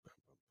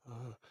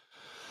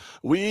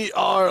We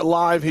are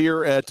live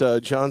here at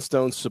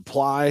Johnstone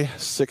Supply,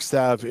 6th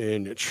Ave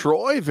in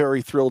Troy.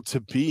 Very thrilled to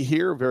be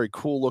here. Very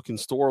cool looking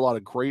store. A lot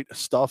of great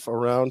stuff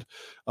around.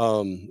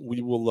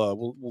 We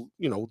will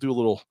we'll do a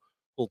little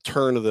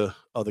turn of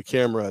the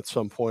camera at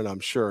some point, I'm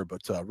sure.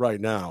 But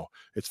right now,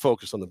 it's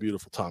focused on the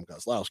beautiful Tom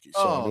Kozlowski.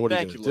 So I mean, what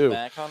are you going to do?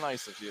 Levac. How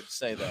nice of you to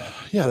say that.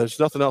 Yeah, there's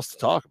nothing else to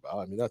talk about.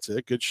 I mean, that's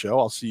it. Good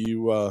show. I'll see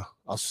you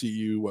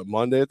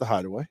Monday at the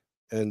Hideaway,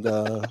 and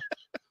and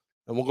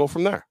we'll go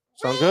from there.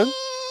 Sound good?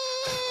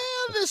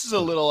 This is a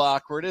little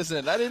awkward, isn't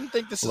it? I didn't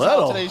think this is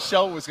how today's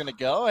show was going to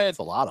go. It's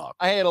a lot awkward.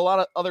 I had a lot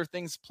of other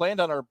things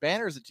planned on our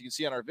banners that you can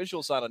see on our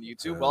visual side on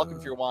YouTube. Welcome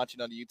if you're watching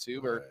on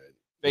YouTube or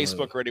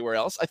Facebook or anywhere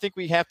else. I think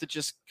we have to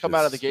just come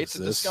out of the gates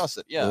and discuss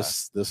it. Yeah.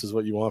 This is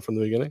what you want from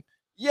the beginning?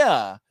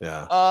 Yeah.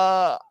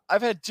 Yeah.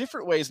 I've had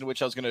different ways in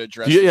which I was going to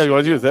address it. Yeah, you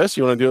want to do this?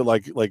 You want to do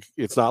it like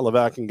it's not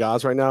Levac and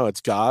Gaz right now.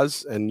 It's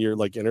Gaz, and you're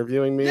like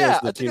interviewing me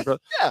as the team.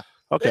 Yeah.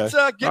 Okay. It's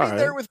getting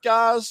there with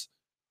Gaz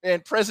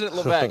and President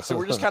Levac. So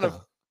we're just kind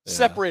of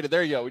separated.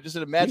 There you go. We just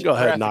did a magic. Go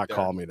ahead and not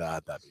call me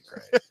that. That'd be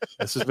great.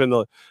 This has been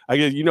me. I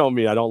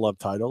don't love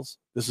titles.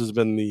 This has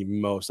been the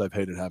most I've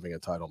hated having a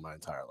title my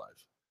entire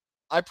life.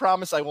 I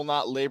promise I will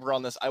not labor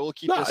on this. I will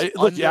keep this.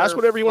 Look, you ask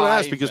whatever you want to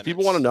ask because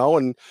people want to know,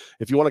 and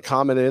if you want to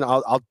comment in,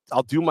 I'll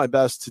do my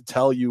best to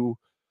tell you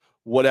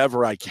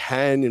whatever I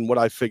can and what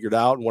I figured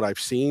out and what I've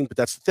seen. But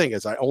that's the thing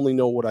is I only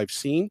know what I've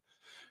seen,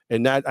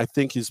 and that I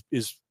think is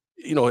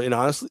and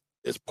honestly,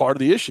 it's part of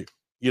the issue.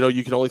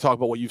 You can only talk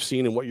about what you've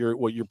seen and what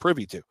you're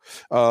privy to.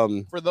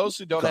 For those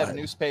who don't have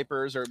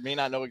newspapers or may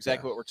not know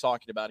exactly what we're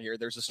talking about here,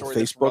 there's a story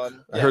Facebook.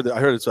 That's run.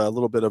 I heard it's a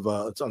little bit of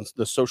it's on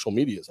the social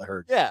medias. I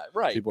heard. Yeah,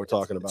 right. People are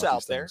talking about it's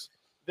out these there. Things.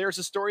 There's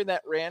a story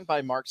that ran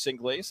by Mark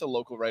Singlace, a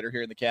local writer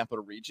here in the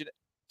Capital Region,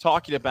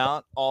 talking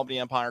about Albany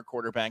Empire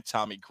quarterback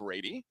Tommy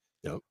Grady.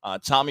 Yep.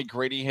 Tommy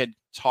Grady had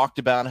talked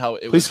about how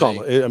it was. Please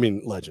call him. I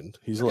mean, legend.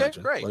 He's a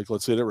legend. Great. Like,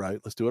 let's get it right.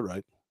 Let's do it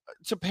right.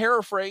 To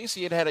paraphrase,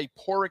 he had a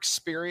poor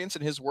experience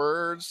in his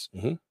words.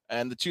 Mm-hmm.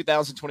 And the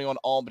 2021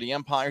 Albany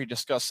Empire, he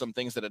discussed some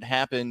things that had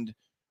happened,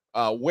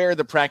 where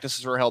the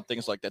practices were held,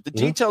 things like that. The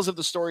details of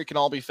the story can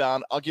all be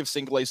found. I'll give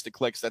Singlace the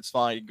clicks. That's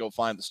fine. You can go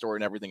find the story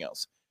and everything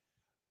else.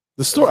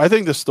 The story, I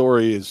think the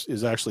story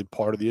is actually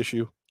part of the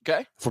issue.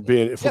 Okay.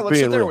 Let's sit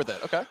there real. With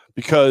it. Okay.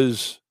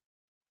 Because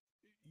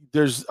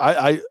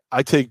I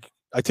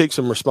take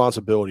some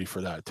responsibility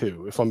for that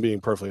too, if I'm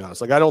being perfectly honest.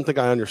 Like, I don't think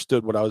I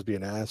understood what I was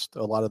being asked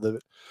a lot of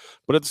it,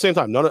 but at the same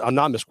time, I'm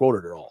not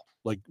misquoted at all.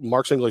 Like,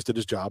 Mark Singlace did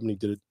his job and he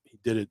did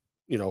it,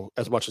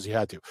 as much as he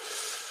had to.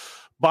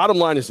 Bottom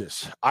line is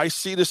this. I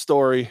see the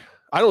story.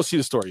 I don't see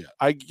the story yet.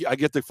 I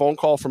get the phone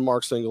call from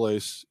Mark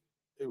Singlace.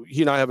 He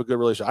and I have a good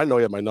relationship. I know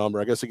he had my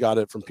number. I guess he got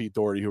it from Pete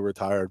Doherty, who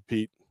retired.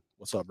 Pete,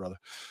 what's up, brother?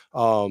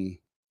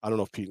 I don't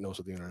know if Pete knows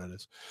what the internet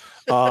is.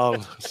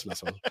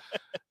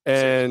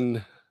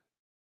 And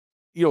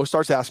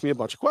starts to ask me a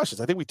bunch of questions.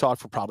 I think we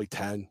talked for probably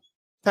 10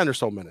 or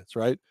so minutes,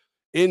 right?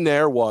 In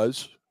there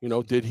was,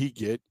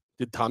 did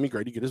Tommy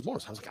Grady get his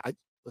bonus? I was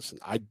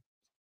like,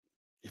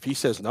 if he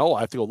says no,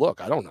 I have to go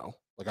look. I don't know.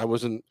 Like, I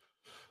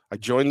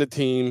joined the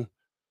team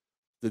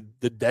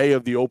the day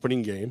of the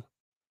opening game.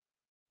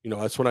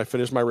 That's when I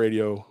finished my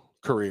radio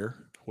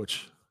career,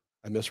 which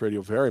I miss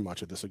radio very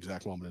much at this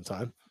exact moment in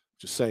time,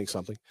 just saying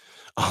something.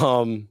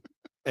 And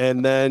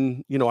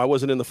then, I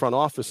wasn't in the front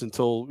office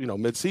until,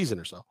 mid-season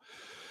or so.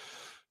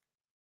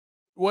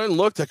 Went and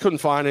looked. I couldn't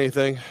find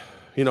anything.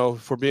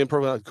 For being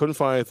perfect, I couldn't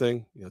find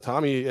anything.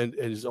 Tommy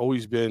has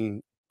always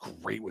been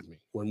great with me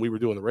when we were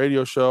doing the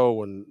radio show,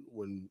 when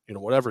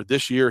whatever.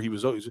 This year he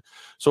was always,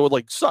 so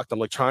it sucked.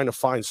 I'm trying to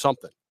find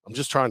something. I'm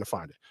just trying to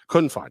find it.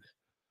 Couldn't find it,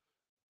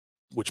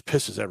 which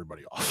pisses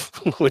everybody off.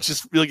 Which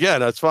is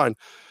that's fine.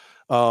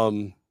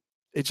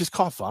 It just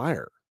caught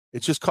fire.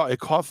 It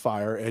caught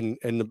fire, and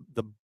I'm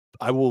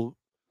going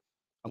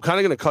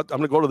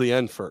to go to the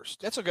end first.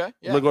 That's okay.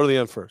 Yeah. I'm going to go to the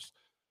end first.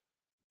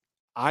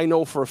 I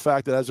know for a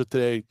fact that as of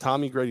today,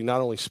 Tommy Grady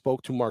not only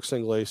spoke to Mark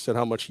Singlace, said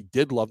how much he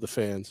did love the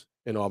fans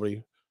in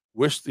Albany,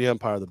 wished the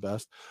Empire the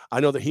best.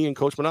 I know that he and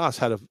Coach Manas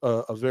had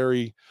a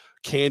very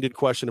candid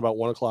question about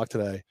 1:00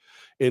 today,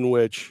 in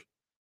which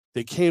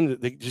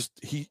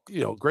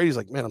Grady's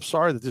like, man, I'm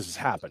sorry that this is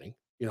happening.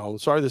 I'm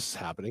sorry this is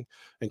happening.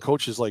 And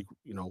Coach is like,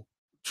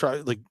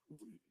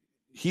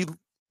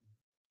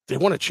 they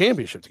won a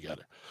championship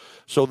together.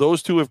 So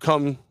those two have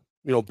come,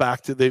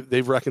 back to,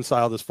 they've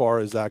reconciled as far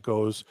as that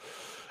goes.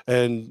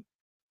 And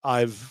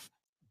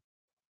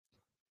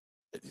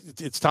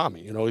it's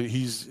Tommy,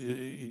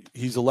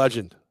 he's a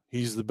legend.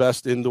 He's the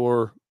best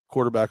indoor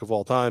quarterback of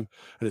all time.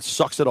 And it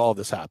sucks that all of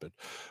this happened.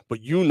 But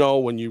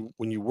when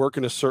you work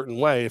in a certain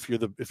way,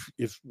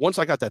 if once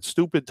I got that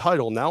stupid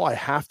title, now I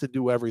have to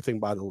do everything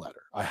by the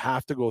letter. I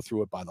have to go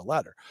through it by the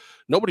letter.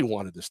 Nobody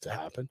wanted this to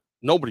happen.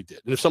 Nobody did.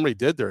 And if somebody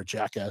did, they're a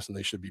jackass and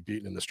they should be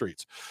beaten in the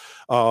streets.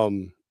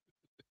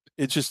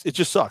 It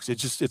just sucks.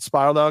 It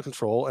spiraled out of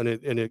control, and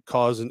it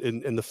caused,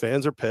 and the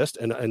fans are pissed,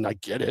 and I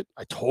get it.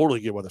 I totally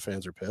get why the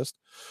fans are pissed.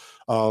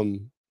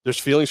 There's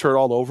feelings hurt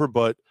all over,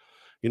 but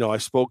I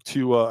spoke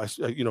to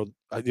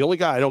the only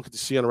guy I don't get to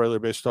see on a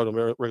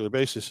regular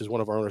basis is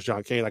one of our owners,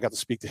 John Kane. I got to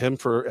speak to him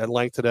at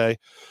length today.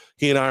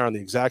 He and I are on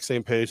the exact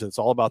same page. And it's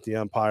all about the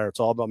Empire. It's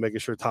all about making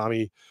sure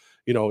Tommy,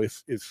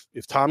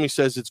 if Tommy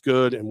says it's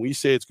good and we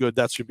say it's good,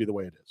 that should be the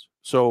way it is.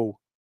 So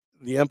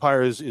the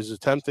Empire is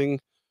attempting,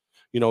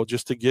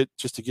 just to get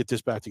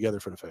this back together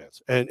for the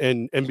fans,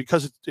 and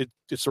because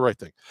it's the right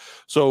thing.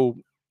 So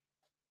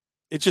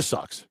it just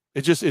sucks.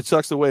 It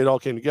sucks the way it all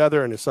came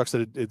together, and it sucks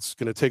that it's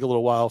going to take a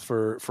little while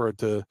for it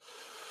to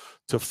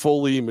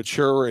fully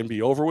mature and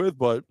be over with.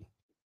 But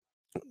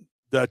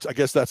I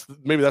guess that's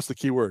the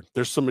key word.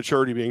 There's some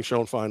maturity being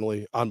shown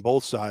finally on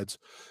both sides.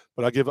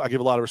 But I give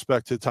a lot of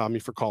respect to Tommy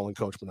for calling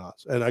Coach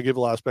Manaz, and I give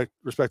a lot of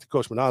respect to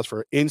Coach Manaz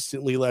for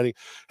instantly letting,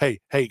 hey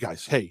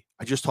guys, I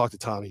just talked to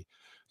Tommy.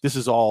 This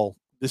is all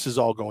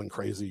going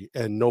crazy,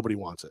 and nobody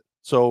wants it.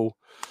 So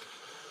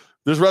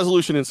there's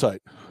resolution in sight.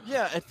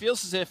 Yeah, it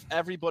feels as if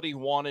everybody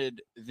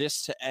wanted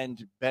this to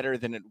end better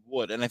than it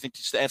would. And I think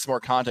just to add some more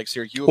context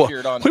here, you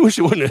appeared on... We wish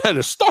you wouldn't have had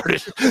it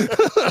started.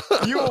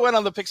 You went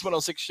on the Pix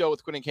 106 show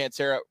with Quinn and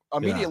Cantera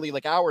immediately,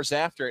 like hours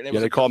after. And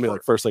they called me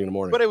like first thing in the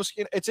morning. But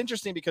it's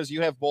interesting because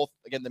you have both,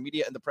 again, the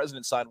media and the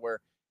president's side where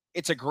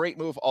it's a great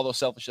move, although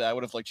selfishly, I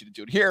would have liked you to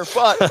do it here.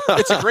 But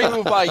it's a great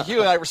move by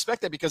you, and I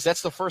respect that because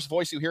that's the first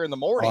voice you hear in the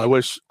morning. I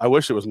wish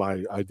it was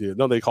my idea.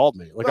 No, they called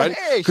me.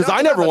 Because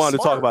I never wanted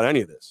to talk about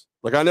any of this.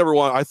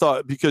 I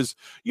thought, because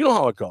you know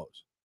how it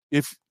goes.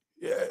 If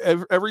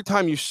every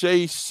time you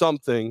say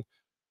something,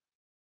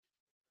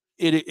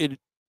 it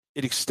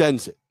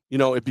extends it.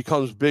 It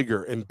becomes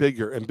bigger and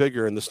bigger and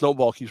bigger, and the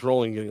snowball keeps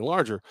rolling and getting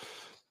larger.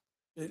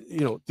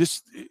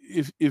 This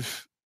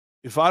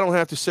if I don't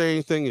have to say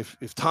anything,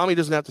 if Tommy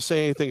doesn't have to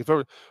say anything,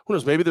 who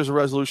knows, maybe there's a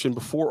resolution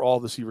before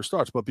all this even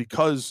starts. But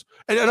because,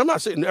 and I'm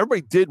not saying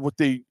everybody did what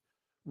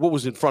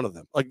was in front of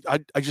them. Like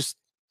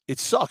it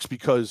sucks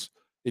because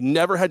it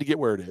never had to get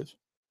where it is.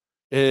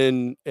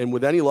 And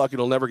with any luck,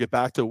 it'll never get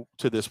back to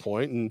this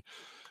point. And,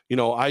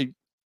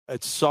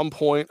 at some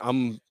point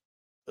I'm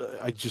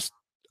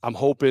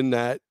hoping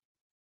that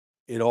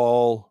it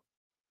all,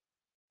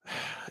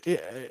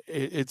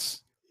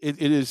 it's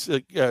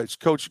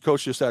Coach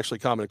just actually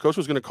commented. Coach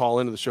was going to call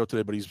into the show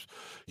today, but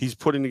he's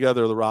putting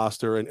together the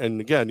roster. And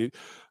again,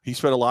 he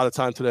spent a lot of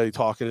time today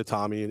talking to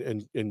Tommy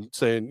and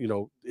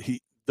saying,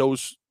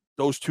 those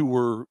two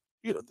were,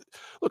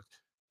 look,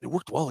 they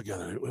worked well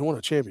together. They won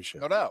a championship.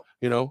 No doubt.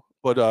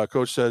 But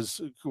Coach says,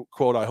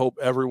 quote, "I hope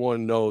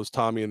everyone knows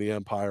Tommy and the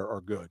Empire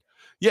are good."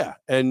 Yeah.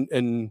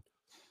 And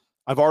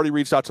I've already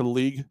reached out to the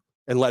league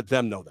and let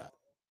them know that.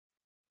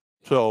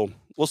 So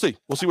we'll see.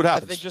 We'll see what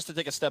happens. I think just to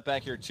take a step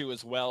back here too,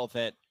 as well,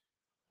 that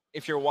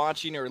if you're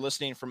watching or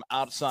listening from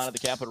outside of the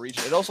Capital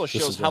Region, it also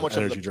shows how much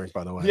energy drink,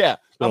 by the way. Yeah,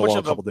 how much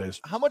of couple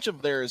days. How much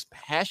of there is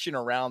passion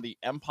around the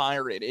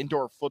Empire and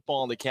indoor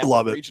football in the Capital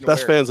Love it. Region.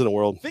 Best fans in the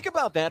world. Think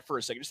about that for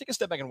a second. Just take a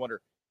step back and wonder.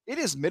 It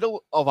is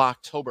middle of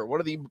October, one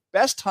of the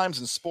best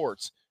times in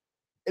sports,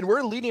 and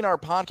we're leading our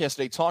podcast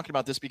today talking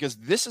about this because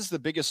this is the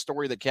biggest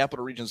story that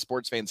Capital Region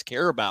sports fans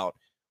care about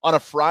on a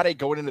Friday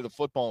going into the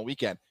football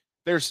weekend.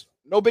 There's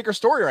no bigger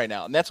story right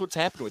now, and that's what's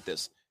happened with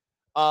this.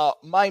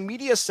 My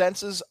media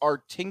senses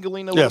are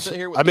tingling a little bit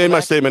here. I made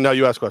my statement. Now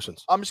you ask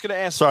questions. I'm just going to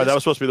ask. Sorry, that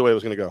was supposed to be the way it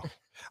was going to go.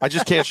 I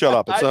just can't shut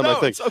up. It's not my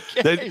thing. It's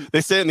okay.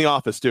 They say it in the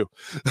office too.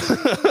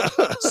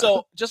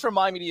 So just from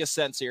my media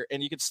sense here,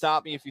 and you can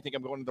stop me if you think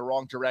I'm going in the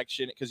wrong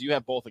direction, because you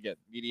have both, again,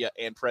 media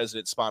and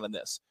president spawning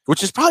this.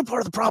 Which is probably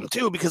part of the problem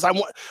too, because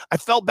I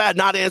felt bad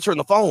not answering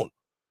the phone.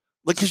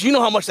 Like, because you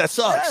know how much that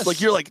sucks. Yes.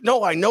 Like, you're like,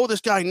 no, I know this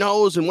guy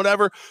knows and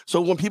whatever.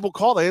 So when people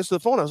called, I answered the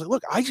phone. I was like,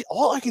 look,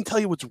 all I can tell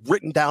you what's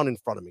written down in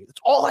front of me.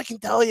 That's all I can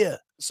tell you.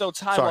 So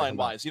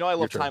timeline-wise, I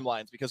love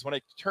timelines because when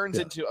it turns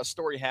into a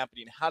story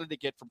happening, how did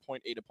it get from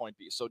point A to point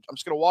B? So I'm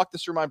just going to walk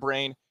this through my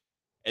brain,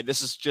 and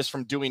this is just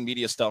from doing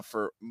media stuff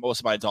for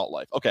most of my adult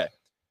life. Okay.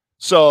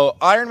 So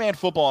Ironman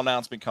football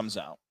announcement comes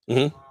out.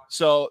 Mm-hmm.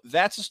 So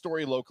that's a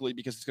story locally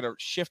because it's going to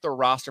shift the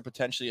roster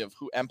potentially of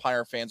who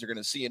Empire fans are going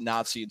to see and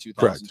not see in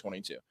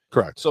 2022.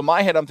 Correct. So in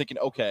my head, I'm thinking,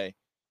 okay,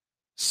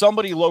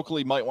 somebody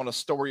locally might want a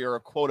story or a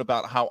quote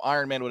about how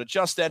Ironman would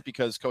adjust that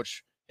because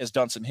Coach has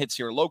done some hits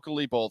here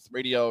locally, both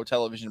radio,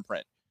 television,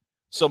 print.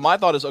 So my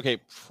thought is, okay,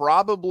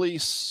 probably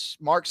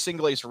Mark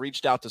Singlace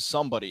reached out to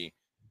somebody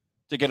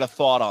to get a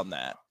thought on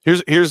that.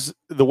 Here's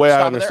the way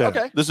I understand.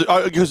 Okay. It. This is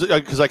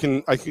because I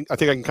think I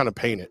can kind of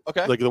paint it.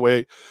 Okay. Like the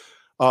way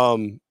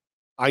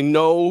I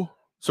know.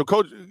 So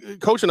coach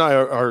and I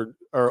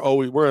are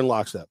always, we're in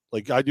lockstep.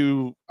 Like I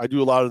do a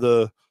lot of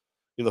the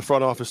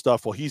front office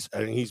stuff. Well, he's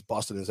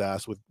busting his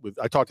ass with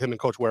I talked to him and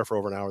Coach Ware for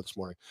over an hour this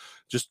morning,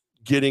 just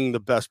getting the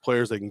best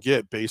players they can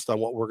get based on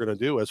what we're going to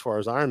do as far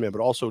as Ironman,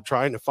 but also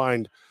trying to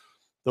find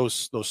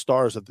those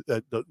stars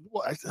that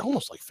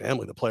almost like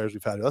family, the players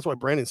we've had. That's why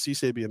Brandon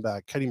Cisse being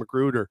back, Kenny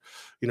Magruder,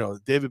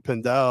 David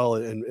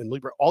Pendel and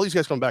Libra, all these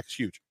guys coming back is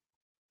huge.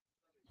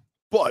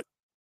 But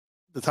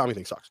the Tommy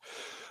thing sucks.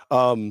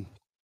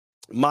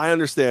 My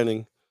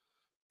understanding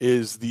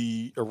is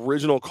the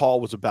original call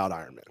was about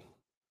Ironman.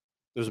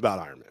 It was about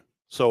Ironman.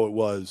 So it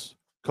was,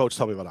 Coach,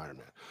 tell me about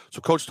Ironman.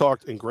 So Coach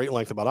talked in great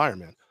length about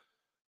Ironman.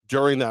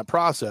 during that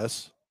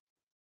process,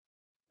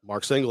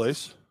 Mark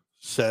Singlace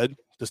said,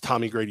 does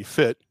Tommy Grady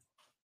fit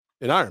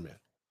in Ironman?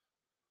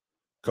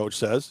 Coach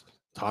says,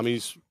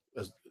 Tommy's,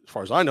 as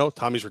far as I know,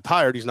 Tommy's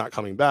retired. He's not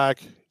coming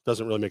back.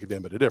 Doesn't really make a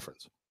damn bit of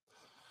difference.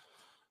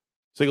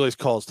 Singlace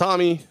calls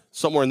Tommy.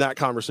 Somewhere in that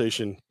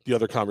conversation, the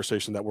other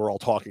conversation that we're all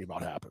talking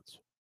about happens.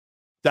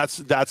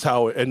 That's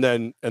how. And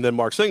then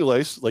Mark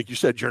Singlace, like you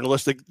said,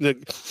 journalistic.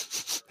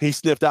 He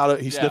sniffed out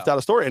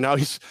a story, and now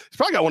he's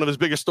probably got one of his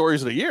biggest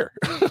stories of the year.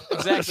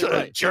 Exactly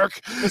right, jerk.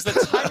 Because the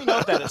timing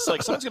of that, it's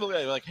like someone's gonna look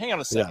at it like, hang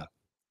on a second. Yeah.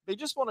 They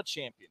just won a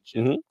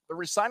championship. Mm-hmm. The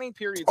resigning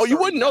period. Oh, you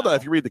wouldn't know that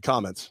if you read the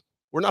comments.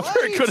 We're not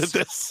very good at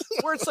this.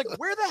 Where it's like,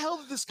 where the hell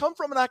did this come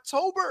from in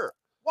October?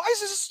 Why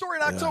is this a story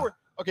in October?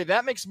 Okay,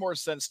 that makes more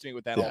sense to me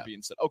with that all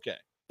being said. Okay.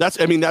 That's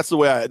the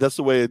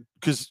way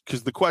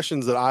because the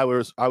questions that I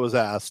was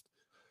asked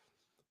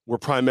were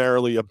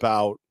primarily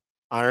about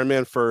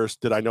Ironman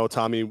first. Did I know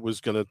Tommy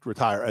was going to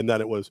retire? And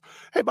then it was,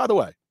 hey, by the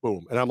way,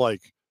 boom. And I'm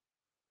like,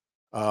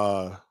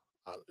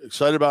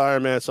 excited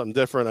about Ironman, something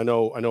different. I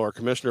know our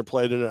commissioner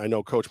played in it. I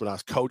know Coach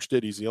Manas coached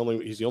it. He's the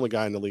only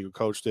guy in the league who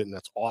coached it, and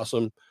that's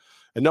awesome.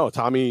 And no,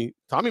 Tommy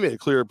made it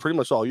clear pretty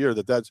much all year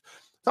that's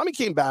Tommy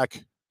came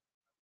back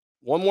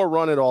one more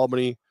run at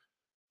Albany.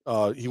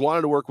 He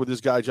wanted to work with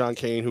this guy, John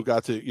Kane, who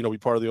got to, be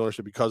part of the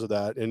ownership because of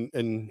that.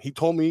 And he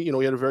told me,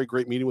 he had a very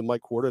great meeting with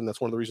Mike Corda, and that's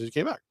one of the reasons he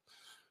came back.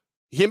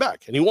 He came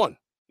back and he won,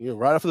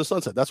 right after the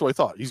sunset. That's what I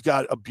thought. He's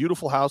got a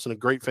beautiful house and a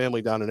great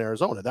family down in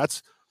Arizona.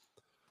 That's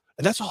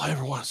all I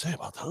ever want to say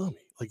about Tommy.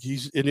 Like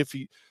if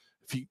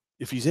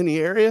he's in the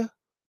area,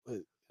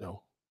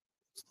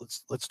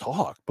 let's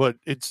talk. But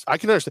I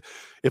can understand.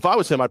 If I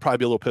was him, I'd probably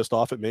be a little pissed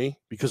off at me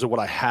because of what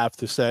I have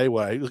to say.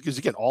 Because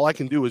again, all I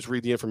can do is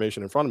read the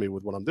information in front of me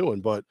with what I'm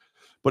doing. But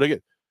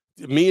again,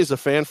 me as a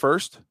fan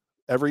first,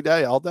 every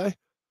day, all day,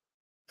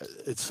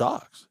 it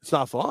sucks. It's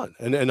not fun.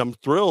 And I'm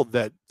thrilled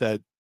that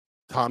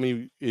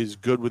Tommy is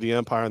good with the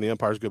Empire and the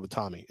Empire is good with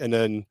Tommy. And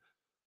then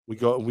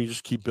we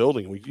just keep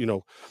building.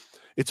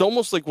 It's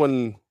almost like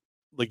when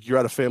you're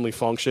at a family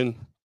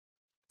function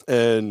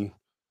and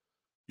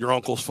your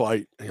uncles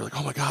fight and you're like,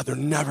 oh my God, they're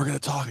never going to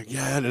talk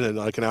again. And then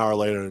like an hour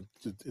later,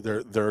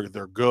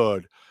 they're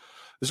good.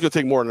 This is going to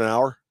take more than an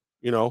hour,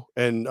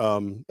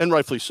 and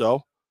rightfully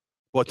so,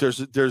 but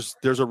there's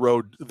a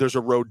road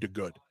to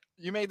good.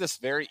 You made this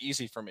very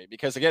easy for me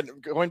because again,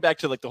 going back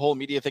to the whole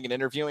media thing and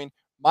interviewing,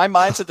 my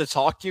mindset to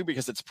talk to you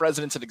because it's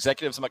presidents and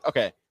executives. I'm like,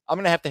 okay, I'm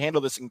going to have to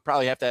handle this and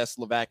probably have to ask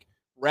Levac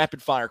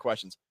rapid fire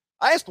questions.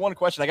 I asked one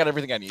question. I got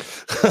everything I need.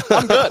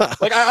 I'm good.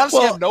 I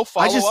honestly have no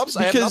follow-ups.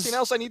 I have nothing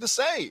else I need to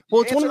say.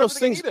 Well, it's one of those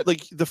things.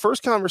 Like the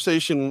first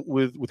conversation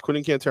with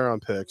Quentin Cantera on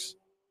picks,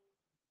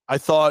 I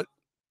thought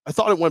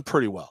it went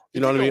pretty well. You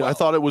know what I mean? Well. I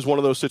thought it was one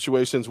of those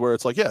situations where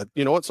it's like, yeah,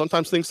 you know what?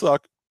 Sometimes things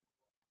suck.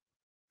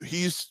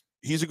 He's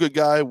a good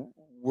guy.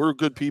 We're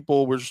good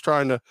people. We're just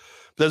trying to.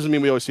 Doesn't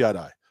mean we always see eye to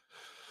eye.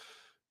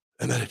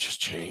 And then it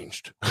just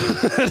changed.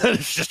 And then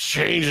it just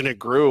changed and it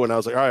grew. And I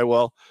was like, all right,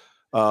 well.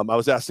 I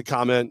was asked to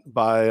comment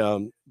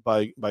by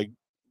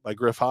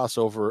Griff Haas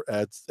over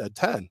at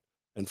 10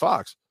 and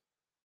Fox,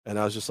 and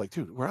I was just like,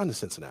 dude, we're on to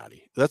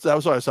Cincinnati. That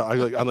was what I saw.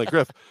 I'm like,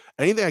 Griff,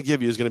 anything I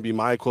give you is going to be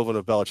my equivalent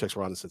of Belichick's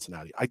we're on to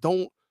Cincinnati. I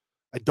don't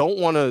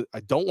want it.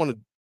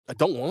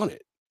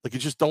 Like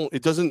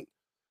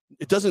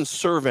it doesn't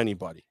serve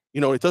anybody.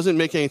 It doesn't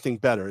make anything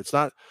better. It's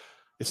not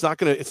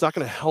going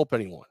to help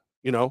anyone.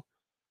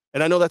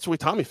 And I know that's the way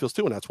Tommy feels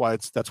too, and that's why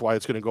it's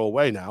going to go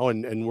away now,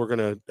 and we're going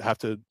to have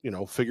to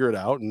figure it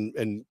out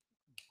and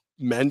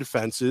mend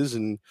fences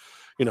and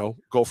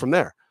go from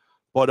there.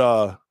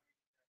 But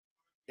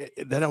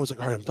then I was like,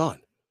 all right, I'm done.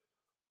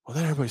 Well,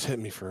 then everybody's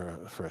hitting me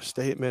for a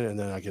statement, and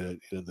then I get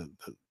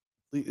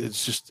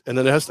it's just, and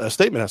then a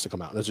statement has to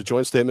come out. There's a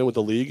joint statement with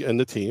the league and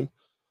the team,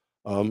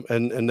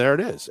 and there it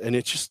is. And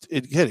it's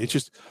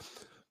just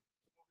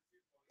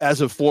as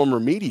a former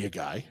media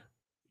guy,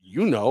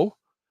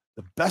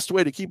 the best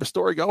way to keep a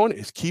story going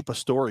is keep a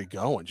story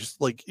going.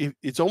 Just like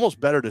it's almost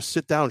better to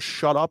sit down,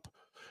 shut up,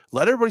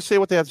 let everybody say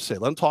what they have to say.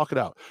 Let them talk it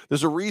out.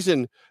 There's a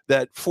reason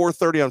that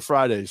 4:30 on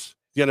Fridays,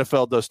 the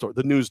NFL does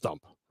the news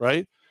dump,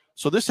 right?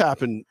 So this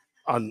happened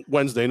on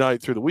Wednesday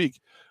night through the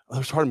week. There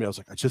was part of me, I was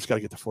like, I just got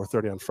to get to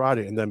 4:30 on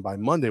Friday. And then by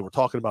Monday, we're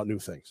talking about new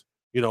things,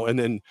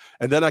 and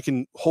then I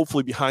can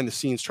hopefully behind the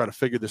scenes try to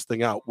figure this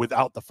thing out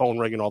without the phone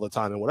ringing all the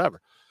time and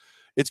whatever.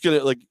 It's going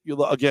to,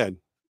 again,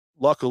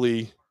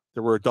 luckily,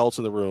 there were adults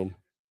in the room.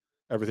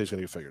 Everything's going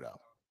to get figured out.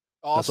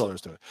 Awesome. That's all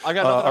there's to it. I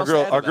got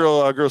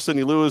our girl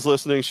Sydney Lou is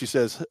listening. She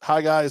says,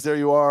 "Hi guys, there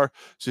you are."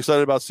 She's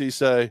excited about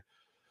Cisse,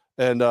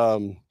 and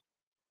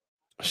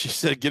she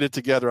said, "Get it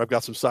together. I've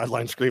got some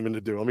sideline screaming to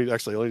do." Let me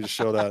just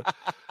show that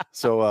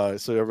so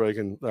everybody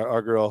can.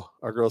 Our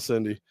girl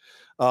Cindy,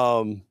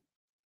 and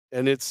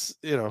it's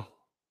this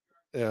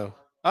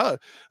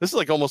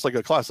is almost like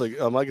a class.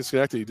 Mike is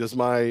connected. Does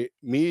my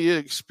media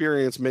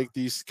experience make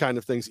these kind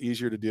of things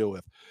easier to deal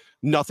with?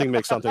 Nothing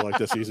makes something like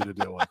this easy to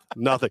deal with.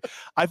 Nothing.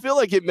 I feel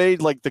like it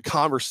made the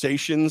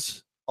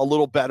conversations a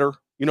little better.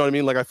 You know what I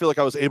mean? I feel like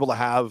I was able to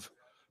have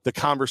the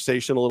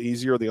conversation a little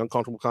easier, the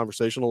uncomfortable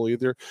conversation a little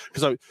easier.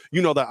 Because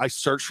that I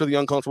search for the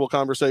uncomfortable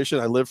conversation.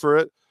 I live for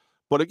it.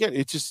 But again,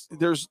 it just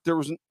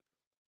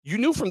you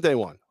knew from day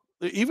one,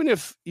 even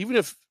if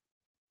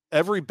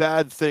every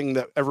bad thing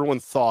that everyone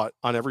thought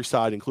on every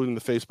side, including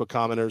the Facebook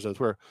commenters and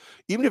Twitter,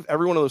 even if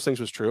every one of those things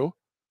was true,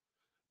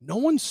 no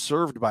one's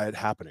served by it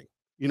happening.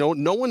 No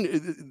one,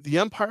 the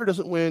Empire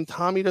doesn't win.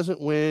 Tommy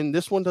doesn't win.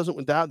 This one doesn't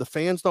win. That the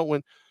fans don't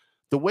win.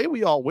 The way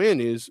we all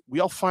win is we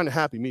all find a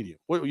happy medium.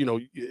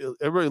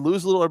 Everybody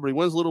loses a little, everybody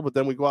wins a little, but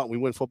then we go out and we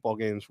win football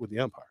games with the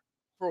Empire.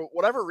 For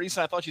whatever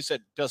reason, I thought you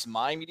said, does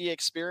my media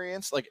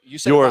experience? Like you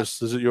said,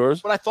 yours. Is it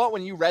yours? But I thought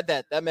when you read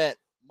that meant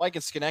Mike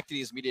and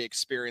Schenectady's media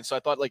experience. So I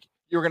thought like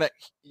you were going to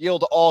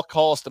yield all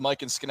calls to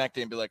Mike and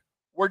Schenectady and be like,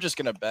 we're just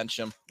going to bench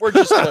him. We're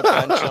just going to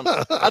bench him.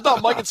 I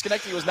thought Mike and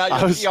Schenectady was now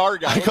your PR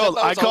guy.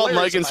 I called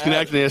Mike and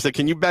Schenectady and I said,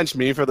 can you bench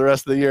me for the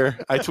rest of the year?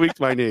 I tweaked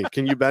my knee.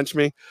 Can you bench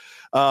me?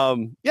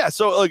 Yeah.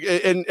 So like,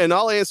 and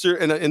I'll answer.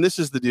 And this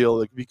is the deal,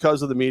 like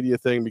because of the media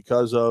thing,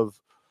 because of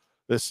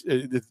this,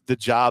 the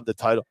job, the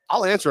title,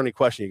 I'll answer any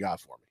question you got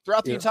for me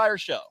throughout the entire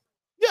show.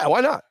 Yeah. Why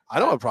not? I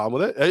don't have a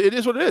problem with it. It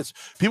is what it is.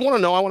 People want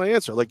to know. I want to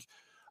answer. Like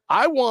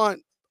I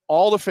want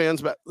all the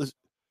fans back.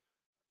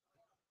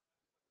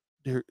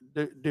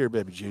 Dear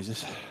baby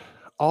Jesus,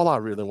 all I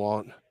really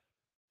want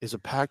is a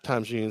packed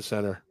Times Union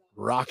Center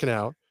rocking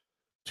out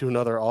to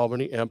another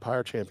Albany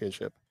Empire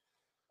championship.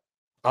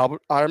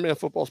 Ironman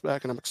football's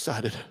back, and I'm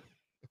excited.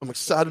 I'm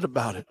excited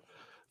about it.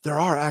 There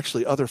are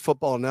actually other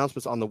football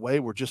announcements on the way.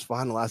 We're just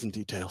finalizing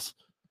details.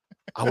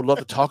 I would love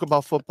to talk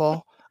about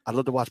football. I'd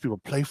love to watch people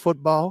play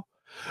football.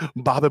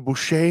 Bobby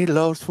Boucher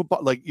loves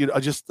football. I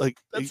just like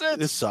that's it.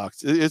 This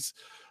sucks.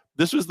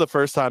 This was the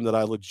first time that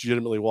I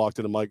legitimately walked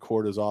into Mike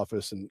Corda's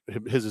office, and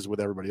his is with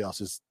everybody else.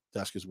 His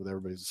desk is with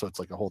everybody. So it's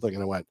like a whole thing.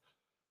 And I went,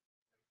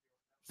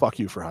 fuck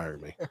you for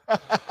hiring me.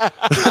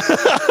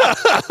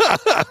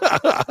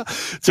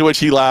 To which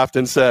he laughed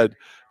and said,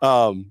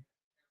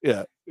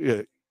 yeah,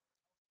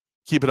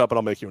 keep it up and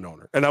I'll make you an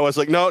owner. And I was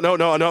like, no.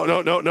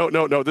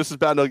 This is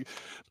bad.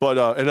 But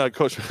and I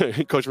Coach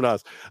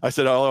Manaz, I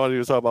said, all I want to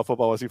do is talk about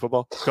football. I want to see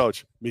football.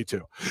 Coach, me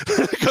too.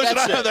 Coach and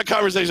I have that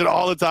conversation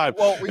all the time.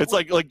 Well, it's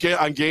like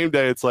on game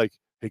day, it's like,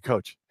 hey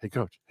coach.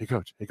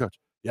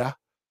 Yeah.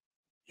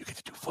 You get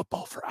to do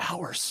football for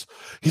hours.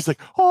 He's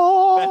like,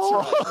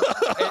 oh,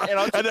 that's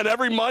right. And then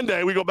every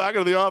Monday we go back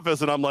into the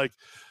office and I'm like,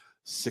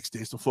 6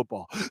 days of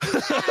football.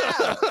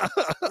 Yeah.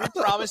 We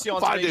promise you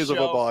on 5 days show, of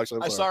football.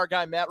 Actually, I saw our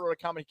guy Matt wrote a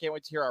comment. He can't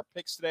wait to hear our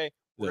picks today.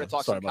 We're going to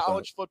talk some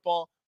college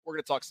football. We're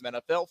going to talk some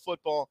NFL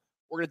football.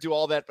 We're going to do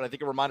all that. But I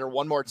think a reminder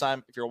one more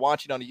time: if you're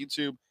watching on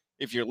YouTube,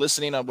 if you're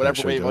listening on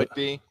whatever way it might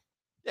be,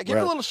 yeah, give it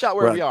a little shout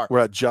where we are. We're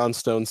at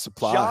Johnstone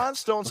Supply.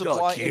 Johnstone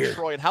Supply in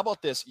Troy. And how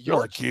about this?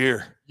 Your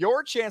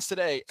chance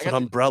today. It's an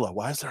umbrella.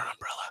 Why is there an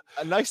umbrella?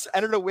 A nice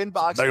enter to win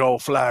box. Big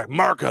old flag.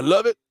 Mark, I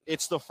love it.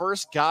 It's the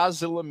first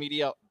Godzilla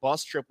Media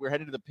bus trip. We're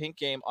headed to the Pink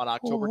Game on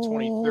October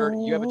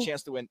 23rd. You have a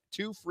chance to win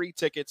 2 free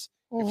tickets.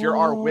 If you're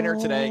our winner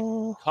today,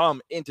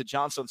 come into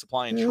Johnstone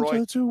Supply in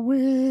Troy.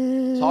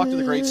 Talk to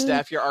the great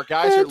staff here. Our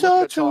guys are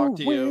looking to talk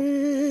to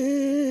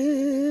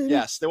you.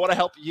 Yes, they want to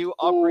help you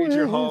upgrade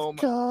your home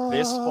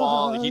this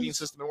fall, the heating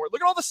system and more.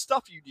 Look at all the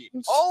stuff you need.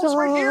 All is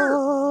right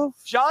here.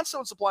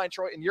 Johnstone Supply in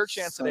Troy, and your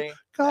chance today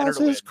to enter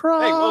to win.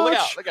 Hey, well,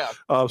 look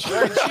out.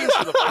 Wearing jeans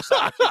for the first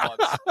time in a few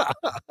months.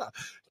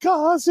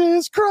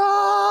 Gauze's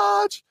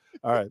crotch.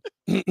 All right.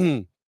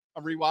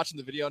 I'm rewatching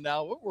the video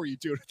now. What were you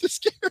doing at this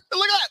game? Look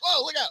out.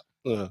 Whoa, look out.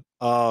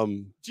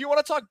 Do you want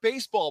to talk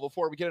baseball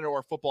before we get into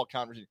our football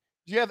conversation?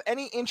 Do you have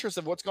any interest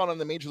of what's gone on in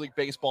the Major League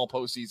Baseball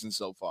postseason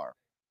so far?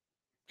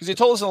 Because you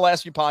told us in the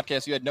last few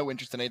podcasts you had no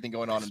interest in anything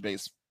going on in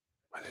base.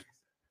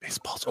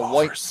 Baseball's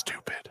over,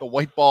 stupid. The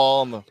white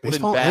ball and the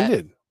baseball bat.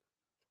 Ended.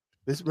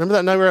 Remember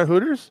that night we were at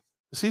Hooters?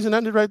 The season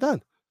ended right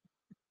then.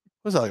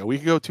 What was that, like a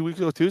week ago, 2 weeks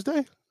ago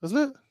Tuesday? Wasn't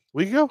it? A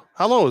week ago?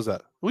 How long was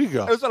that? A week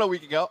ago. It was not a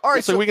week ago. All right.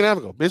 It's like a week and a half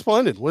ago. Baseball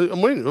ended.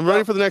 I'm waiting. I'm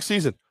ready for the next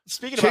season.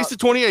 Chase the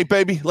 28,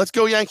 baby. Let's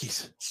go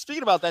Yankees.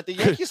 Speaking about that, the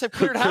Yankees have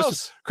cleared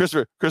house.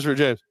 Christopher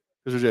James.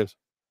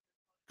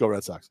 Go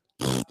Red Sox.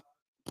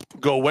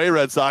 Go away,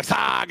 Red Sox.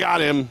 I got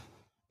him.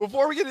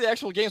 Before we get to the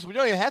actual games, we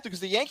don't even have to because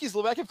the Yankees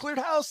look back have cleared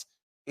house.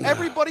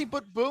 Everybody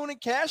but Boone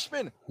and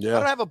Cashman. Yeah. I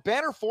don't have a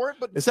banner for it,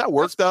 but does that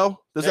work though?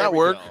 Does that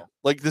work? Go.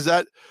 Like, does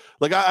that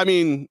I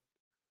mean,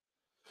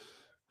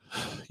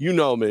 you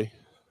know me.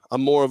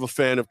 I'm more of a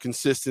fan of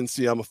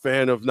consistency. I'm a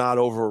fan of not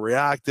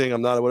overreacting.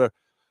 I'm not whatever.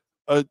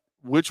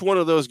 Which one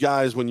of those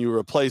guys, when you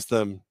replace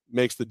them,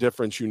 makes the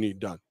difference you need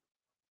done?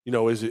 You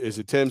know, is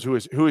it Tim's? Who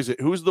is it?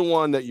 Who's the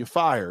one that you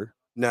fired,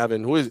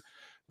 Nevin? Who is it,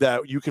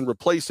 that you can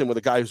replace him with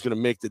a guy who's going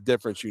to make the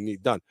difference you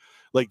need done?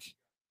 Like,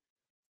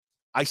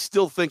 I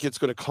still think it's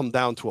going to come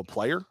down to a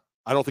player.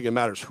 I don't think it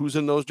matters who's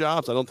in those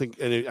jobs. I don't think,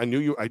 and I knew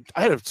you. I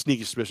had a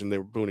sneaky suspicion they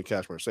were Boone and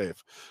Cashman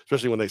safe,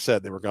 especially when they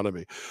said they were going to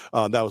be.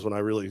 That was when I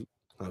really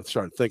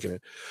started thinking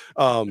it.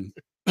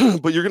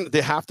 But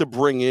they have to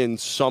bring in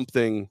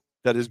something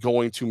that is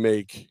going to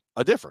make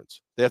a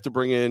difference. They have to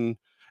bring in,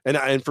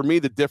 and for me,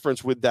 the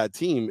difference with that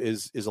team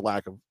is a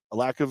lack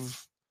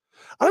of.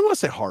 I don't want to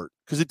say heart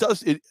because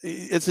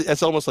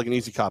it's almost like an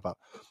easy cop out.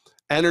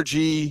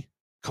 Energy,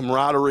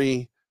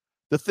 camaraderie,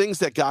 the things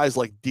that guys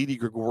like Didi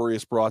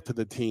Gregorius brought to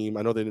the team.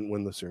 I know they didn't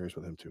win the series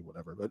with him too,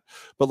 whatever,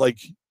 but like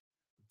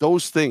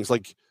those things,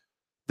 like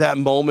that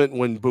moment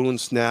when Boone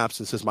snaps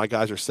and says, "My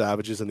guys are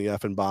savages in the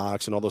effing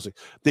box," and all those things.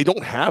 They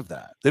don't have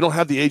that. They don't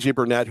have the AJ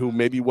Burnett who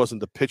maybe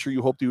wasn't the pitcher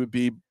you hoped he would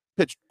be,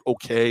 pitched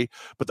okay,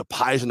 but the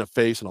pies in the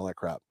face and all that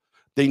crap.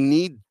 They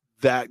need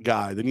that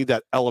guy. They need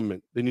that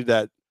element. They need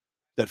that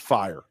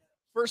fire.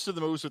 First of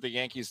the moves with the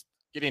Yankees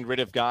getting rid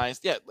of guys.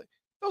 Yeah,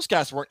 those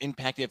guys weren't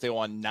impacting if they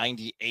won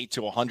 98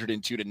 to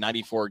 102 to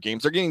 94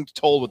 games. They're getting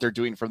told what they're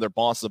doing from their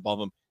bosses above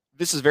them.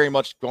 This is very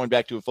much going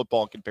back to a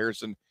football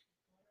comparison.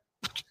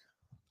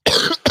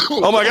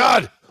 Oh my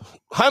God,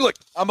 Heimlich.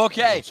 I'm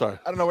okay. Oh, sorry.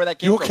 I don't know where that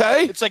came from. You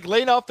okay? It's like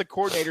laying off the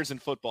coordinators in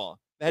football.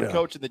 The head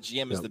coach and the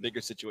GM is the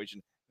bigger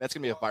situation. That's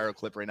going to be a viral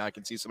clip right now. I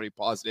can see somebody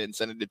paused it and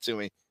sending it to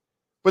me.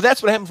 But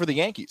that's what happened for the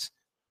Yankees.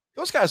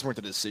 Those guys weren't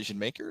the decision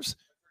makers.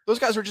 Those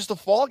guys were just the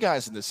fall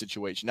guys in this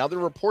situation. Now, there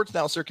are reports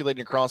now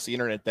circulating across the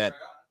internet that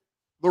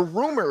the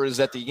rumor is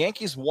that the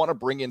Yankees want to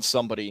bring in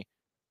somebody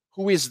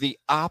who is the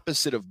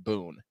opposite of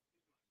Boone.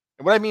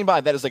 And what I mean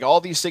by that is like all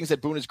these things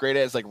that Boone is great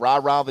at is like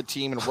rah-rah the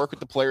team and work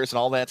with the players and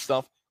all that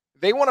stuff.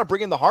 They want to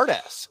bring in the hard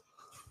ass.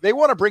 They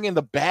want to bring in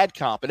the bad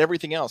cop and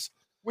everything else,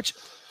 which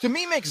to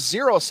me makes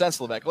zero sense,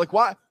 Levesque. Like,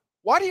 why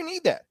do you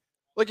need that?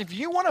 Like, if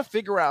you want to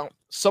figure out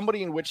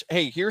somebody in which,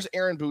 hey, here's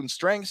Aaron Boone's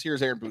strengths,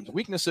 here's Aaron Boone's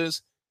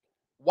weaknesses,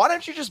 why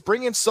don't you just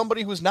bring in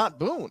somebody who's not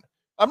Boone?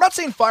 I'm not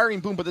saying firing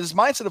Boone, but this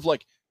mindset of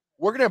like,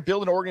 we're going to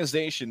build an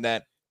organization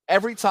that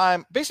every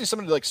time, basically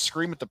somebody to like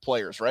scream at the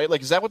players, right?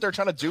 Like, is that what they're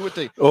trying to do with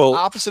the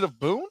opposite of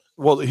Boone?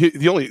 Well,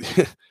 the only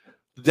the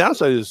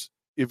downside is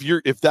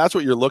if that's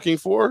what you're looking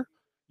for,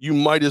 you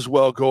might as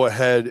well go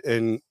ahead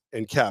and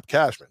cap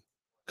Cashman,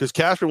 because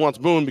Cashman wants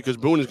Boone because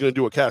Boone is going to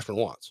do what Cashman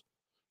wants.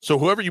 So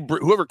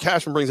whoever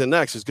Cashman brings in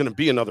next is going to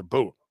be another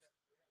Boone.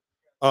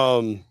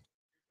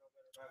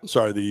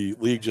 Sorry, the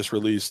league just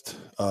released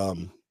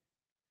Iron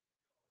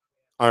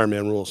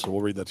Man rules, so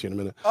we'll read that to you in a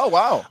minute. Oh,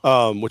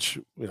 wow. Which,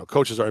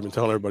 coaches already been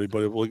telling everybody,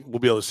 but we'll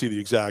be able to see the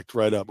exact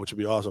write-up, which would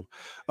be awesome.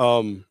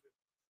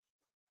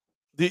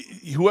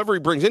 Whoever he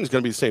brings in is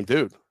going to be the same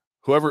dude.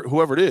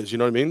 Whoever it is, you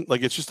know what I mean?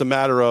 Like, it's just a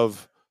matter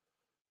of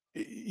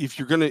if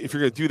you're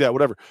gonna do that,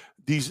 whatever.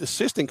 These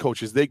assistant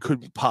coaches, they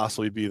could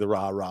possibly be the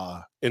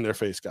rah-rah in their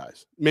face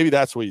guys. Maybe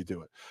that's the way you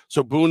do it.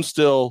 So Boone's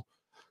still,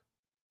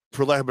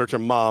 for lack of a better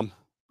term, mom,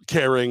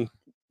 caring,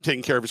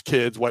 taking care of his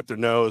kids, wipe their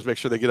nose, make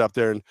sure they get up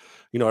there and,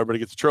 everybody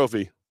gets a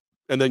trophy.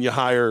 And then you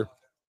hire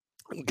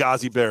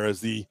Ghazi Bear as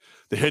the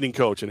hitting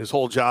coach, and his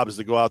whole job is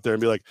to go out there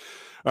and be like,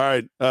 all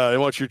right, I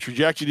want your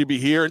trajectory to be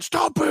here and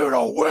stop being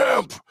a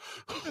wimp.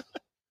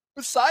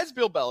 Besides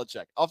Bill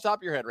Belichick, off the top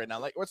of your head right now,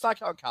 like, let's not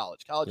count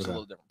college. College is a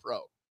little different. Pro.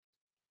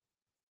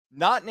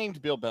 Not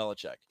named Bill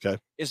Belichick. Okay.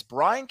 Is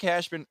Brian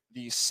Cashman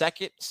the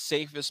second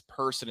safest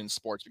person in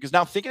sports? Because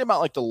now thinking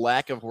about like the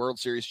lack of World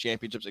Series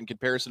championships in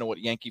comparison to what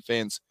Yankee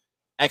fans'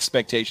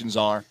 expectations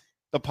are,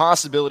 the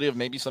possibility of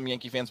maybe some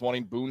Yankee fans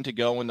wanting Boone to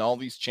go and all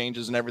these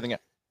changes and everything.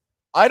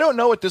 I don't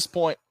know at this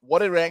point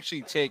what it would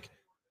actually take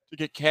to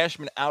get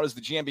Cashman out as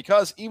the GM,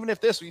 because even if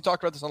we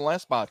talked about this on the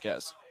last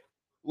podcast,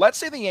 let's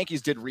say the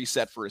Yankees did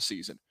reset for a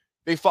season.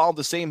 They followed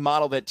the same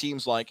model that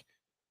teams like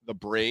the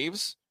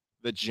Braves,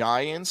 the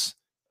Giants,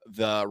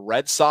 the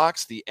Red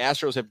Sox, the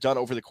Astros have done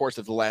over the course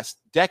of the last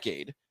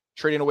decade,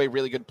 trading away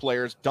really good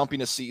players,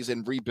 dumping a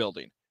season,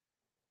 rebuilding.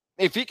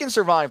 If he can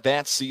survive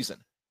that season,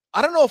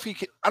 I don't know if he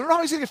can. I don't know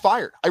how he's going to get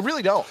fired. I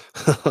really don't.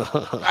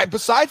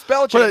 Besides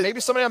Belichick, maybe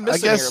somebody I'm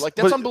missing here. Like,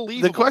 that's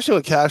unbelievable. The question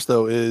with Cash,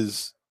 though,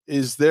 is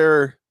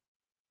there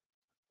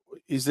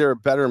a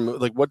better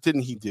move? Like, what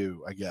didn't he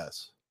do, I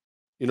guess?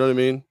 You know what I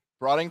mean?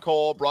 Brought in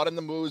Cole, brought in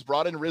the moves,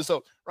 brought in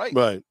Rizzo.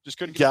 Right. Just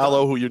couldn't get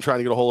Gallo, who you're trying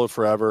to get a hold of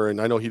forever.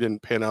 And I know he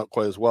didn't pan out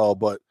quite as well,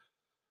 but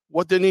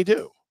what didn't he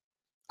do?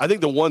 I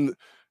think the one,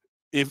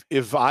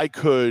 if I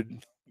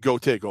could go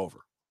take over,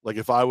 like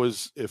if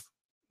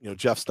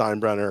Jeff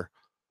Steinbrenner,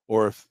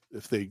 or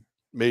if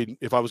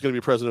I was going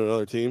to be president of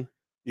another team,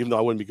 even though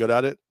I wouldn't be good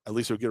at it, at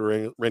least it would get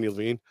Randy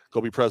Levine,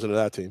 go be president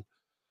of that team.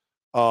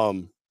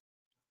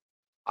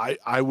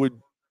 I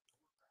would,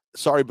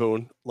 sorry,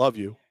 Boone, love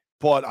you,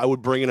 but I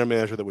would bring in a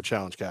manager that would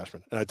challenge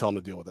Cashman, and I'd tell him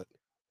to deal with it.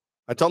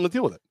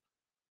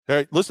 All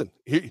right, listen,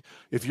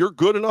 if you're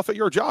good enough at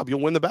your job, you'll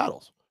win the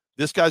battles.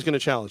 This guy's going to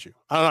challenge you.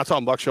 I'm not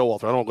talking Buck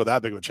Showalter. I don't go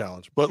that big of a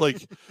challenge, but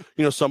like,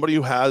 somebody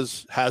who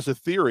has a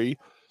theory,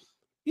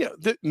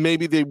 that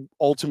maybe they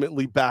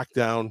ultimately back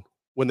down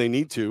when they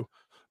need to,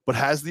 but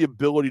has the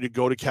ability to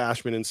go to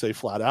Cashman and say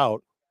flat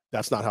out,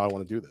 that's not how I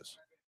want to do this.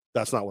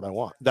 That's not what I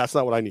want. That's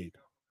not what I need.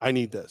 I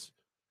need this.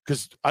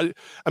 Because I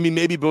mean,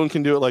 maybe Boone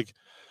can do it like,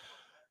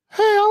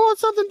 hey, I want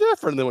something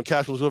different. And then when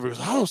Cashman was over, he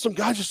goes, oh, some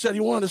guy just said he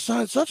wanted to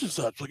sign such and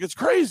such. Like, it's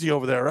crazy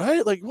over there,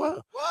 right? Like,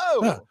 what?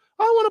 Whoa. Yeah,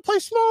 I want to play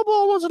small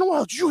ball once in a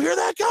while. Did you hear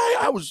that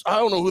guy? I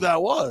don't know who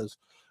that was.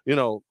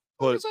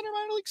 But it's under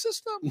minor league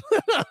system.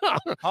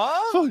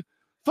 Huh?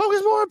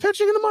 Focus more on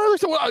pitching in the minor league.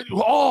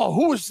 Oh,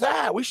 who was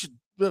that? We should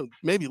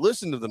maybe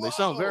listen to them. They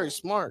sound very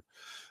smart.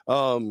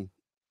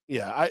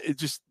 Yeah,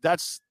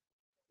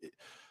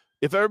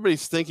 if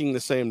everybody's thinking the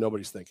same,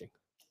 nobody's thinking.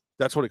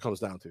 That's what it comes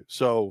down to.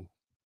 So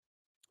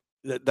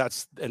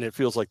and it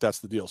feels like that's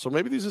the deal. So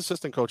maybe these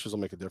assistant coaches will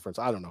make a difference.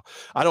 I don't know.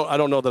 I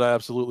don't know that I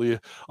absolutely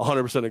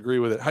 100% agree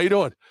with it. How you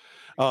doing?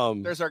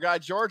 There's our guy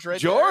George right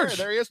George,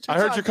 there. There he is. I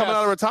heard you're coming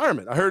out of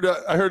retirement. I heard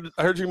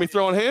you're gonna be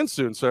throwing hands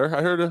soon, sir.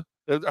 I heard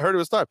it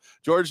was time.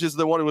 George is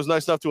the one who was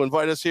nice enough to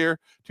invite us here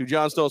to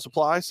Johnstone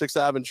Supply, 6th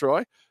Ave in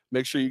Troy.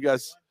 Make sure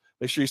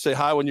you say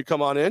hi when you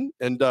come on in.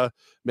 And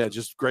man,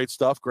 just great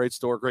stuff, great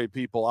store, great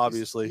people.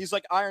 Obviously, he's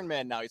like Iron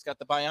Man now. He's got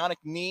the bionic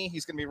knee.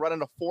 He's going to be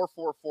running a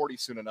 4.40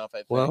 soon enough. I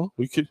think. Well,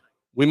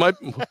 we might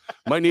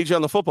need you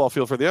on the football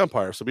field for the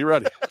Empire. So be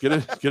ready. Get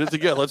it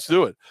together. Let's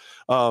do it.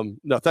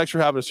 No, thanks for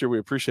having us here. We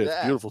appreciate it.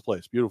 It's a beautiful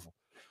place. Beautiful.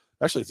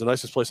 Actually, it's the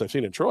nicest place I've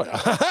seen in Troy.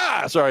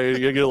 Sorry,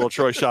 you get a little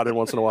Troy shot in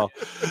once in a while.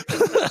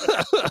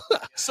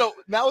 So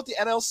now with the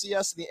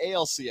NLCS and the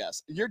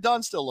ALCS, you're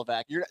done still,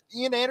 Levac.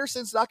 Ian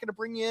Anderson's not going to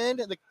bring you in.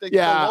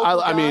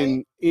 I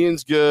mean,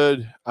 Ian's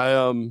good.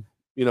 The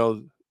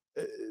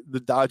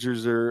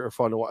Dodgers are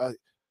fun to watch.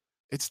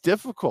 It's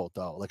difficult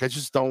though. Like I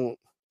just don't.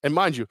 And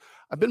mind you,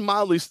 I've been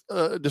mildly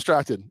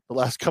distracted the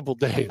last couple of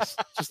days,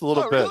 just a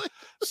little bit, really?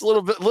 Just a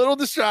little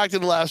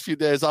distracted the last few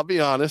days. I'll be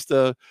honest.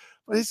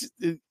 But it's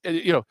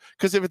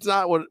because if it's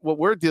not what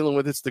we're dealing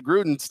with, it's the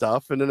Gruden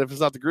stuff, and then if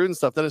it's not the Gruden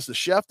stuff, then it's the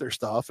Schefter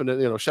stuff, and then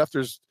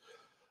Schefter's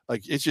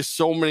like it's just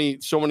so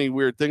many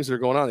weird things that are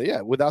going on.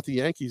 Yeah, without the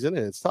Yankees in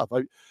it, it's tough.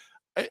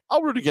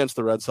 I'll root against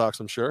the Red Sox,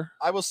 I'm sure.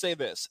 I will say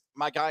this.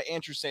 My guy,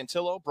 Andrew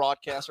Santillo,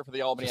 broadcaster for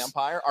the Albany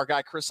Empire. Our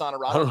guy, Chris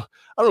Honorado. I don't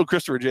know who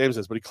Christopher James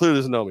is, but he clearly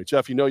doesn't know me.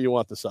 Jeff, you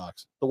want the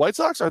Sox. The White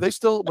Sox, are they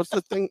still – what's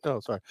the thing?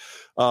 Oh, sorry.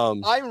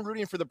 I'm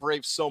rooting for the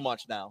Braves so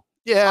much now.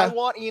 Yeah. I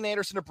want Ian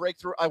Anderson to break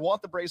through. I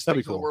want the Braves to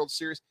break through the World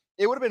Series.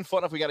 It would have been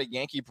fun if we got a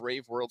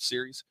Yankee-Brave World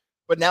Series.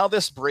 But now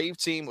this Brave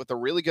team with a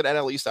really good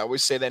NL East, I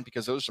always say that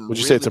because those are some Would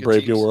you say it's a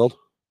Brave teams. New World?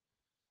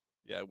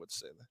 Yeah, I would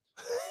say that.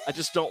 I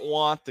just don't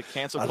want the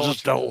cancel culture. I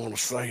just don't want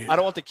to say it. I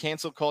don't want the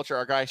cancel culture.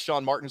 Our guy,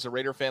 Sean Martin, who's a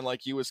Raider fan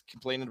like you, was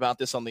complaining about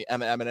this on the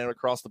M&M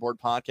Across the Board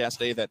podcast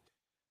today, that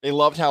they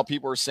loved how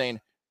people were saying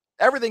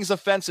everything's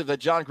offensive that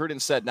John Gruden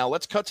said. Now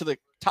let's cut to the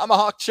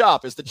tomahawk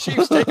chop as the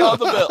Chiefs take on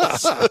the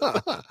Bills.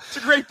 It's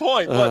a great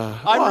point, but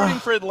I'm rooting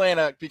for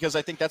Atlanta because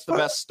I think that's the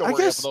best story of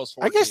those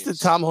four teams. The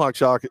tomahawk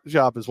chop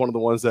is one of the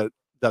ones that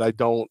I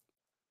don't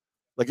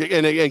like.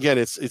 And again,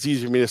 it's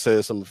easy for me to say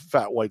this. I'm a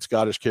fat white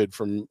Scottish kid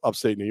from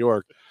upstate New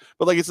York,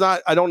 but like it's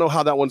not. I don't know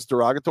how that one's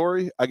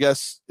derogatory. I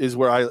guess is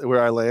where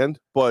I land.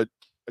 But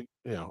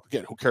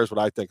again, who cares what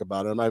I think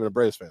about it? I'm not even a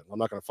Braves fan. I'm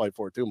not going to fight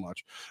for it too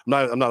much.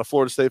 I'm not a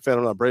Florida State fan.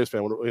 I'm not a Braves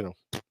fan. Do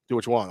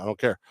what you want. I don't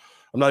care.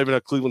 I'm not even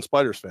a Cleveland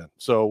Spiders fan.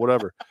 So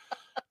whatever.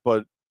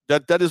 But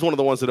that is one of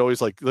the ones that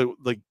always like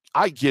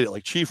I get it.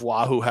 Like Chief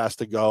Wahoo has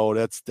to go.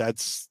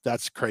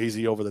 That's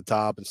crazy over the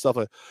top and stuff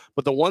like.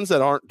 But the ones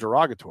that aren't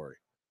derogatory,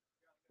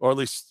 or at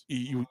least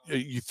you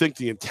think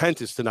the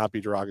intent is to not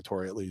be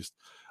derogatory. I at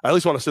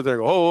least want to sit there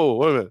and go, oh,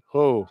 wait a minute.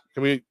 Oh,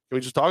 can we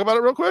just talk about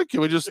it real quick?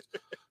 Can we just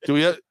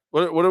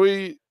what are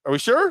we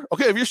sure?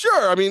 Okay, if you're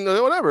sure, I mean,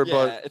 whatever. Yeah,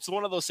 but it's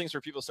one of those things where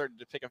people started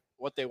to pick up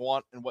what they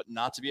want and what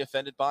not to be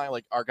offended by.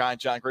 Like our guy,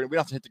 John Gruden. We don't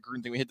have to hit the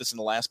Gruden thing. We hit this in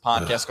the last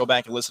podcast. Go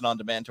back and listen on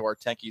demand to our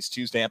Techies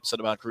Tuesday episode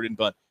about Gruden.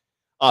 But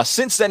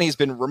since then, he's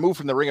been removed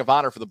from the Ring of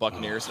Honor for the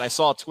Buccaneers. And I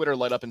saw Twitter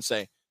light up and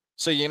say,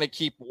 so you're going to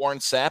keep Warren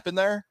Sapp in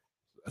there?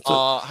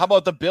 How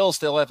about the Bills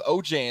still have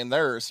OJ in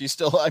theirs?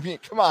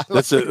 Come on.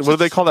 That's it. What do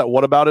they call that?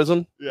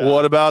 Whataboutism? Yeah.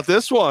 What about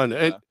this one? Yeah.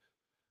 And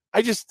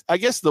I guess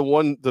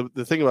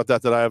the thing about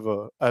that I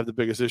have the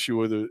biggest issue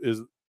with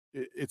is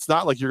it's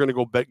not like you're going to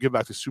go get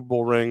back to Super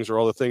Bowl rings or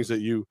all the things that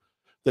you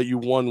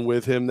won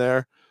with him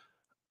there.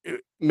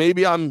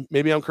 Maybe I'm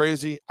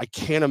crazy. I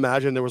can't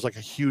imagine there was like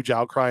a huge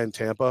outcry in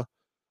Tampa.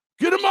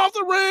 Get him off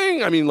the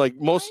ring. I mean, like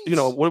most,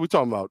 what are we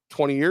talking about?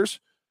 20 years?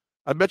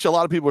 I bet you a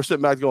lot of people are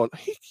sitting back going,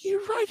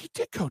 you're right. He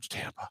did coach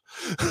Tampa.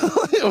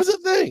 It was a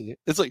thing.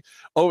 It's like,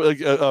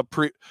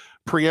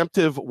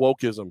 preemptive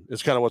wokeism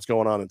is kind of what's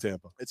going on in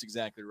Tampa. That's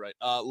exactly right.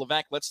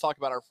 Levac, let's talk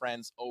about our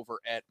friends over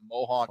at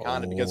Mohawk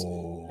Honda, because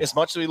as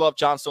much as we love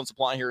Johnstone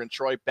Supply here in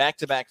Troy,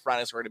 back-to-back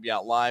Fridays, we're going to be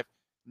out live.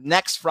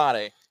 Next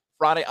Friday,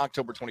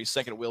 October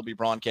 22nd, we'll be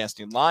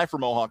broadcasting live for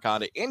Mohawk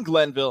Honda in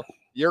Glenville.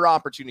 Your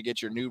opportunity to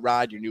get your new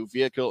ride, your new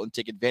vehicle, and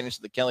take advantage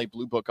of the Kelly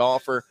Blue Book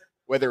offer.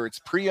 Whether it's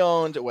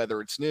pre-owned,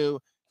 whether it's new,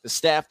 the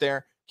staff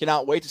there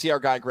cannot wait to see our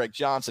guy Greg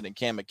Johnson and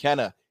Cam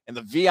McKenna and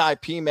the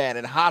VIP man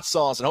and Hot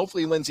Sauce and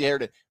hopefully Lindsey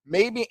Harridan.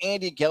 Maybe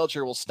Andy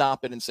Gelcher will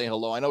stop in and say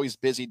hello. I know he's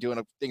busy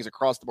doing things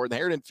across the board. The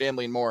Harridan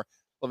family and more.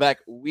 Levac,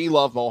 we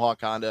love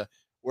Mohawk Honda.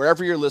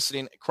 Wherever you're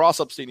listening, across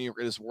upstate New York,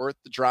 it is worth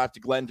the drive to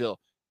Glenville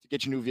to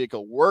get your new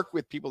vehicle. Work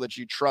with people that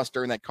you trust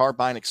during that car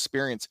buying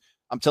experience.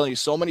 I'm telling you,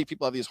 so many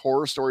people have these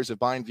horror stories of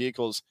buying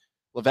vehicles.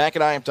 Levac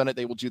and I have done it.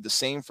 They will do the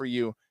same for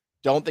you.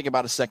 Don't think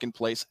about a second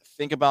place.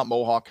 Think about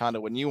Mohawk Honda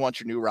when you want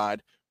your new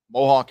ride.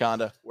 Mohawk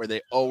Honda, where they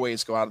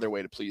always go out of their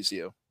way to please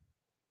you.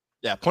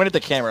 Yeah, point at the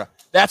camera.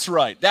 That's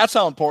right. That's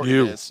how important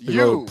it is.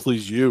 You.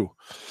 Please you.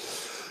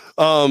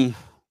 Yeah,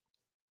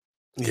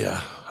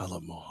 I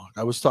love Mohawk.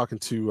 I was talking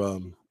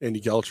to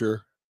Andy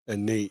Gelcher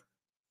and Nate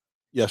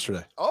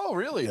yesterday. Oh,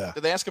 really? Yeah.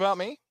 Did they ask about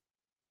me?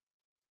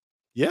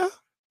 Yeah,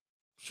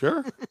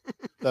 sure.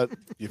 That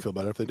you feel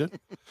better if they did.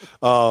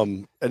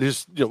 And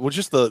just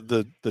just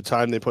the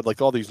time they put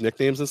like all these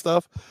nicknames and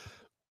stuff.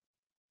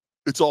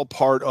 It's all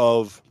part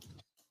of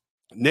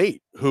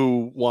Nate,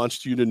 who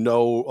wants you to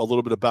know a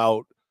little bit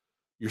about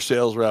your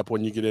sales rep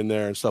when you get in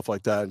there and stuff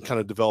like that, and kind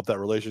of develop that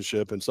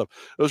relationship and stuff.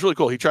 It was really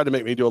cool. He tried to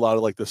make me do a lot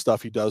of like the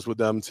stuff he does with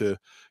them to,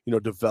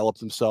 develop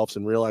themselves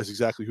and realize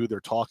exactly who they're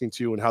talking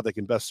to and how they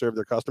can best serve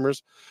their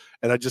customers.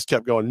 And I just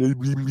kept going,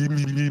 and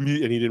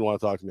he didn't want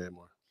to talk to me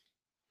anymore.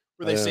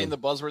 Were they saying the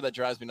buzzword that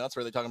drives me nuts? Or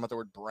were they talking about the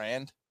word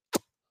brand?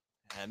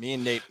 Yeah, me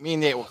and Nate.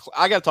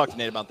 I got to talk to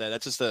Nate about that.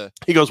 That's just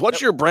He goes, "What's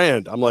your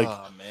brand?" I'm like,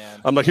 "Oh man."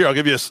 I'm like, "Here, I'll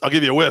give you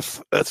a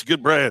whiff. That's a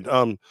good brand."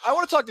 I want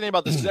to talk to Nate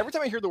about this because every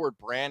time I hear the word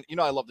brand,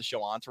 I love the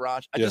show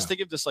Entourage. I just think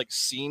of this like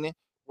scene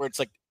where it's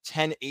like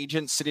 10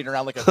 agents sitting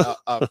around like a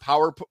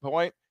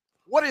PowerPoint.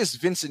 What is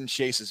Vincent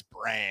Chase's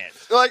brand?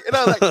 That's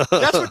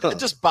what it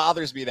just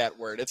bothers me. That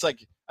word. It's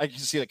like I can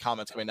see the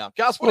comments coming now.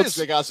 Guys, what is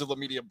the Godzilla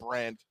Media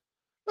brand?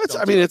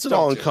 It's an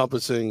all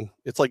encompassing.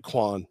 It's like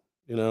Quan.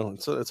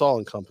 It's all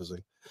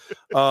encompassing.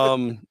 Here,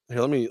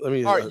 let me.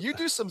 All right, you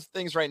do some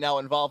things right now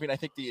involving, I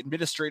think, the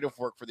administrative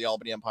work for the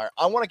Albany Empire.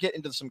 I want to get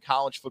into some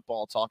college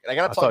football talk, and I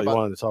got to talk about. You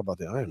wanted to talk about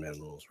the Ironman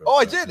rules. Oh,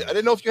 I did. I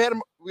didn't know if you had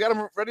them. We got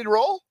them ready to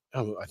roll.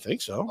 I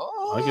think so.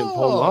 Oh, I can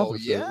pull them off. Oh,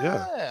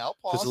 yeah. I'll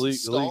pause. The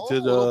league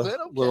did a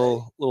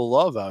little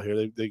love out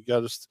here. They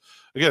got us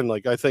again.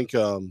 Like I think,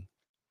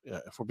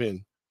 if we're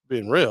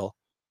being real.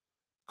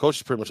 Coach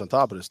is pretty much on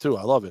top of this too.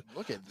 I love it.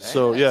 Look at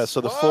that.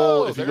 So the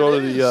full, if you go to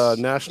the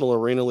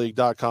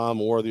nationalarenaleague.com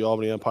or the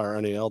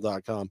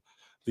albanyempirenal.com,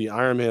 the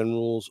Ironman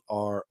rules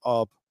are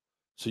up,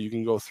 so you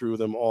can go through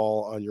them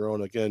all on your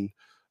own. Again,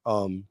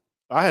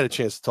 I had a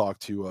chance to talk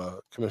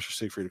to Commissioner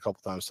Siegfried a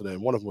couple times today,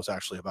 and one of them was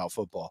actually about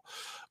football.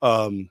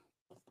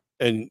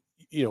 And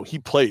he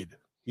played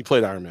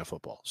Ironman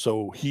football,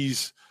 so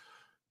he's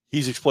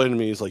explaining to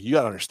me, he's like, you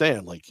got to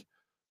understand, like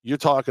you're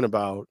talking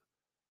about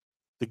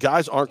the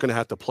guys aren't going to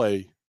have to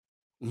play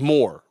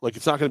more. Like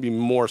it's not going to be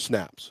more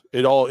snaps.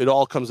 It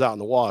all comes out in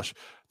the wash.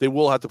 They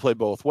will have to play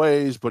both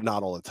ways, but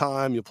not all the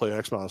time. You'll play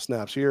X amount of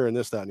snaps here and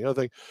this, that, and the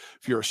other thing.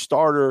 If you're a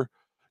starter,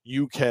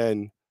 you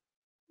can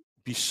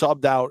be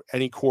subbed out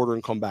any quarter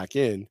and come back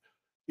in.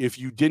 If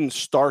you didn't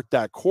start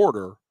that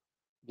quarter,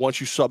 once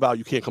you sub out,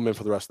 you can't come in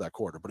for the rest of that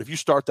quarter. But if you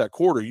start that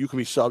quarter, you can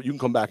be subbed. You can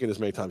come back in as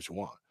many times as you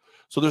want.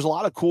 So there's a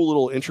lot of cool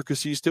little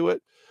intricacies to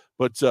it.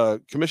 But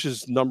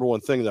Commission's number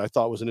one thing that I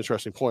thought was an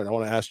interesting point, I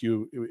want to ask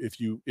you if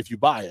you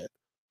buy it,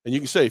 and you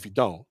can say if you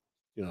don't,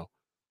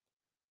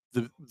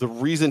 the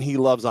reason he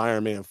loves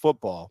Ironman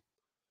football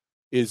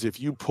is if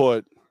you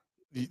put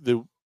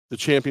the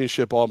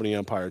championship Albany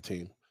Empire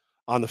team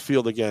on the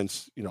field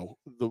against,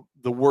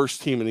 the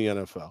worst team in the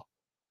NFL.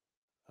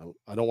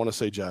 I don't want to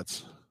say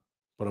Jets,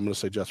 but I'm going to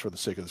say Jets for the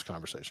sake of this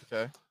conversation.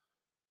 Okay.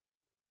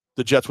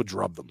 The Jets would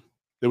drub them.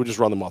 They would just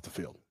run them off the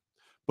field.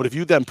 But if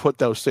you then put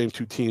those same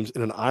two teams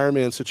in an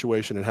Ironman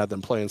situation and had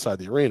them play inside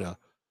the arena,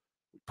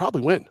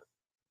 probably win.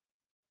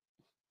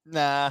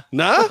 Nah.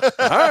 All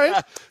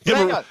right.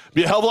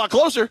 Be a hell of a lot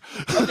closer.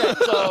 Okay,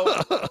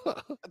 so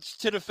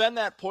to defend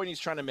that point he's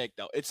trying to make,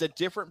 though, it's a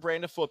different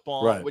brand of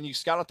football. Right. When you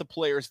scout out the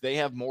players, they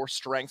have more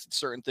strengths in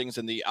certain things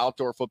than the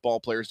outdoor football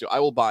players do. I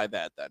will buy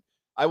that then.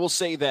 I will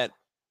say that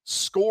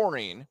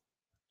scoring,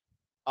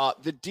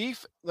 let me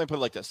put it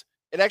like this.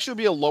 It'd actually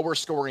be a lower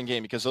scoring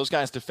game because those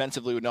guys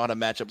defensively would know how to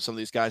match up with some of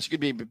these guys. You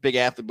could be a big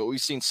athlete, but we've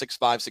seen 6'5",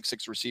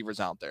 6'6" receivers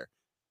out there.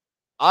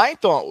 I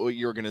thought what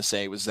you were going to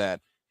say was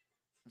that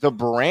the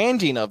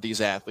branding of these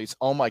athletes.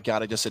 Oh my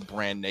God, I just said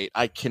brand, Nate.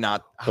 I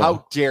cannot.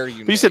 How dare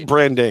you? You said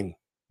branding.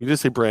 You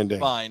just say branding.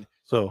 Fine.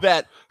 So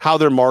that how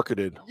they're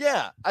marketed.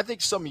 Yeah, I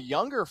think some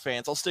younger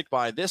fans, I'll stick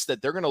by this,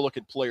 that they're going to look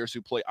at players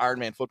who play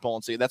Ironman football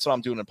and say, that's what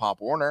I'm doing in Pop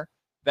Warner.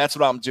 That's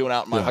what I'm doing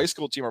out in my high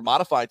school team or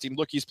modified team.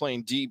 Look, he's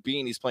playing DB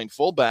and he's playing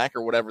fullback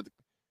or whatever.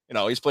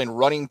 He's playing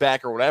running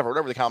back or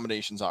whatever the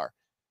combinations are.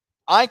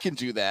 I can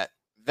do that.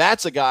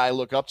 That's a guy I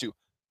look up to.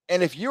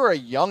 And if you're a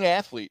young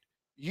athlete,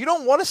 you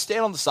don't want to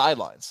stand on the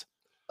sidelines.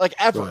 Like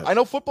ever. Right. I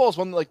know football is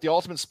one of like the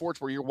ultimate sports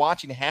where you're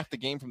watching half the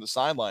game from the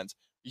sidelines.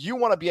 You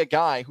want to be a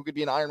guy who could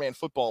be an Ironman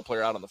football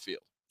player out on the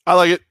field. I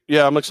like it.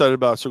 Yeah, I'm excited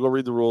about it. So go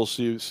read the rules,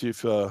 see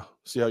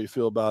how you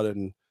feel about it,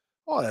 and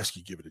I'll ask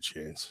you, give it a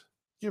chance.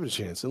 Give it a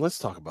chance, and let's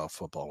talk about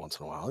football once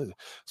in a while.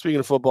 Speaking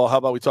of football, how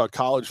about we talk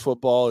college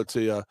football? It's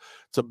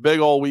a big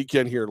old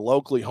weekend here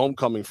locally.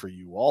 Homecoming for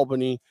you,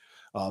 Albany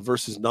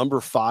versus number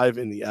 5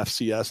 in the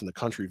FCS in the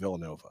country,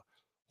 Villanova.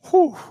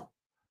 Whew.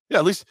 Yeah,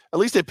 at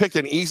least they picked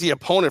an easy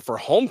opponent for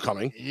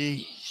homecoming.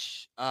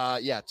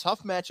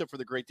 Tough matchup for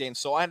the Great Danes.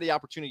 So I had the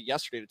opportunity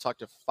yesterday to talk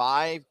to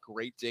 5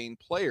 Great Dane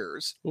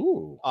players.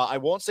 Ooh. I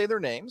won't say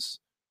their names.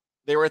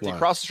 They were at the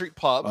across the street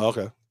pub. Oh,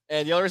 okay.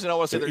 And the other reason I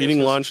want to say they're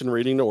eating lunch and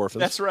reading to orphans.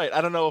 That's right. I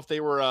don't know if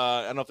they were.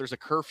 I don't know if there's a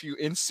curfew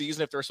in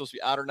season, if they're supposed to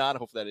be out or not.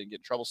 Hopefully, I didn't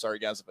get in trouble. Sorry,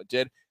 guys, if I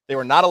did. They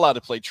were not allowed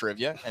to play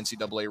trivia,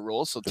 NCAA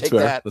rules. So That's take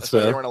fair. that. That's so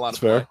fair. They weren't allowed That's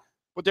to play. fair.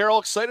 But they're all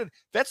excited.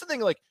 That's the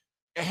thing. Like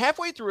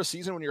halfway through a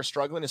season, when you're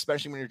struggling,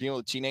 especially when you're dealing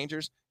with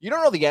teenagers, you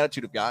don't know the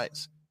attitude of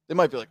guys. They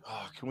might be like,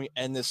 "Oh, can we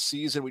end this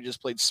season? We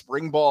just played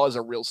spring ball as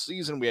a real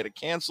season. We had to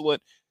cancel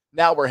it.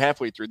 Now we're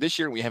halfway through this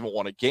year and we haven't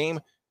won a game."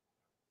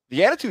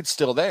 The attitude's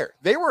still there.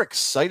 They were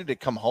excited to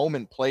come home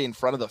and play in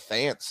front of the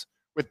fans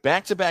with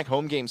back-to-back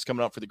home games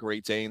coming up for the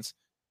Great Danes.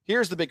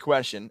 Here's the big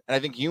question, and I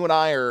think you and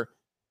I are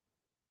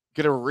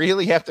going to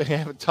really have to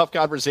have a tough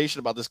conversation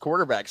about this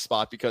quarterback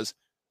spot, because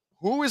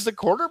who is the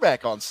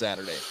quarterback on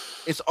Saturday?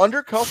 Is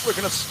Undercuffler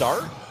going to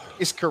start?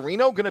 Is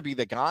Carino going to be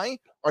the guy?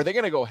 Are they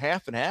going to go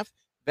half and half?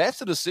 That's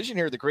the decision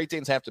here the Great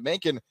Danes have to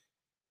make, and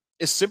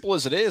as simple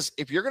as it is,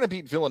 if you're going to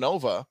beat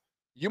Villanova,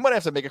 you might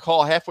have to make a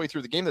call halfway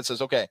through the game that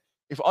says, okay,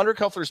 if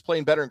Undercuffler is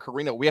playing better than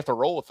Carino, we have to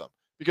roll with them,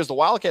 because the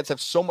Wildcats have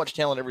so much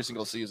talent every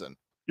single season.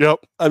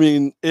 Yep. I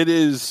mean, it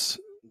is.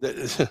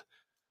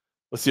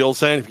 What's the old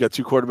saying? If you got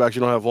two quarterbacks,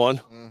 you don't have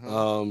one.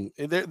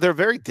 Mm-hmm. They're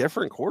very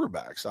different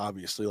quarterbacks,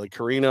 obviously. Like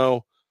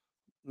Carino,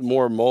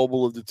 more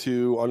mobile of the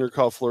two.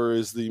 Undercuffler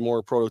is the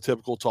more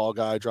prototypical tall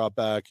guy, drop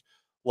back,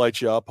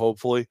 light you up,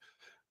 hopefully.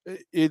 I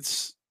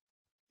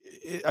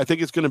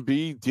think it's going to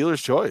be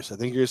dealer's choice. I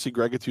think you're going to see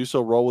Greg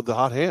Gattuso roll with the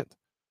hot hand.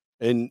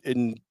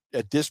 And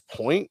at this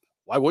point,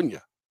 why wouldn't you?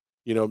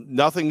 You know,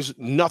 nothing's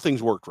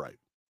worked right.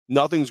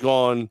 Nothing's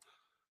gone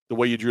the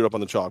way you drew it up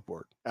on the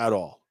chalkboard at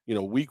all. You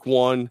know, week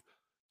one,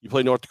 you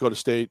play North Dakota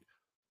State.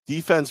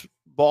 Defense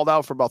balled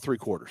out for about 3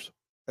 quarters.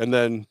 And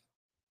then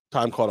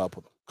time caught up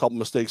with them. A couple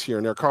mistakes here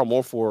and there. Carl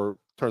Morford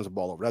turns the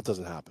ball over. That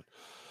doesn't happen.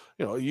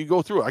 You know, you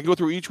go through. I go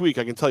through each week.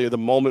 I can tell you the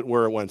moment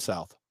where it went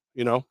south.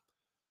 You know,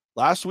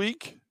 last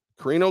week,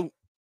 Carino,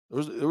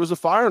 there was a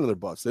fire under their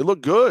butts. They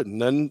looked good,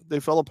 and then they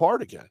fell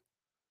apart again.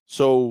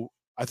 So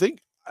I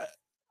think,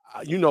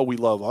 we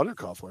love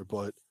Undercuffler,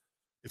 but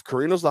if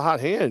Carino's the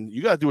hot hand,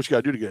 you got to do what you got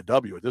to do to get a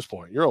W at this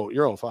point.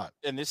 You're on 5.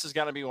 And this is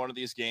going to be one of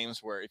these games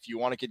where if you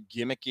want to get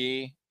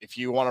gimmicky, if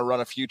you want to run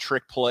a few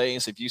trick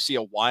plays, if you see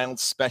a wild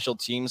special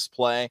teams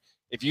play,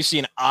 if you see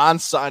an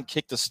onside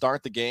kick to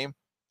start the game,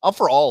 I'm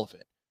for all of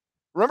it.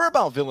 Remember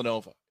about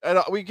Villanova. And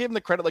we give them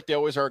the credit like they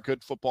always are a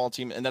good football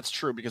team, and that's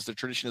true because the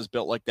tradition is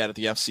built like that at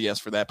the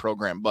FCS for that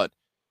program. But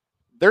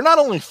they're not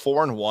only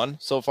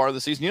 4-1 so far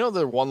this season. You know,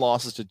 their one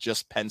loss is to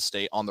just Penn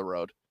State on the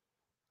road.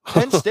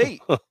 Penn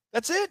State.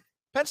 That's it.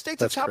 Penn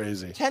State's a top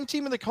crazy. 10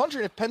 team in the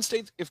country.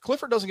 And if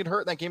Clifford doesn't get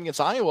hurt in that game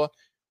against Iowa,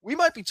 we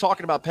might be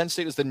talking about Penn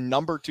State as the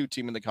number 2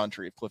 team in the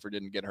country if Clifford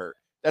didn't get hurt.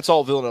 That's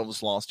all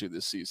Villanova's lost to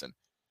this season.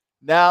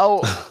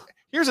 Now,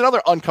 here's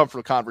another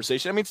uncomfortable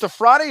conversation. I mean, it's the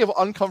Friday of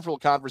uncomfortable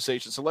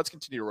conversation, so let's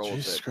continue to roll with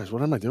it. Jesus Christ,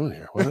 what am I doing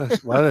here? Why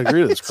did I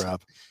agree to this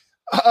crap?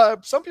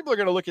 Some people are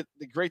going to look at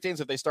the Great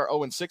Danes if they start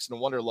 0-6 and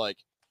wonder, like,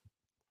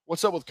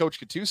 what's up with Coach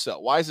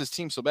Gattuso? Why is his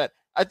team so bad?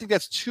 I think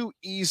that's too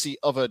easy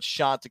of a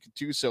shot to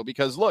Gattuso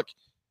because, look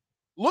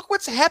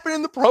what's happened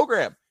in the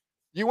program.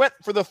 You went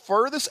for the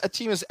furthest a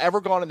team has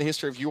ever gone in the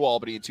history of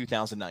UAlbany in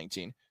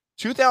 2019.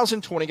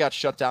 2020 got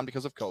shut down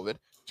because of COVID.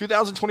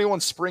 2021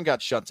 spring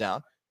got shut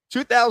down.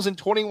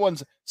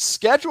 2021's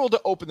schedule to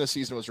open the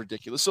season was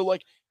ridiculous. So,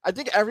 like, I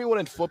think everyone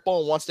in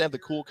football wants to have the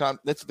cool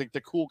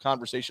the cool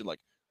conversation, like,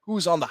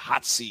 who's on the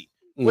hot seat?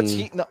 What's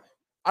he? No,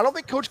 I don't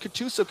think Coach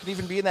Gattuso could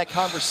even be in that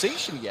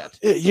conversation yet.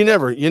 You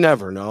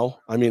never know.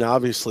 I mean,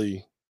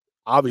 obviously,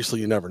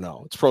 you never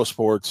know. It's pro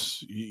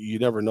sports. You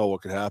never know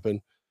what could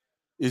happen.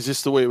 Is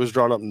this the way it was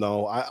drawn up?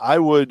 No. I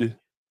would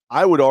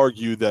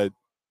argue that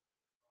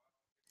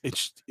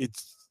it's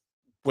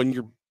when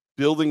you're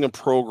building a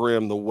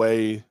program the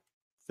way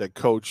that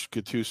Coach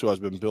Gattuso has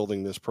been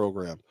building this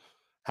program,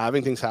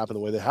 having things happen the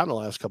way they have in the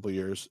last couple of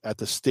years at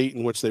the state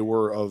in which they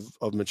were of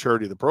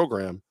maturity of the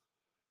program,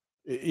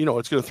 you know,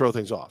 it's going to throw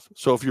things off.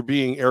 So if you're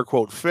being air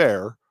quote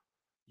fair,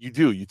 you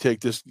take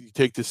this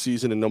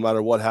season, and no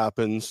matter what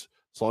happens,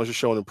 as long as you're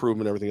showing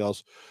improvement, everything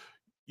else,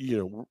 you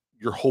know,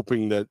 you're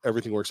hoping that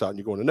everything works out and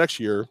you go into next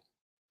year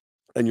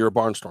and you're a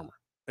barnstormer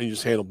and you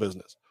just handle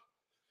business.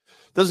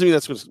 Doesn't mean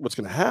that's what's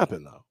going to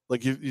happen though.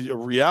 Like a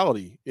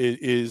reality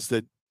is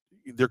that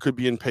there could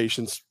be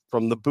impatience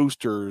from the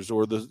boosters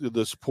or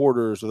the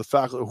supporters or the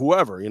faculty,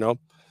 whoever, you know,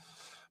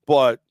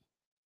 but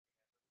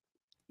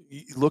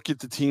you look at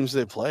the teams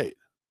they played.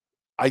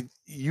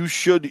 You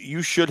should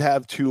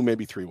have 2,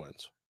 maybe 3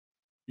 wins.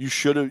 You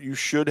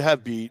should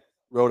have beat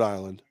Rhode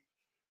Island.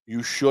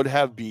 You should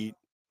have beat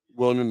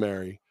William and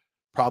Mary.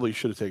 Probably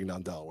should have taken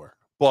down Delaware.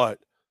 But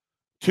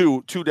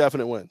two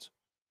definite wins.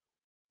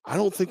 I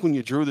don't think when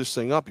you drew this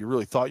thing up, you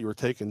really thought you were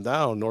taking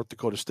down North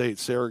Dakota State,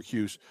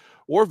 Syracuse,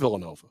 or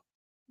Villanova.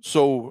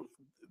 So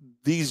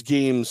these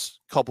games,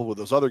 coupled with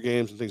those other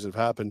games and things that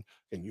have happened,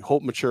 and you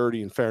hope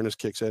maturity and fairness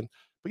kicks in.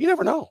 But you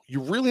never know.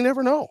 You really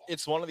never know.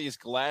 It's one of these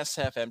glass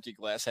half empty,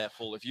 glass half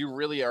full. If you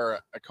really are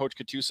a Coach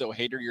Gattuso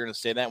hater, you're going to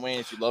stay that way.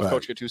 And if you love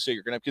Coach Gattuso,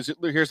 you're going to, because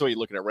here's the way you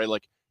look at it, right?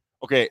 Like,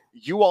 okay,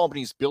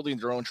 UAlbany's building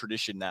their own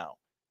tradition now.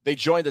 They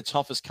joined the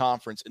toughest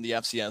conference in the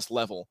FCS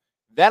level.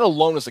 That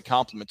alone is a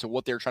compliment to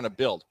what they're trying to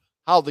build.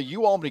 How the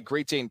UAlbany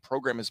Great Dane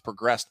program has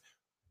progressed.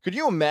 Could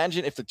you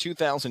imagine if the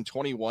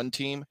 2021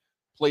 team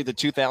played the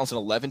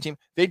 2011 team?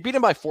 They'd beat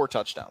them by 4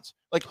 touchdowns.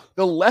 Like,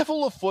 the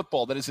level of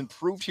football that has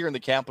improved here in the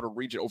Capital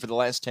Region over the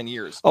last 10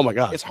 years. Oh my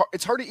God.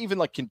 It's hard to even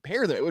like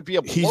compare them. It would be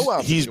a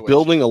blowout. He's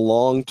building a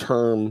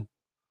long-term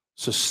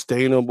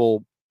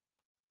sustainable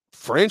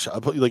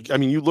franchise. Like, I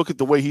mean, you look at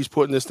the way he's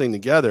putting this thing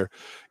together,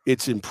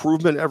 it's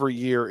improvement every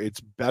year. It's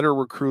better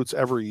recruits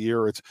every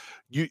year. It's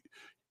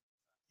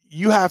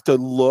you have to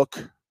look,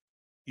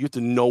 you have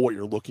to know what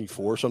you're looking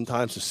for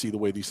sometimes to see the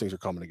way these things are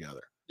coming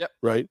together. Yep.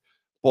 Right.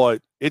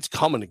 But it's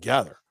coming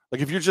together. Like,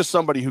 if you're just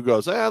somebody who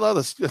goes,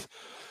 that's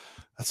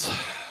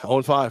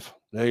 0-5.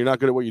 Now you're not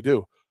good at what you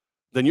do.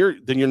 Then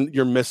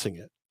you're missing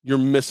it. You're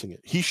missing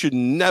it. He should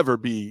never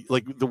be,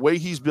 like, the way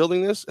he's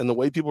building this and the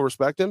way people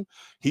respect him,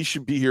 he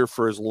should be here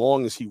for as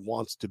long as he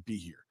wants to be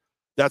here.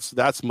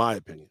 That's my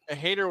opinion. A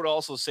hater would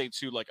also say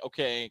too, like,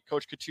 okay,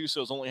 Coach Gattuso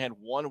has only had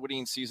 1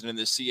 winning season in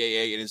the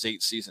CAA in his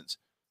 8 seasons.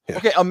 Yeah.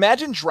 Okay,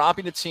 imagine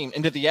dropping a team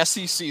into the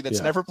SEC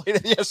that's never played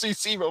in the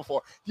SEC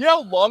before. You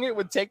know how long it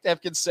would take to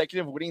have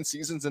consecutive winning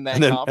seasons in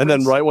that conference? And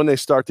then right when they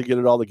start to get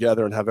it all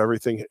together and have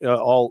everything,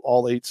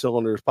 all 8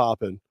 cylinders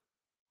popping,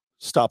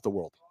 stop the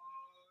world.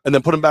 And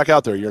then put him back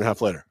out there a year and a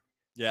half later.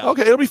 Yeah.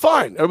 Okay, it'll be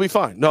fine. It'll be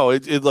fine. No,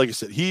 it like I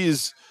said,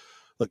 he's,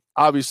 like,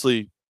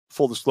 obviously,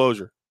 full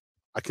disclosure,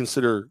 I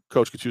consider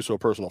Coach Gattuso a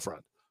personal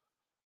friend.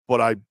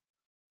 But I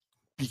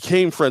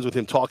became friends with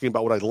him talking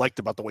about what I liked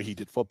about the way he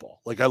did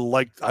football. Like, I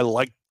liked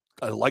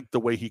the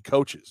way he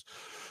coaches.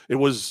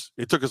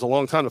 It took us a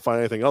long time to find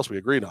anything else we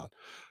agreed on.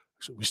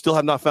 So we still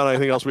have not found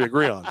anything else we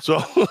agree on. So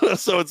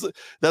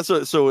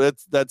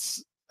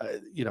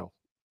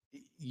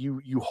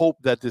you hope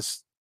that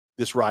this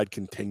ride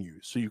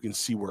continues so you can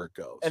see where it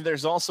goes. And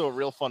there's also a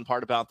real fun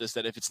part about this,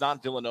 that if it's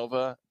not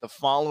Villanova, the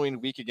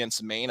following week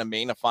against Maine,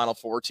 a Final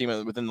Four team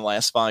within the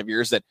last 5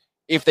 years, that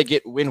if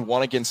they win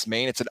 1 against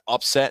Maine, it's an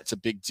upset. It's a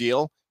big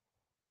deal.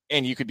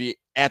 And you could be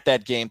at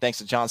that game thanks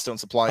to Johnstone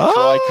Supply and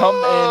Troy. Come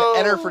in,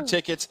 enter for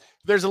tickets.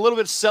 There's a little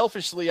bit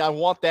selfishly, I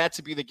want that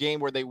to be the game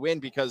where they win,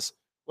 because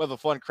we'll have a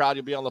fun crowd.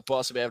 You'll be on the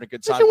bus. We'll be having a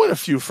good time. You can win a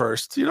few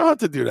first. You don't have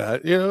to do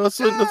that. You know,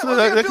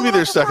 that could be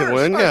their second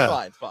win.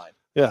 Yeah. Fine.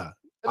 Yeah.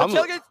 And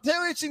the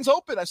tailgate scene's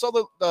open. I saw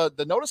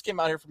the notice came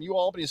out here from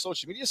UAlbany's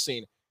social media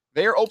scene.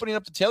 They are opening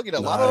up the tailgate. A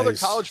lot of other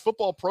college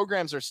football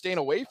programs are staying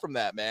away from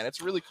that, man.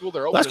 It's really cool.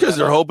 They're open. That's because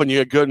they're hoping you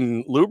get good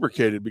and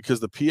lubricated,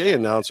 because the PA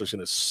announcer's going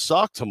to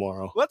suck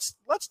tomorrow. Let's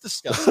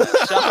discuss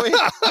that, shall we?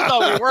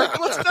 No, we weren't.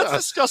 Let's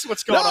discuss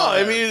what's going on. No,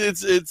 I mean,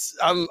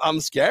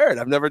 I'm scared.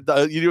 I've never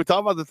done. You talk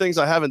about the things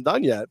I haven't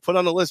done yet. Put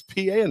on the list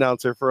PA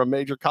announcer for a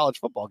major college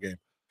football game.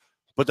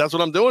 But that's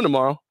what I'm doing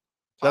tomorrow.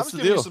 That's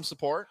the deal. You some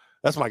support.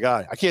 That's my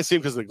guy. I can't see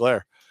him because of the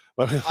glare.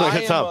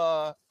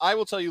 I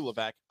will tell you,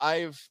 Levac,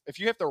 if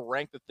you have to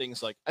rank the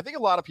things, like, I think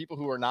a lot of people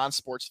who are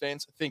non-sports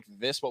fans think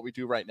what we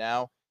do right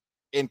now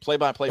in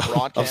play-by-play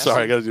broadcast. I'm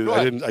sorry, I got to do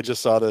that. I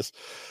just saw this.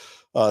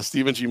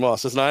 Stephen G.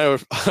 Moss says, an Iowa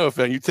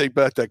fan, you take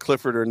back that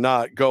Clifford or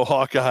not. Go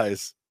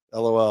Hawkeyes.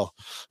 LOL.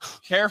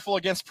 Careful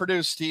against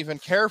Purdue, Stephen.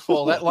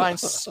 Careful. That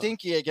line's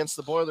stinky against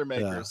the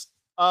Boilermakers.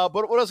 Yeah.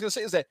 But what I was going to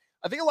say is that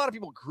I think a lot of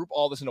people group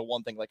all this into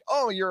one thing. Like,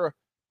 oh, you're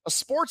a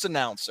sports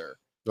announcer.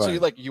 Right.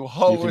 So you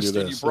host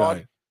and you broadcast.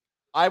 Right.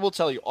 I will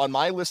tell you, on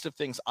my list of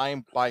things I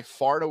am by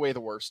far and away the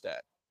worst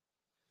at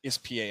is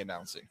PA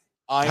announcing.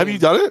 Have you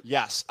done it?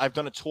 Yes, I've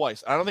done it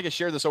twice. I don't think I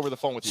shared this over the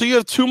phone with you. So you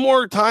have 2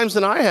 more times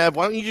than I have.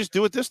 Why don't you just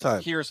do it this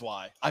time? Here's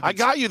why. I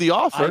got you the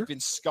offer. I've been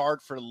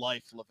scarred for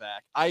life, Levac.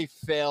 I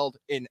failed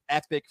in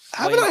epic.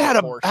 Haven't I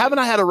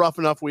had a rough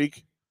enough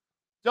week?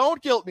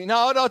 Don't guilt me.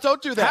 No,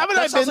 don't do that. Haven't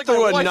I been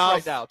through enough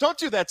right now? Don't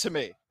do that to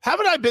me.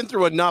 Haven't I been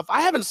through enough? I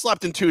haven't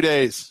slept in 2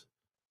 days.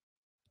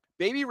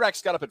 Baby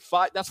Rex got up at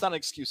 5. That's not an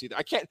excuse either.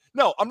 I can't.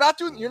 No, I'm not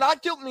doing. You're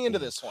not guilting me into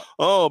this one.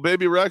 Oh,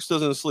 Baby Rex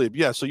doesn't sleep.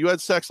 Yeah. So you had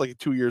sex like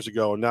 2 years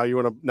ago, and now you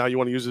want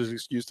to use this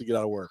excuse to get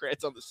out of work.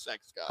 It's on the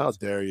sex, guys. How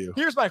dare you?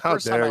 Here's my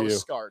first time I was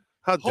scarred.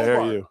 How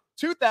dare you?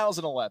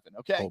 2011.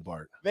 Okay.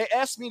 Hobart. They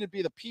asked me to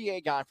be the PA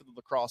guy for the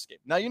lacrosse game.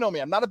 Now you know me.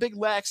 I'm not a big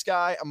lax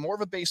guy. I'm more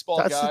of a baseball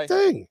guy. That's the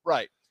thing.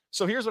 Right.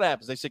 So here's what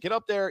happens. They say, get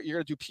up there.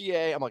 You're gonna do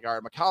PA. I'm like, all right.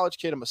 I'm a college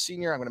kid. I'm a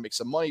senior. I'm gonna make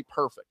some money.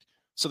 Perfect.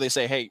 So they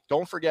say, hey,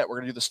 don't forget, we're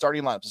going to do the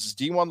starting lineup. This is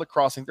D1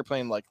 lacrosse. I think they're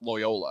playing like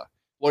Loyola.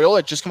 Loyola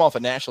had just come off a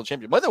national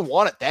championship. Might have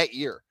won it that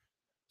year.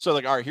 So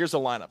like, all right, here's the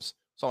lineups.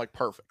 So I'm like,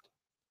 perfect.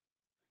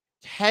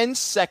 10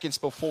 seconds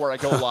before I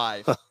go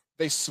live,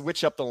 they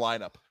switch up the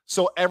lineup.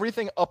 So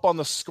everything up on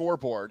the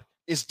scoreboard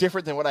is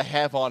different than what I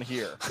have on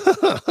here.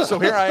 So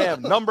here I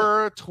am,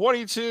 number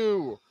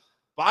 22,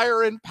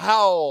 Byron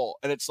Powell.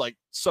 And it's like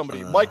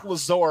somebody, Mike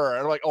Lazor.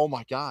 And I'm like, oh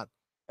my God.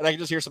 And I can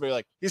just hear somebody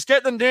like, he's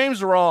getting the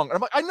names wrong. And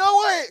I'm like, I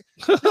know it.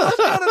 You're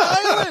on an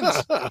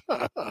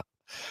island.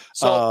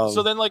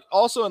 So then, like,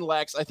 also in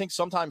lax, I think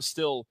sometimes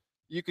still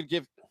you could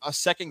give a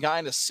second guy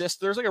an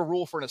assist. There's like a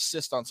rule for an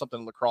assist on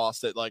something in lacrosse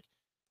that, like,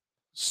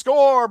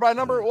 Score by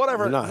number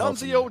whatever. You're not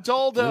Nunzio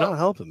Daldo. You're not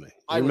helping me.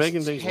 You're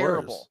making things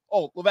terrible. worse.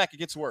 Oh, Levac, it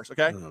gets worse.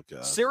 Okay. Oh,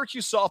 God.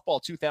 Syracuse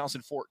softball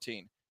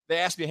 2014. They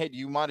asked me, hey, do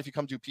you mind if you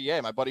come do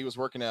PA? My buddy was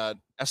working a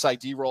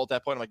SID role at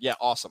that point. I'm like, yeah,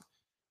 awesome.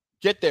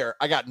 Get there.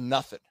 I got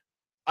nothing.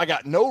 I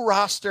got no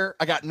roster.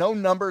 I got no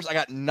numbers. I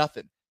got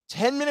nothing.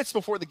 10 minutes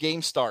before the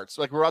game starts,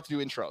 like we're about to do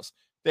intros,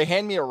 they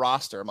hand me a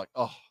roster. I'm like,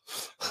 oh,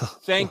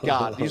 thank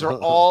God. These are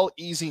all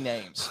easy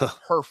names.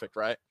 Perfect,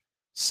 right?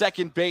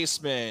 Second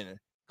baseman,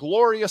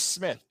 Gloria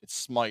Smith. It's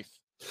Smythe.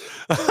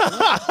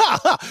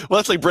 Well,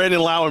 that's like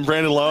Brandon Lau and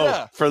Brandon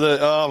Lowe for the.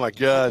 Oh my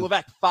God.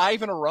 Levac,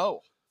 5 in a row.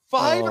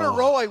 5 in a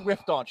row. I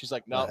whiffed on. She's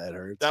like, no,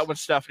 that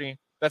one's Stephanie.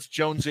 That's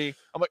Jonesy.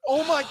 I'm like,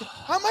 oh my God,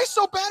 how am I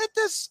so bad at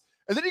this?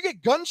 And then you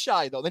get gun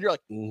shy though. Then you're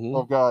like,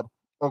 oh God.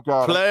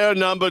 Player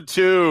number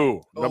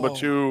 2. Number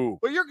 2.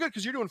 But you're good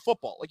because you're doing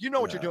football. Like, you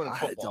know what you're doing in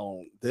football.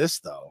 I don't. This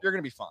though. You're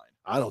gonna be fine.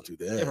 I don't do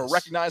this. You have a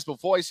recognizable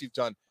voice. You've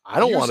done. I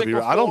don't want to be.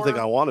 I don't think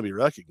I want to be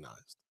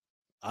recognized.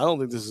 I don't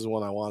think this is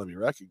one I want to be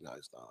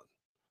recognized on.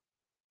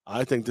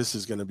 I think this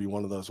is going to be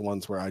one of those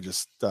ones where I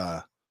just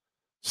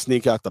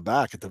sneak out the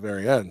back at the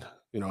very end.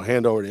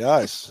 Hand over the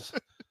ice.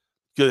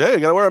 Hey, you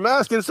got to wear a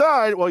mask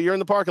inside. Well, you're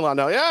in the parking lot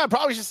now. Yeah,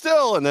 probably should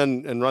still,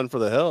 and run for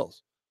the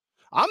hills.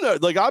 I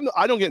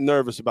don't get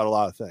nervous about a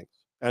lot of things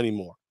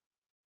anymore.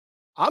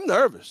 I'm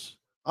nervous.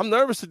 I'm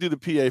nervous to do the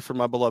PA for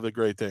my beloved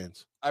Great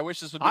Danes. I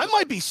wish this would. I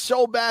might be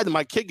so bad that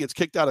my kid gets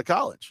kicked out of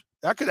college.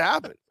 That could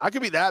happen. I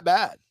could be that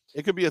bad.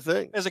 It could be a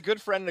thing. As a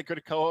good friend and a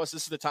good co-host,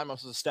 this is the time I'm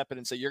supposed to step in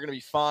and say, you're going to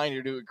be fine.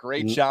 You're doing a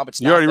great job.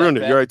 It's you already ruined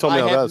it. You already told me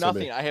how bad it's going to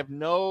be. I have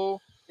nothing.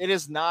 It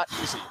is not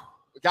easy.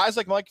 Guys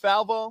like Mike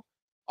Falvo,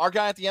 our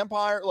guy at the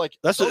Empire, like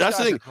that's the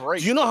thing.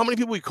 Do you know how many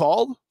people we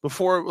called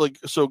before? Like,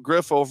 so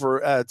Griff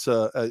over at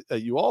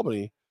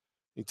UAlbany,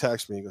 he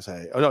texts me. He goes,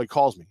 hey, oh no, he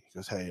calls me. He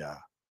goes, hey, you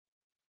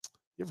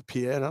have a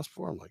PA in us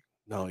before? I'm like,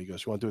 no. He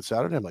goes, you want to do it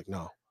Saturday? I'm like,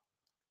 no.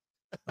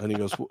 And he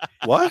goes,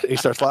 what? And he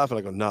starts laughing.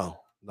 I go, no,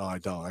 I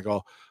don't. I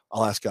go,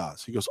 I'll ask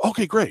Gaz. He goes,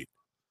 okay, great.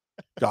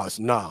 Gaz,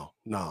 no,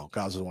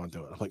 Gaz doesn't want to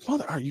do it. I'm like,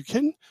 mother, are you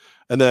kidding?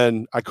 And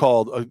then I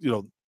called,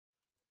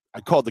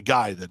 I called the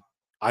guy that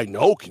I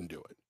know can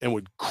do it and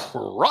would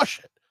crush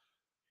it.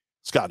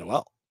 Scott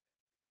Noel,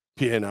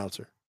 PA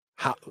announcer,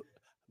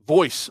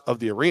 voice of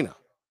the arena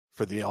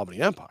for the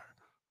Albany Empire.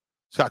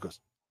 Scott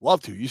goes,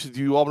 love to. You should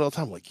do Albany all the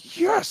time. I'm like,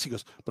 yes. He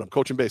goes, but I'm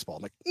coaching baseball.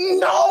 I'm like,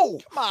 no.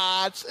 Come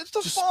on. It's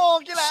the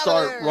fall. Get out of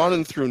there. Start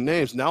running through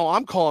names. Now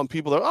I'm calling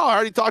people that, I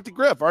already talked to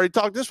Griff. I already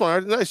talked this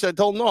one. I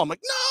told him no. I'm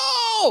like,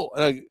 no.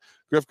 And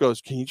Griff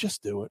goes, can you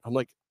just do it? I'm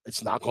like,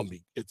 it's not going to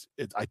be,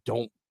 I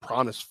don't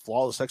promise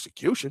flawless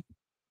execution.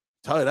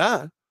 Tell you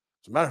that.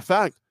 As a matter of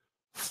fact,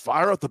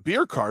 fire up the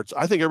beer carts.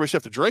 I think everybody should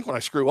have to drink when I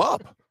screw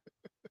up.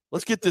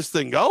 Let's get this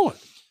thing going.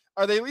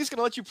 Are they at least going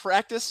to let you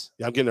practice?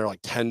 Yeah, I'm getting there like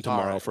 10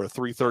 tomorrow for a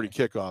 3:30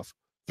 kickoff.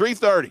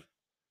 3:30.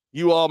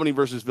 UAlbany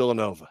versus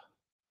Villanova.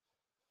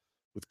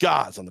 With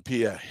Gaz on the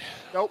PA.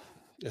 Nope.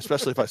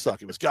 Especially if I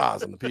suck. It was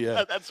Gaz on the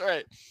PA. That's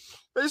right.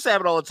 They used to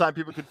have it all the time.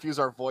 People confuse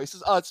our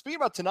voices. Speaking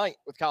about tonight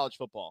with college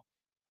football,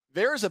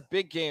 there is a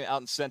big game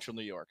out in Central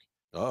New York.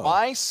 Oh.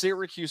 My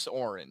Syracuse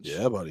Orange.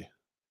 Yeah, buddy.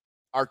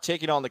 Are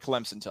taking on the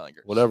Clemson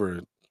Tigers.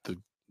 Whatever.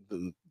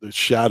 The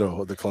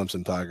shadow of the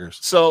Clemson Tigers.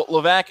 So,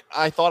 Levac,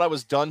 I thought I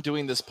was done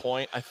doing this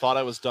point. I thought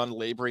I was done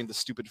laboring the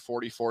stupid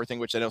 44 thing,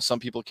 which I know some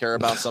people care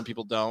about, some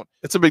people don't.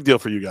 It's a big deal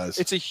for you guys.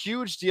 It's a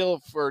huge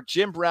deal for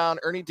Jim Brown,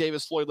 Ernie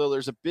Davis, Floyd Little.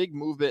 There's a big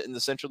movement in the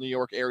Central New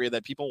York area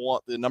that people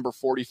want the number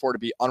 44 to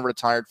be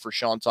unretired for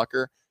Sean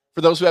Tucker.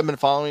 For those who haven't been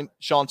following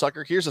Sean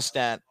Tucker, here's a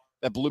stat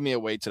that blew me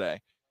away today.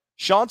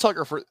 Sean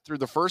Tucker, through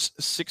the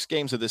first 6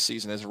 games of this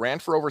season, has ran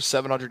for over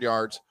 700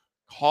 yards,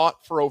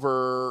 caught for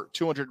over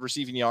 200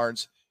 receiving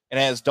yards, and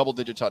has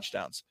double-digit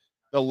touchdowns.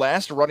 The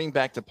last running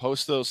back to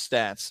post those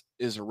stats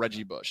is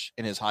Reggie Bush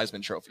in his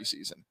Heisman Trophy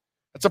season.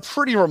 That's a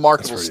pretty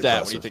remarkable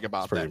stat when you think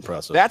about that.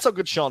 Impressive. That's how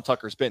good Sean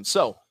Tucker's been.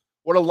 So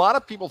what a lot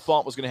of people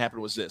thought was going to happen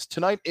was this.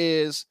 Tonight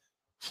is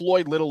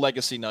Floyd Little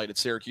legacy night at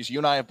Syracuse. You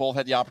and I have both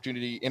had the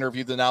opportunity to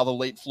interview the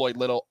late Floyd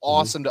Little.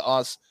 Awesome to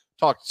us.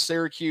 Talked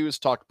Syracuse,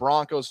 talked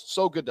Broncos.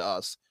 So good to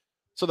us.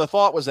 So the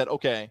thought was that,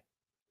 okay,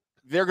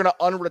 they're going to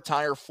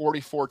unretire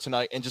 44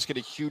 tonight and just get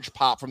a huge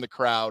pop from the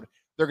crowd.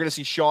 They're going to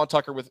see Sean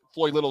Tucker with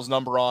Floyd Little's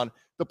number on.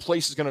 The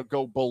place is going to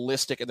go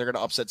ballistic, and they're going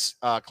to upset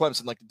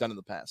Clemson like they've done in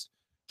the past.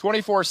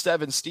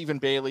 24/7, Stephen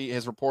Bailey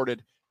has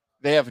reported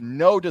they have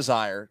no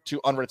desire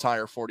to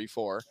unretire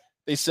 44.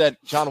 They said,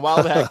 John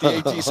Wildhack,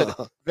 the AT, said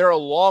they're a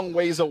long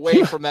ways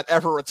away from that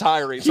ever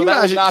retiring. So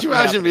can you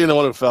imagine being the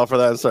one who fell for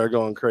that and started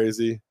going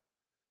crazy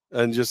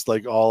and just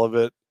like all of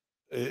it?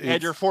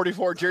 Had your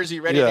 44 jersey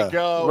ready to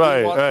go.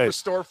 Right.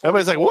 Restore 44.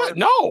 Everybody's like, what?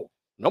 No.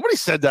 Nobody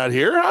said that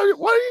here.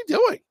 What are you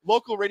doing?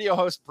 Local radio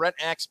host Brent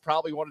Axe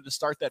probably wanted to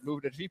start that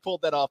movement. If he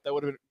pulled that off, that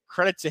would have been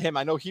credit to him.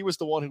 I know he was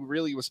the one who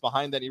really was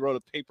behind that. He wrote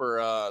a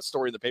paper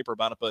story in the paper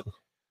about it, but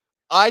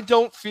I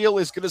don't feel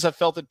as good as I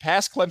felt in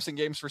past Clemson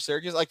games for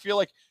Syracuse. I feel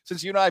like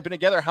since you and I have been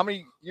together, how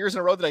many years in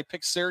a row did I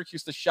pick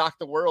Syracuse to shock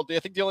the world? I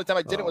think the only time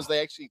I did it was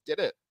they actually did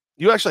it.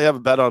 You actually have a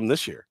bet on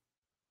this year.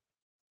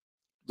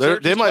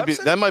 They might be.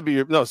 That might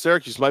be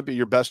Syracuse might be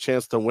your best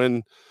chance to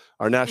win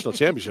our national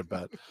championship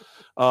bet.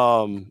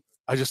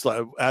 I just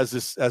as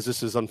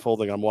this is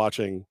unfolding, I'm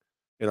watching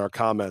in our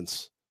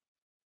comments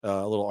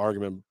a little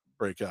argument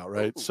break out.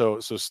 Right. So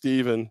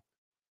Steven,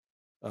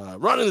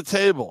 running the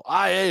table.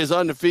 IA is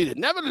undefeated,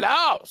 never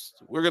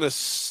lost. We're gonna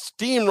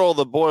steamroll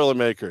the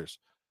Boilermakers.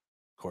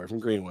 Corey from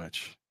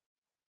Greenwich,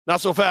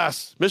 not so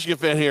fast. Michigan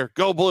fan here.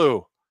 Go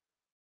blue.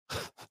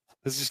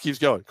 This just keeps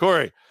going.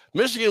 Corey,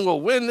 Michigan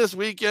will win this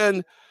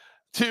weekend.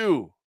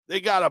 2. They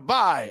got a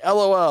bye.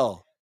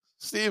 LOL.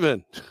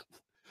 Steven,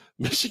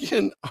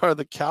 Michigan are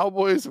the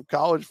Cowboys of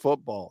college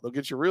football. They'll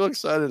get you real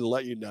excited and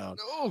let you down.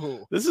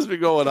 No. This has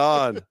been going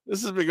on.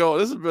 This has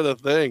been a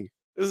thing.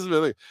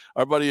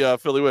 Our buddy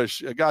Philly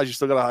Wish. Guys, you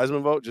still got a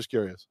Heisman vote? Just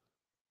curious.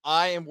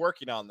 I am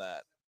working on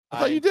that. I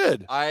thought you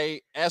did.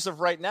 As of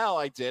right now,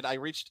 I did. I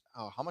reached.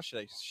 Oh, how much should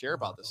I share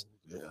about this?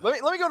 Yeah.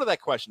 Let me go to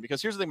that question,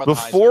 because here's the thing about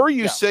before the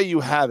you say you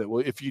have it.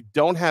 Well, if you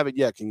don't have it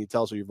yet, can you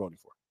tell us who you're voting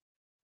for?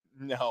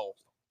 No.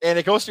 And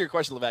it goes to your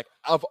question, Levac.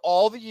 Of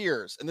all the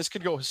years, and this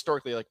could go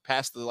historically, like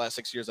past the last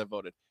 6 years I've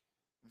voted,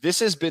 this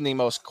has been the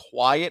most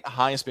quiet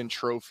Heisman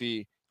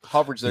Trophy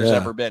coverage there's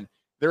ever been.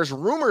 There's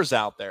rumors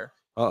out there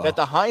that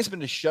the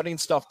Heisman is shutting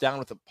stuff down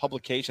with the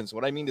publications.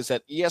 What I mean is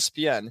that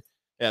ESPN,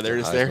 there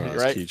it is, there,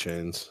 right?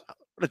 Keychains.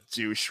 What a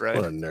douche, right?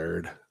 What a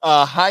nerd.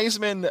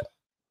 Heisman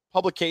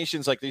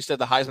publications, like they said,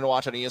 the Heisman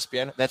Watch on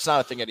ESPN, that's not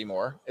a thing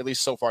anymore, at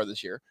least so far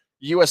this year.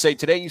 USA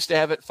Today used to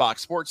have it,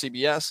 Fox Sports,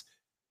 CBS.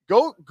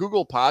 Go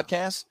Google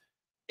podcasts.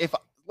 If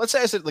let's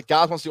say I said, like,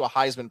 God wants to do a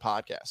Heisman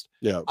podcast,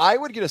 I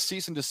would get a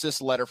cease and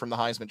desist letter from the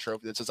Heisman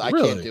Trophy that says I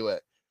can't do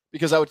it,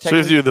 because I would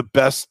take you the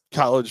best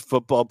college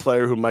football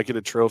player who might get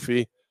a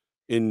trophy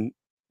in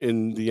the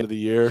end of the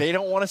year. They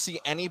don't want to see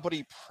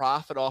anybody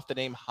profit off the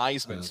name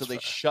Heisman, so they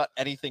shut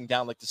anything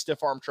down, like the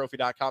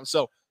stiffarmtrophy.com.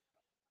 So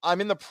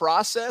I'm in the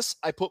process.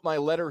 I put my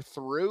letter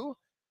through.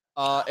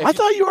 I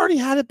thought you already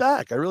had it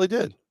back. I really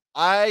did.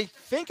 I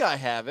think I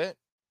have it.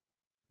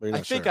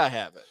 I think I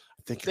have it.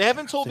 They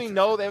haven't told me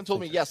no. They haven't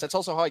told me yes. That's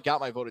also how I got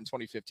my vote in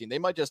 2015. They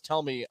might just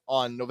tell me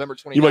on November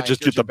 29th. You might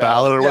just get the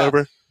ballot or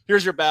whatever.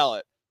 Here's your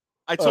ballot.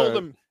 I told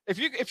them,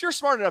 if you're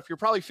smart enough, you're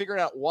probably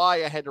figuring out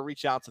why I had to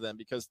reach out to them,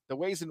 because the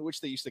ways in which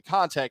they used to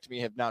contact me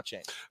have now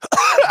changed.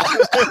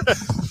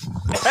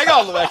 Hang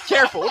on, Levac.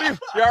 Careful. You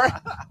all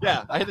right?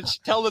 Yeah, I had to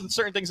tell them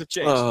certain things have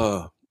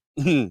changed.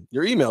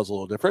 Your email's a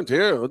little different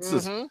here. What's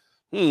this?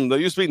 There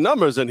used to be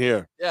numbers in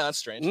here. Yeah, that's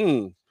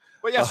strange.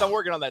 But yes, I'm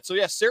working on that. So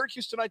yeah,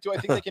 Syracuse tonight. Do I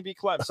think they can beat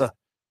Clemson?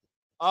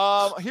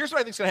 Here's what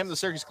I think is going to happen in the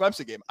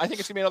Syracuse-Clemson game. I think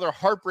it's going to be another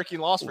heartbreaking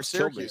loss for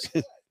Syracuse.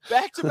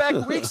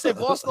 Back-to-back weeks, they've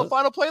lost in the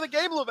final play of the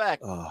game,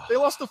 Levac. They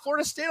lost to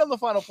Florida State on the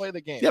final play of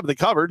the game. Yeah, but they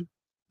covered.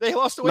 They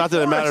lost to Wake Not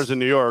that Forest. It matters in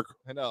New York.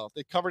 I know.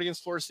 They covered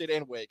against Florida State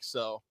and Wake,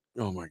 so.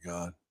 Oh, my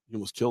God. You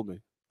almost killed me.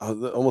 I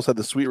almost had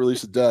the sweet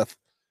release of death.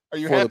 Are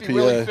you happy,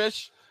 Willie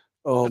Fish?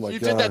 Oh, my God. You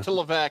did that to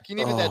Levac. You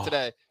needed that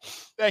today.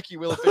 Thank you,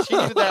 Willie Fish. He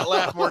needed that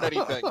laugh more than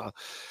anything.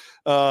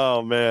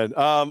 Oh, man.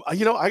 I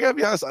got to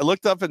be honest. I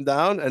looked up and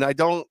down, and I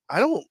don't.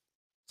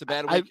 It's a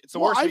bad week. It's the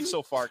worst week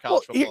so far,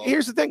 college football.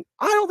 Here's the thing.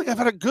 I don't think I've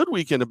had a good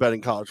weekend of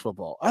betting college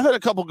football. I've had a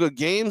couple good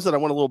games that I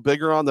went a little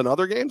bigger on than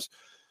other games.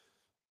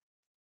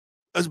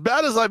 As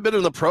bad as I've been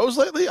in the pros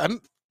lately,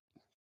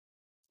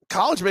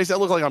 college makes that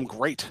look like I'm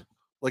great.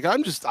 Like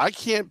I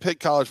can't pick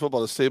college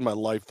football to save my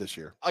life this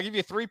year. I'll give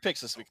you 3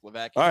 picks this week,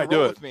 Levac. All right,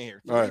 do it with me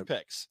here. 3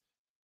 picks.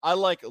 I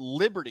like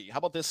Liberty. How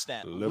about this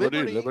stat?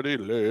 Liberty.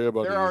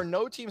 There are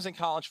no teams in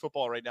college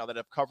football right now that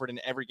have covered in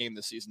every game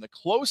this season. The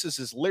closest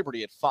is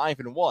Liberty at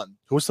 5-1.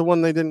 Who's the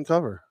one they didn't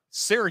cover?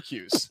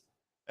 Syracuse.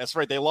 That's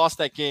right. They lost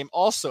that game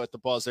also at the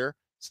buzzer.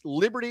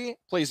 Liberty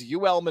plays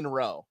UL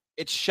Monroe.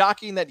 It's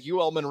shocking that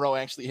UL Monroe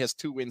actually has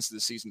 2 wins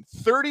this season.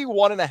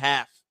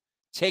 31.5.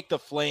 Take the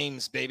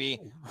Flames, baby.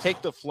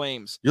 Take the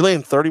Flames. You're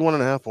laying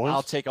 31.5 points?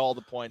 I'll take all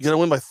the points. You're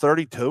going to win by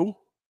 32?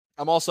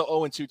 I'm also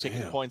 0-2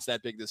 taking points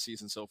that big this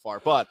season so far,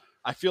 but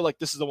I feel like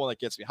this is the one that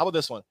gets me. How about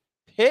this one?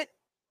 Pitt,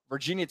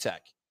 Virginia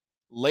Tech.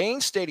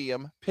 Lane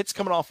Stadium. Pitt's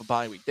coming off a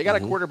bye week. They got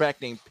a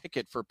quarterback named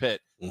Pickett for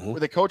Pitt.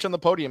 With the coach on the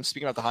podium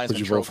speaking about the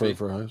Heisman Trophy.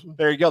 For Heisman?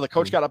 There you go. The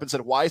coach got up and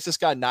said, why is this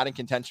guy not in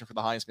contention for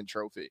the Heisman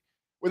Trophy?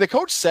 Where the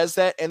coach says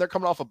that, and they're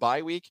coming off a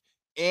bye week,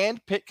 and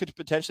Pitt could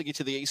potentially get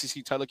to the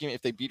ACC title game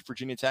if they beat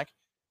Virginia Tech,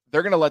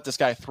 they're going to let this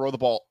guy throw the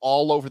ball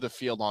all over the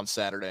field on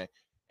Saturday.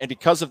 And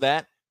because of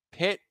that,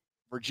 Pitt,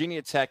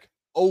 Virginia Tech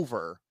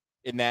over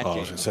in that game. I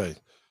was going to say,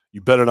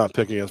 you better not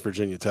pick against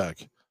Virginia Tech.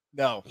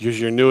 No. Because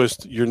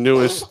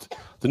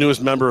the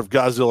newest member of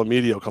Godzilla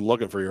Media will come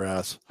looking for your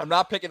ass. I'm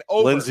not picking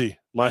over. Lindsay.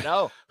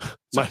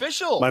 It's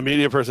official. My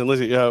media person,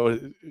 Lindsay. Yeah.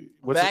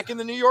 Back in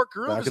the New York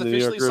Groove is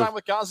officially signed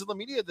with Godzilla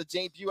Media. The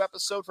debut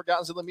episode for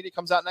Godzilla Media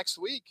comes out next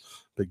week.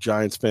 Big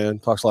Giants fan.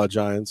 Talks a lot of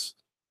Giants.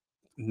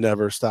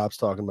 Never stops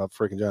talking about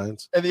freaking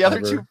Giants. And the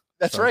other two,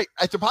 that's right.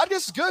 The podcast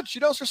is good. She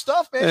knows her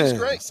stuff, man. She's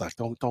great. It's like,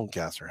 don't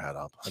gas her head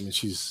up. I mean,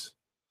 she's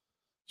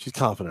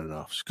confident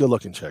enough. She's a good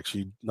looking chick.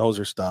 She knows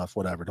her stuff.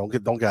 Whatever.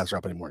 Don't gas her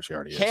up anymore. She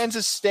already is.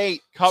 Kansas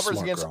State covers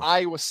Smart against girl.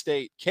 Iowa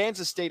State.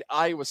 Kansas State,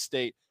 Iowa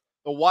State.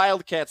 The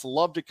Wildcats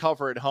love to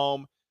cover at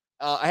home.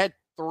 I had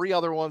 3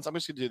 other ones. I'm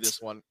just going to do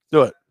this one.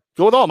 Do it.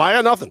 Go with them. I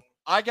got nothing.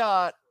 I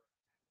got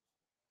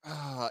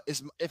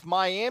if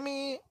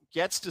Miami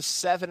gets to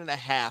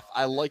 7.5,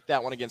 I like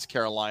that one against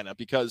Carolina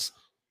because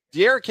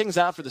De'Aaron King's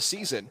out for the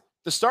season.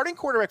 The starting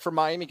quarterback for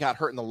Miami got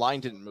hurt and the line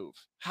didn't move.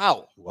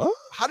 How? What?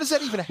 How does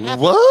that even happen?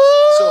 What?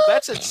 So if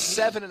that's at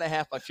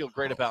 7.5, I feel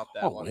great about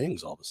that one.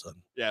 Wings all of a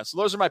sudden. Yeah, so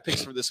those are my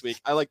picks for this week.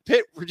 I like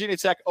Pitt, Virginia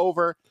Tech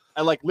over.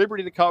 I like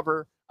Liberty to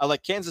cover. I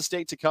like Kansas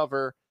State to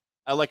cover.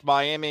 I like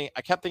Miami.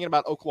 I kept thinking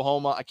about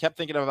Oklahoma. I kept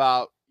thinking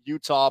about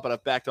Utah, but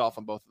I've backed off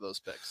on both of those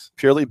picks.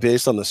 Purely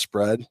based on the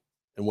spread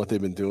and what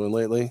they've been doing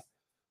lately.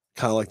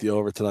 Kind of like the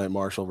over tonight,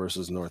 Marshall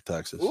versus North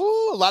Texas.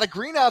 Ooh, a lot of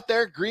green out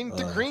there. Green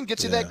to green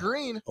gets you that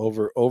green.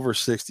 Over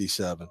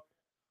 67.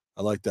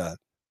 I like that.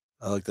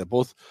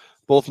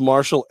 Both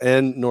Marshall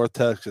and North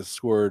Texas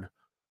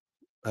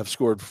have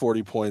scored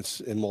 40 points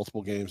in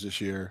multiple games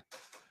this year.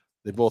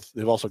 They've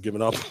also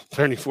given up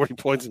 40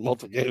 points in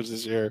multiple games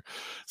this year.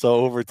 So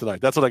over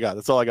tonight. That's what I got.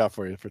 That's all I got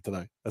for you for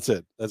tonight. That's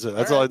it. That's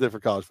all I did for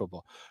college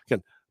football.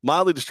 Again,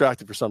 mildly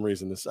distracted for some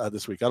reason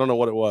this week. I don't know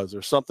what it was. There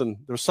was something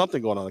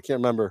going on. I can't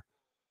remember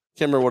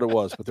what it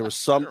was, but there was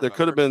some. There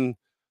could have been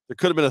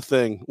a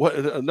thing.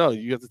 What? No,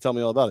 you have to tell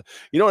me all about it.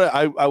 You know what?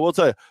 I will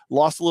tell you.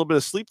 Lost a little bit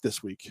of sleep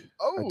this week.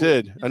 Oh, I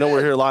did. I know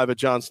we're here live at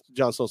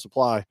Johnstone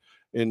Supply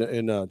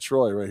in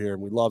Troy right here,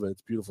 and we love it.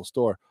 It's a beautiful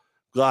store.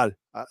 I'm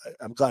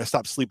glad I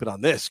stopped sleeping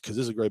on this because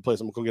this is a great place.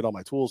 I'm gonna go get all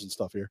my tools and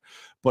stuff here.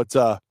 But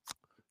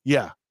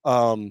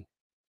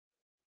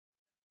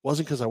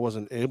wasn't because I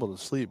wasn't able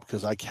to sleep,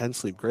 because I can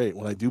sleep great.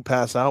 When I do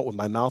pass out with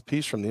my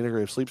mouthpiece from the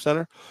Integrative Sleep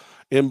Center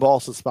in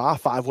Boston Spa,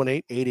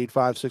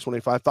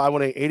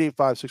 518-885-6185,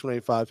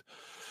 518-885-6185.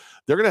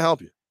 They're going to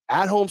help you.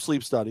 At-home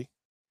sleep study,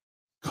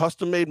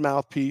 custom-made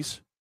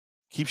mouthpiece,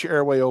 keeps your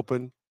airway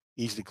open,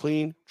 easy to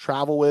clean,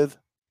 travel with,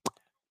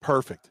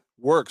 perfect.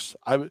 Works.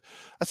 I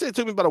say it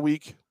took me about a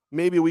week,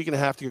 maybe a week and a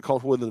half to get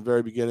comfortable with in the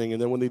very beginning.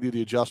 And then when they do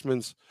the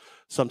adjustments,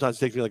 sometimes it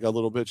takes me like a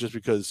little bit just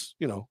because,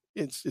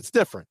 it's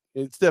different.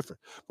 It's different.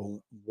 But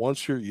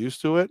once you're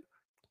used to it,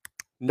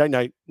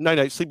 night,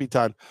 sleepy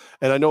time.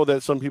 And I know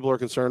that some people are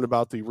concerned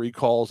about the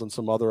recalls and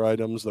some other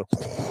items.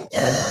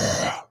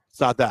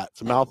 It's not that.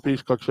 It's a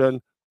mouthpiece, cooks in,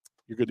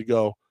 you're good to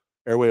go.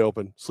 Airway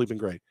open, sleeping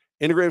great.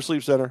 Integrative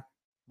Sleep Center,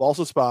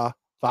 Boston Spa,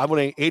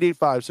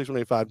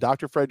 518-885-6185,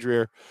 Dr. Fred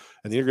Dreer,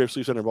 and the Integrative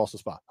Sleep Center in Boston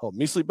Spa. Help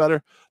me sleep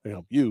better. They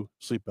help you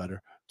sleep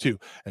better too.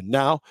 And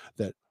now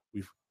that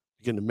we've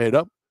begun to made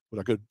up with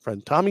our good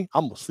friend Tommy,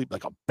 I'm going to sleep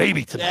like a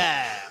baby tonight.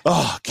 Yeah.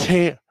 Oh,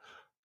 can't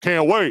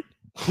wait.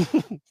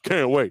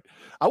 Can't wait.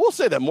 I will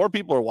say that more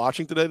people are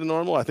watching today than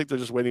normal. I think they're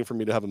just waiting for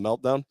me to have a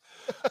meltdown.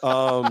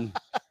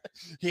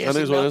 He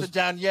hasn't melted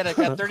down yet. I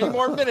got 30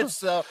 more minutes,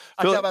 so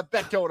I got my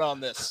bet going on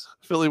this.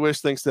 Philly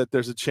Wish thinks that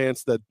there's a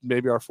chance that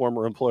maybe our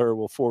former employer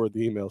will forward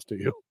the emails to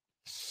you.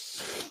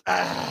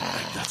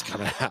 That's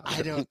gonna happen.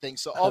 I don't think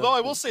so. Although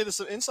I will say this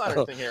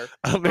insider thing here.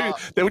 Maybe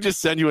they would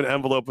just send you an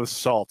envelope with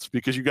salt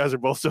because you guys are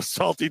both so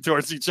salty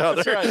towards each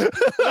other. That's right.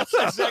 That's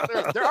exactly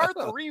right. There are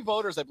 3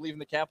 voters, I believe, in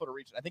the Capital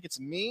Region. I think it's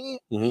me,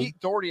 Pete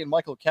Doherty, and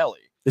Michael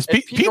Kelly. Is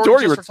Pete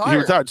Doherty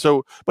retired?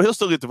 So, but he'll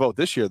still get to vote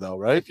this year, though,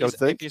 right?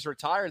 If he's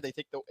retired,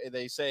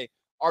 they say,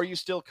 "Are you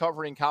still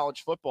covering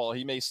college football?"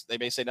 They may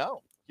say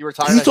no. He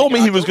retired. He told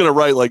me he was going to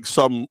write like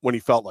some when he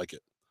felt like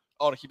it.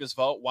 Oh, to keep his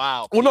vote?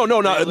 Wow. Well,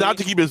 no, not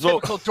to keep his vote.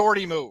 Typical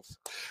Doherty move.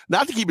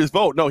 Not to keep his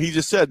vote. No, he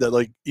just said that,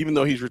 like, even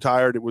though he's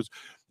retired, it was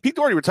Pete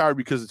Doherty retired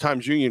because the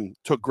Times Union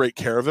took great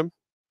care of him,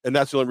 and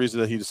that's the only reason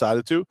that he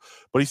decided to.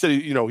 But he said,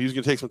 he was going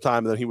to take some time,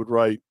 and then he would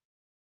write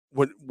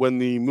when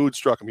the mood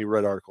struck him. He would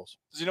write articles.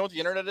 Does he know what the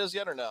internet is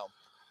yet, or no?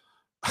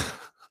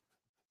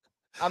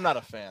 I'm not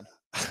a fan.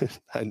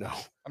 I know.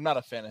 I'm not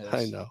a fan of his.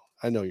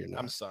 I know you're not.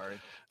 I'm sorry.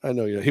 I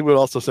know you. He would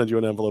also send you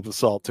an envelope of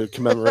salt to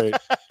commemorate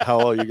how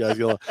well you guys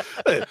get along.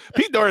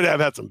 Pete Doherty and I have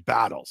had some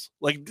battles.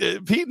 Like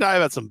Pete and I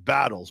have had some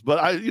battles,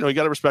 but you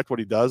got to respect what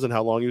he does and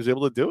how long he was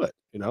able to do it.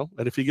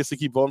 And if he gets to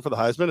keep voting for the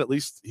Heisman, at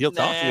least he'll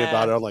talk to me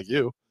about it. Unlike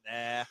you.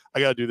 Nah. I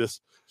got to do this.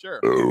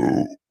 Sure.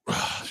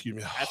 Excuse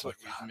me. That's what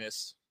we've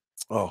missed.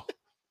 Oh. Did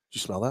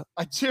you smell that?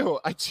 I do.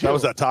 That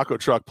was that taco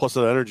truck plus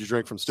an energy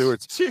drink from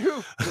Stewart's. Do you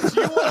want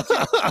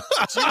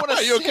to?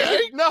 Are you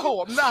okay?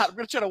 No, I'm not. I'm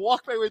going to try to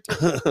walk my way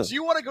through. Do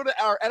you want to go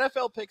to our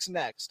NFL picks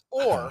next,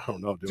 or I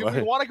don't know, do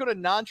we want to go to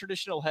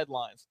non-traditional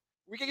headlines?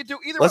 We can do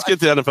either. Let's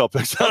get the NFL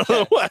picks out of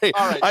the way.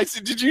 All right.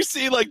 Did you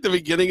see like the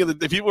beginning of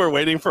the people were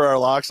waiting for our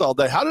locks all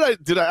day? How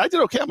did I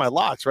did okay on my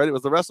locks, right? It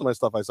was the rest of my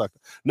stuff I sucked.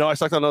 No, I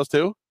sucked on those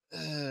too.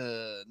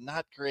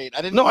 Not great.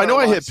 I didn't. No, I know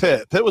I hit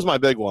Pitt. Pitt was my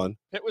big one.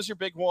 Pitt was your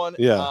big one.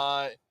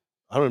 Yeah.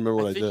 I don't remember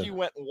what I did. I think you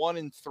went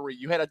 1-3.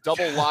 You had a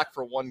double lock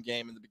for one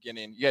game in the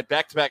beginning. You had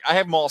back-to-back. I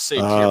have them all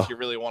saved here if you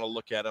really want to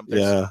look at them.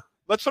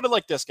 Let's put it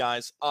like this,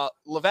 guys.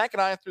 Levac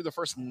and I, through the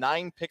first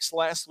 9 picks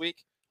last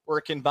week, were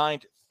a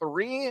combined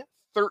 3-13-1.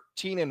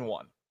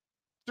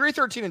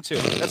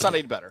 3-13-2. That's not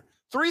any better.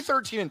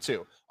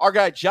 3-13-2. Our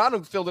guy, John,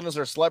 who filled in as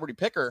our celebrity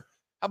picker,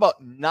 how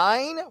about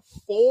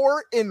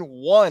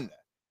 9-4-1?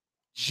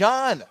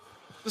 John,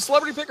 The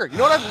celebrity picker. You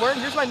know what I've learned?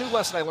 Here's my new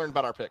lesson I learned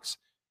about our picks.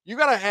 You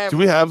gotta have. Do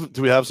we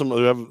have some?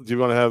 Do you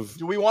want to have?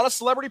 Do we want a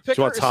celebrity picker?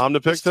 Do you want Tom to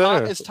pick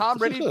today? Is Tom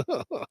ready?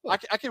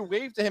 I can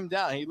wave to him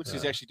down. He looks.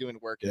 He's actually doing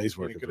work. Yeah, he's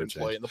working. A good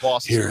employee, and the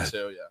boss is here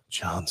too. Yeah.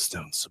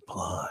 Johnstone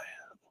Supply.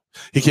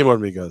 He came over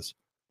to me. He goes,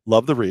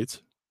 "Love the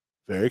reads.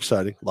 Very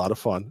exciting. A lot of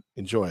fun.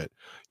 Enjoy it.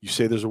 You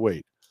say there's a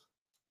wait.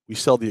 We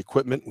sell the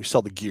equipment. We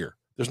sell the gear.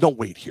 There's no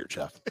wait here,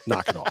 Jeff.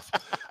 Knock it off."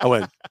 I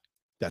went,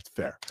 "That's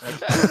fair."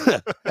 Okay.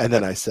 And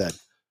then I said,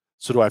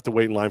 "So do I have to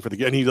wait in line for the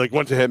gear?" And he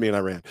went to hit me, and I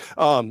ran.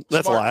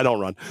 That's a lie. I don't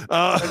run. And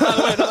by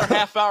the way, another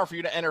half hour for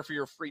you to enter for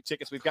your free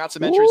tickets. We've got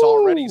some entries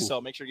already, so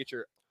make sure to get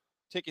your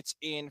tickets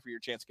in for your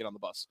chance to get on the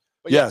bus.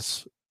 But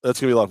yes, that's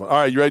gonna be a lot of fun. All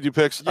right, you ready to do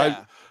picks?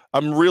 Yeah.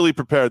 I'm really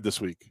prepared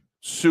this week.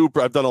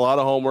 Super. I've done a lot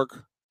of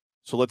homework.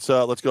 So let's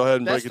go ahead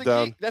and break it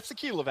down. That's the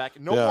key, Levac.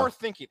 No more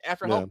thinking.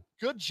 After how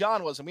good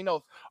John was, and we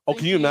know. Oh,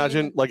 can you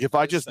imagine? Like if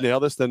I just nail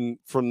this, then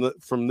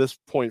from this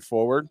point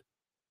forward,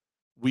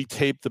 we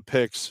tape the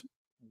picks,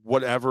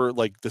 whatever.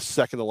 Like the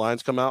second the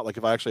lines come out, like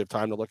if I actually have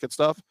time to look at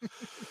stuff,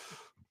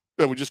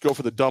 and we just go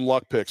for the dumb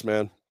luck picks,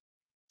 man.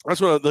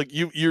 That's what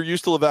you're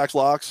used to Levac's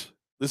locks.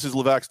 This is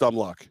Levac's dumb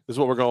luck. This is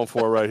what we're going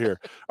for right here.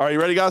 All right,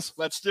 you ready, guys?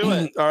 Let's do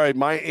it. All right,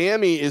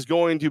 Miami is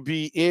going to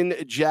be in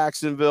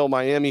Jacksonville.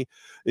 Miami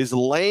is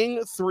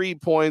laying 3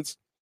 points.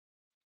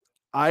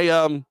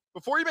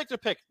 Before you make the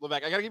pick,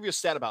 Levac, I got to give you a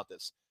stat about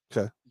this.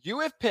 Okay. You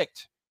have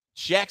picked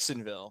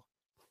Jacksonville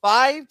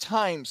 5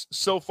 times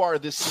so far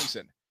this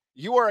season.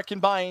 You are a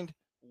combined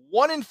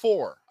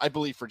 1-4, I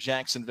believe, for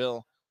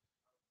Jacksonville.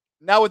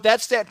 Now, with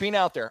that stat being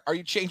out there, are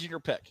you changing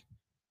your pick?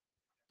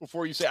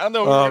 Before you say, I don't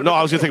know. No,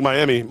 I was gonna take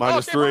Miami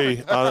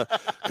 -3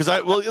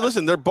 because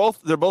listen, they're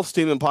both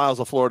steaming piles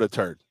of Florida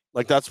turd.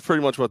 Like that's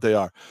pretty much what they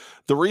are.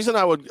 The reason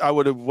I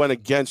would have went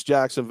against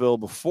Jacksonville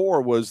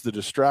before was the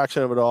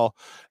distraction of it all.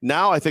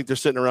 Now I think they're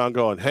sitting around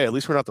going, "Hey, at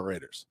least we're not the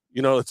Raiders."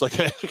 You know, it's like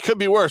hey, it could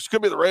be worse. It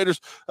could be the Raiders.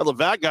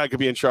 That guy could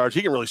be in charge.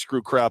 He can really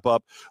screw crap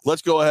up.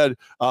 Let's go ahead.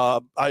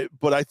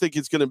 But I think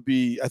it's going to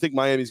be. I think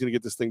Miami's going to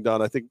get this thing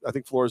done. I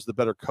think Florida's the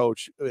better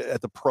coach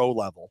at the pro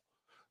level.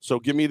 So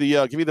give me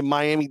the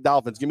Miami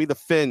Dolphins. Give me the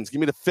Fins.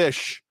 Give me the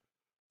Fish.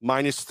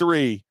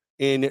 -3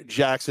 in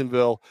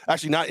Jacksonville.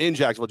 Actually, not in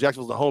Jacksonville.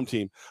 Jacksonville's the home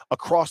team.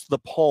 Across the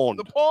pond.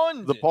 The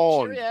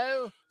pond.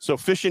 Cheerio. So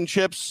fish and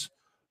chips.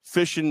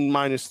 Fish and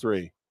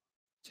 -3.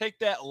 Take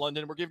that,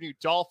 London. We're giving you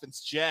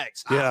Dolphins,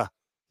 Jags. Yeah.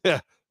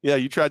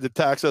 You tried to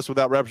tax us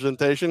without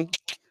representation.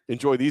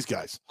 Enjoy these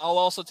guys. I'll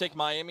also take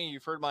Miami.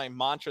 You've heard my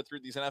mantra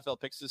through these NFL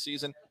picks this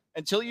season.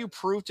 Until you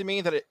prove to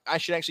me that I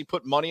should actually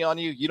put money on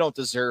you, you don't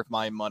deserve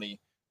my money.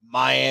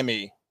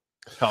 Miami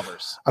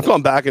covers. I've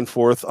gone back and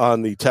forth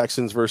on the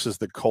Texans versus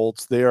the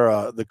Colts.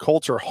 The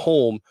Colts are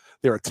home.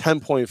 They're a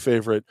 10-point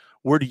favorite.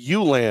 Where do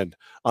you land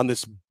on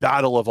this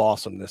battle of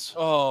awesomeness?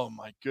 Oh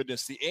my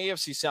goodness. The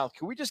AFC South.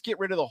 Can we just get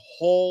rid of the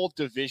whole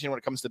division when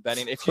it comes to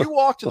betting? If you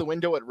walk to the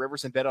window at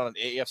Rivers and bet on an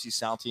AFC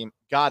South team,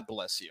 God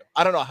bless you.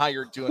 I don't know how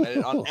you're doing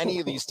it on any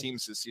of these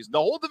teams this season. The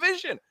whole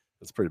division.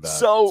 It's pretty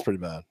bad. It's pretty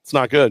bad. It's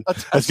not good.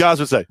 As guys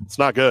would say, it's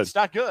not good. It's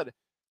not good.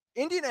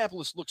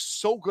 Indianapolis looks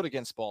so good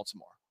against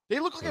Baltimore. They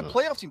look like a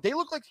playoff team. They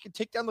look like they could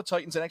take down the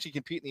Titans and actually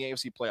compete in the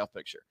AFC playoff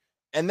picture.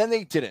 And then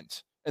they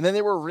didn't. And then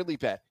they were really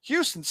bad.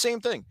 Houston,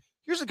 same thing.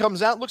 Houston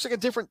comes out, looks like a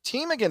different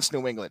team against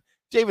New England.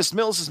 Davis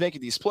Mills is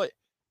making these plays.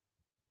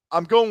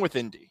 I'm going with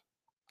Indy.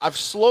 I've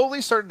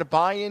slowly started to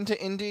buy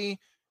into Indy.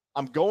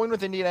 I'm going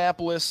with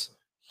Indianapolis.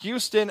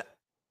 Houston,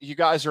 you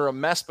guys are a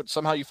mess, but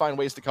somehow you find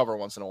ways to cover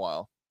once in a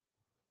while.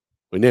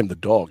 We named the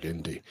dog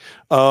Indy.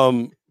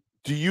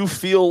 Do you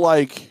feel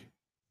like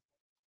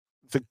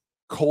the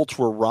Colts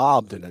were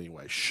robbed in any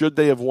way? Should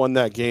they have won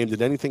that game?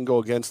 Did anything go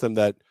against them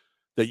that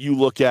you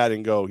look at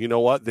and go, you know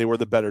what? They were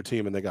the better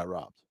team and they got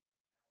robbed.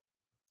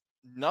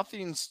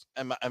 Nothing's.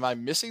 Am I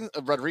missing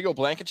Rodrigo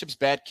Blankenship's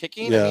bad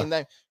kicking? Yeah. I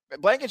mean,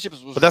 Blankenship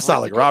was. But that's really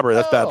not like robbery.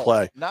 That's bad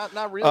play. Not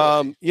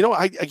really. You know,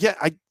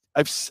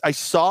 I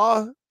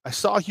saw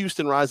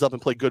Houston rise up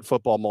and play good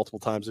football multiple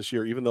times this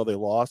year, even though they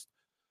lost.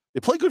 They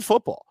play good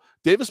football.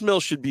 Davis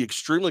Mills should be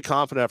extremely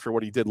confident after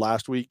what he did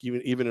last week,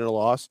 even in a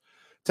loss.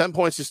 10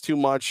 points is too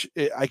much.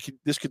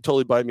 This could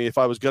totally bite me if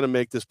I was going to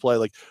make this play.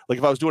 Like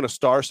if I was doing a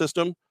star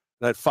system and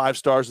I had 5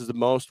 stars is the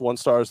most, 1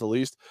 star is the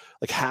least.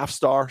 Like half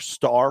star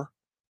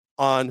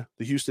on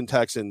the Houston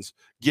Texans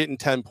getting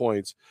 10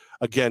 points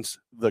against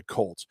the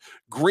Colts.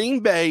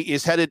 Green Bay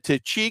is headed to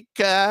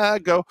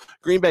Chicago.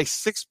 Green Bay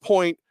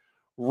 6-point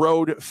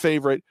road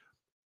favorite.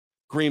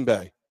 Green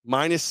Bay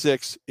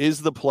 -6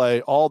 is the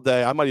play all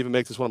day. I might even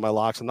make this one of my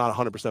locks. I'm not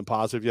 100%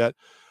 positive yet.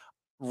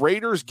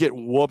 Raiders get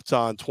whooped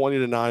on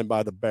 20-9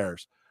 by the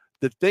Bears.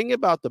 The thing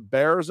about the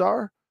Bears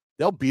are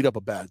they'll beat up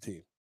a bad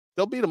team.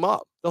 They'll beat them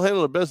up. They'll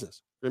handle their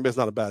business. Green Bay's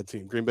not a bad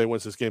team. Green Bay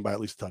wins this game by at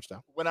least a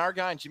touchdown. When our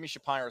guy, Jimmy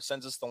Shapiro,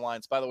 sends us the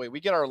lines, by the way, we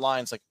get our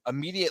lines like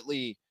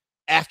immediately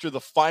after the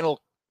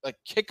final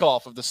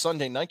kickoff of the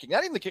Sunday night game.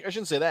 Not even the kick. I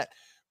shouldn't say that.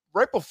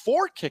 Right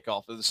before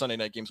kickoff of the Sunday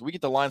night games, we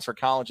get the lines for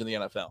college and the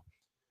NFL.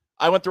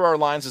 I went through our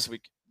lines this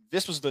week.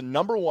 This was the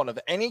number one of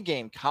any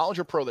game, college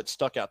or pro, that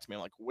stuck out to me.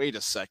 I'm like, wait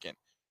a second.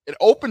 It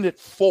opened at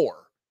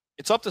 4.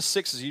 It's up to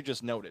 6, as you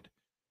just noted.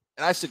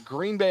 And I said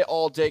Green Bay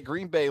all day,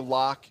 Green Bay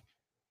lock.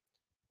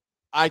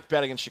 I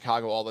bet against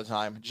Chicago all the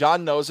time.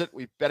 John knows it.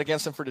 We bet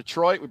against them for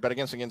Detroit. We bet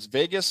against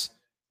Vegas.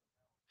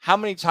 How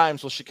many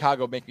times will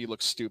Chicago make me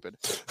look stupid?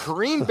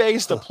 Green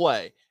Bay's the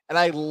play. And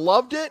I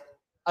loved it.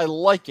 I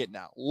like it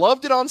now.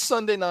 Loved it on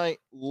Sunday night.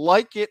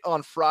 Like it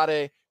on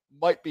Friday.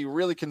 Might be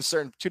really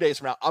concerned 2 days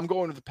from now. I'm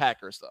going to the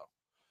Packers, though.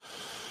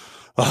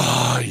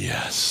 Ah,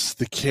 yes.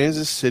 The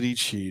Kansas City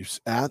Chiefs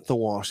at the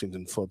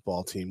Washington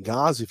football team.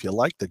 Guys, if you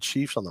like the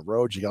Chiefs on the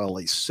road, you got to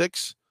lay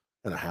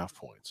 6.5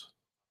 points.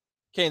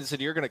 Kansas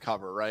City, you're going to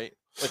cover, right?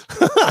 Like,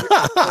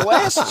 the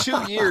last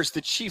 2 years,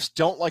 the Chiefs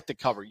don't like to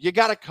cover. You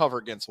got to cover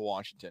against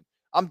Washington.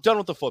 I'm done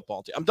with the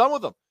football team. I'm done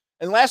with them.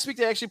 And last week,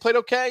 they actually played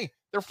okay.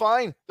 They're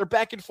fine. They're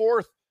back and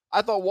forth.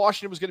 I thought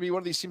Washington was going to be one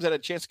of these teams that had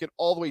a chance to get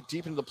all the way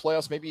deep into the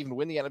playoffs, maybe even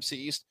win the NFC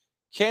East.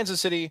 Kansas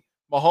City,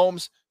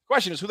 Mahomes. The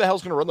question is, who the hell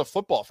is going to run the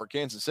football for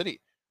Kansas City?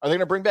 Are they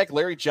going to bring back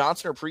Larry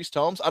Johnson or Priest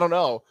Holmes? I don't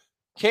know.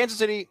 Kansas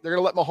City, they're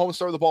going to let Mahomes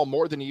throw the ball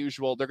more than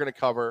usual. They're going to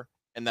cover,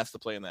 and that's the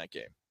play in that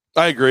game.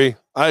 I agree.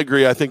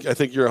 I think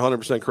you're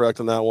 100% correct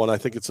on that one. I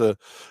think it's a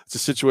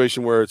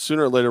situation where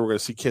sooner or later we're going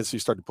to see Kansas City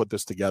start to put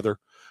this together.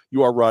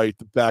 You are right.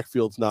 The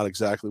backfield's not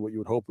exactly what you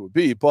would hope it would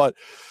be, but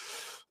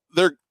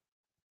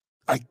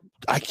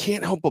I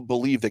can't help but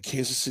believe that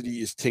Kansas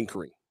City is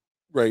tinkering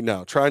right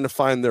now, trying to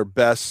find their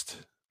best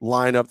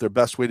lineup, their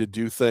best way to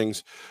do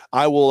things.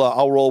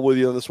 I'll roll with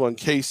you on this one.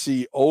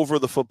 KC over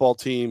the football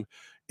team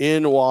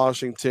in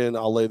Washington.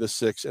 I'll lay the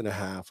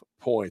 6.5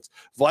 points.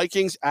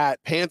 Vikings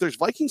at Panthers.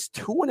 Vikings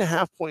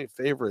 2.5-point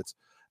favorites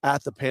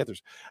at the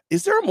Panthers.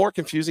 Is there a more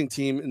confusing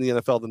team in the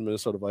NFL than the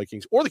Minnesota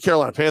Vikings or the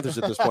Carolina Panthers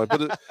at this point?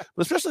 But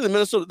especially the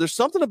Minnesota, there's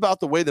something about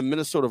the way the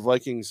Minnesota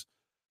Vikings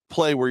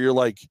play where you're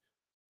like,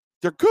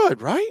 they're good,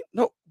 right?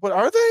 No, but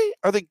are they?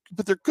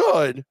 But they're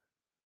good.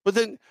 But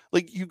then,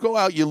 like, you go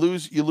out, you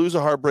lose a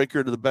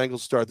heartbreaker to the Bengals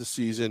to start the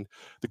season.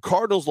 The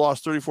Cardinals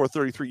lost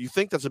 34-33. You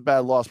think that's a bad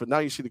loss, but now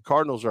you see the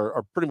Cardinals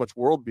are pretty much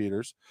world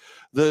beaters.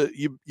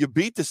 You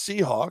beat the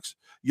Seahawks,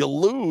 you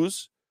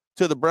lose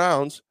to the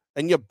Browns,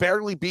 and you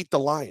barely beat the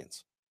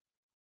Lions.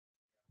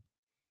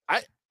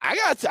 I'm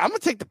gonna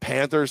take the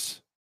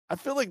Panthers. I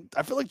feel like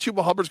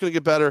Chuba Hubbard's gonna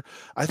get better.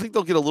 I think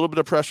they'll get a little bit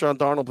of pressure on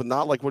Darnold, but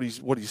not like what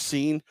he's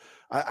seen.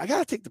 I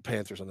gotta take the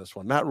Panthers on this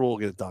one. Matt Rule will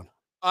get it done.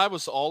 I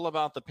was all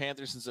about the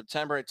Panthers in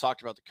September. I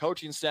talked about the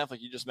coaching staff,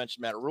 like you just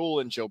mentioned, Matt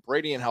Rule and Joe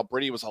Brady, and how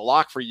Brady was a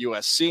lock for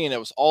USC, and it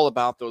was all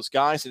about those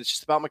guys, and it's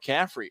just about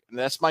McCaffrey. And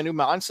that's my new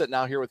mindset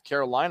now here with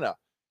Carolina.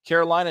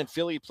 Carolina and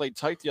Philly played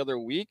tight the other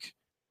week.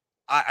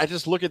 I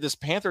just look at this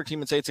Panther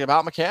team and say it's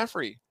about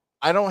McCaffrey.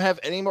 I don't have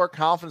any more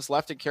confidence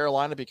left in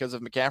Carolina because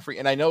of McCaffrey.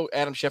 And I know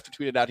Adam Schefter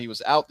tweeted out he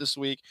was out this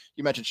week.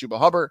 You mentioned Chuba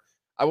Hubbard.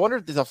 I wonder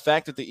if the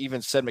fact that they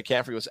even said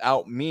McCaffrey was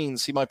out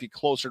means he might be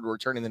closer to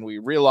returning than we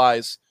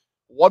realize.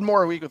 One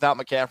more week without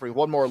McCaffrey,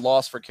 one more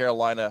loss for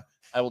Carolina.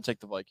 I will take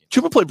the Vikings.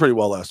 Chuba played pretty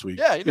well last week.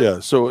 Yeah, yeah.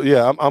 So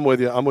yeah, I'm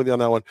with you. I'm with you on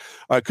that one.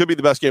 It could be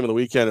the best game of the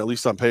weekend, at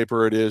least on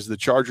paper. It is. The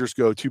Chargers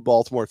go to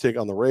Baltimore, take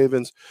on the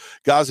Ravens.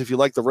 Guys, if you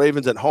like the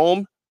Ravens at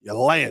home, you're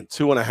laying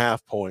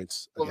 2.5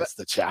 points against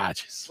the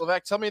Chargers.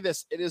 Levac, tell me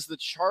this: it is the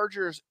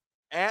Chargers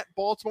at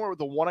Baltimore with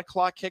the 1:00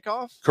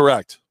 kickoff.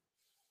 Correct.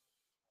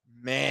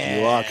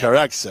 Man, you are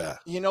correct, sir.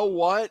 You know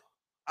what?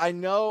 I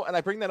know, and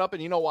I bring that up,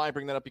 and you know why I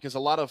bring that up, because a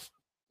lot of,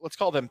 let's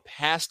call them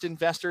past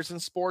investors in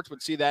sports,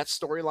 would see that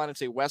storyline and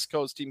say West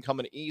Coast team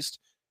coming east.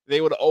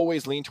 They would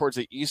always lean towards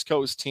the East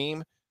Coast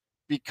team.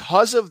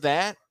 Because of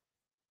that,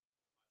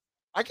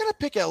 I got to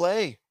pick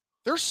LA.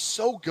 They're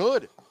so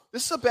good.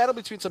 This is a battle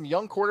between some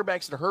young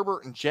quarterbacks in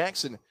Herbert and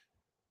Jackson.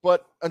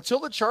 But until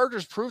the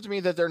Chargers prove to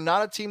me that they're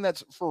not a team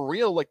that's for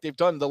real like they've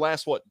done the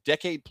last,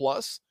 decade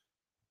plus,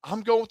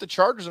 I'm going with the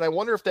Chargers. And I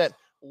wonder if that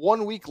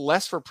 1 week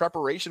less for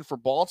preparation for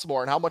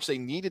Baltimore and how much they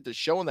needed to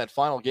show in that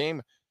final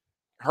game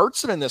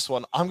hurts them in this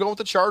one. I'm going with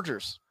the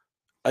Chargers.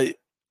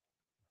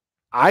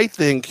 I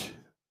think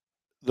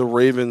the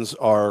Ravens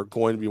are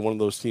going to be one of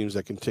those teams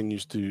that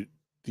continues to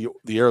the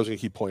arrow's going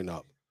to keep pointing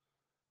up.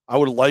 I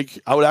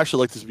would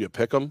actually like this to be a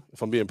pick 'em,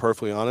 if I'm being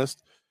perfectly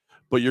honest.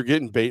 But you're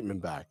getting Bateman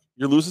back.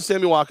 You're losing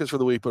Sammy Watkins for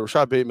the week, but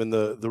Rashad Bateman,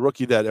 the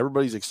rookie that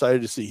everybody's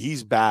excited to see,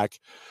 he's back.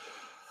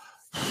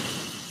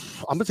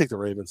 I'm going to take the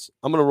Ravens.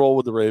 I'm going to roll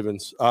with the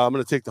Ravens. I'm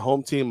going to take the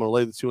home team. I'm going to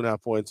lay the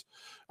 2.5 points.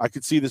 I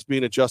could see this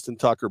being a Justin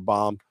Tucker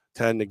bomb,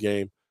 10 the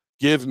game.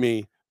 Give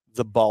me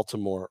the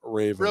Baltimore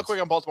Ravens. Real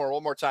quick on Baltimore,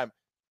 one more time.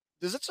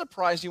 Does it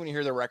surprise you when you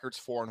hear the record's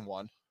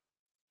 4-1?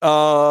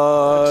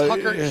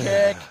 Tucker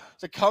kick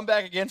to come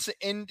back against the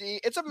Indy.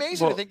 It's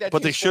amazing to think that.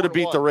 But they should have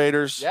beat the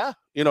Raiders. Yeah.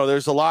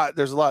 There's a lot.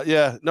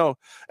 Yeah. No.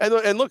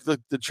 And look,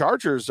 the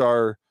Chargers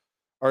are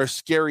a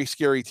scary,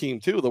 scary team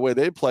too, the way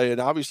they play.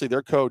 And obviously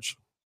their coach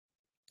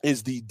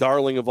is the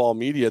darling of all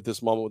media at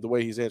this moment with the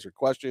way he's answered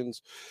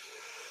questions.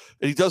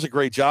 And he does a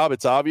great job.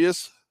 It's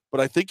obvious.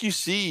 But I think you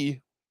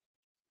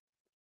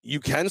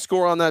can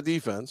score on that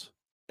defense.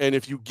 And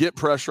if you get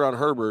pressure on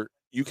Herbert,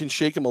 you can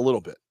shake him a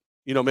little bit.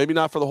 Maybe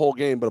not for the whole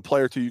game, but a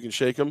play or two, you can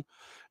shake him.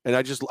 And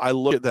I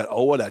look at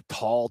that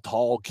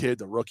tall kid,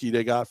 the rookie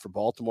they got for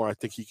Baltimore. I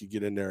think he could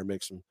get in there and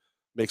make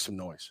some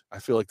noise. I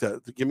feel like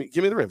that. Give me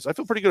the Ravens. I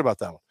feel pretty good about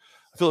that one.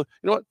 I feel, you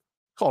know what?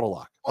 Call it a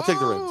lock. I'll take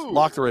the Ravens.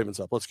 Lock the Ravens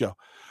up. Let's go.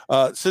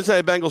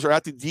 Cincinnati Bengals are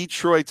at the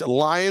Detroit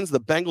Lions. The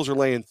Bengals are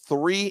laying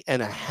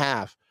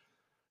 3.5.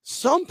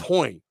 Some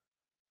point,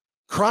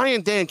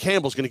 crying Dan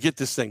Campbell's going to get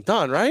this thing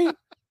done, right?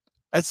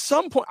 At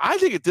some point, I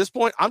think at this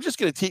point, I'm just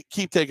going to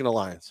keep taking the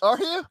Lions. Are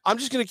you? I'm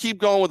just going to keep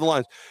going with the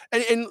Lions.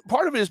 And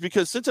part of it is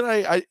because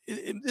Cincinnati,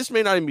 this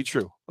may not even be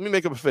true. Let me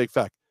make up a fake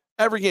fact.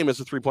 Every game is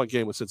a 3-point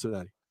game with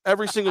Cincinnati.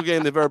 Every single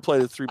game they've ever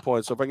played is 3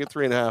 points. So if I get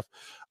 3.5,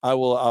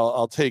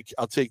 I'll take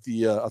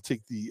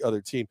the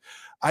other team.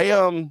 I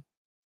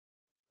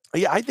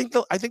think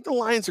the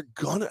Lions are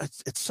gonna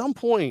at some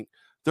point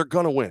they're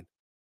gonna win.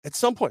 At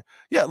some point.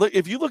 Yeah, look,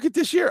 if you look at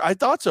this year, I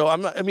thought so.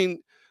 Not every,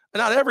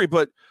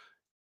 but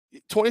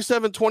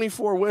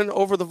 27-24 win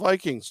over the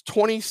Vikings.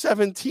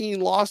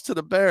 2017 loss to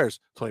the Bears.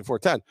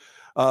 24-10.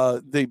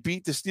 They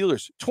beat the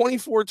Steelers.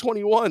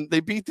 24-21.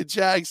 They beat the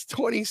Jags.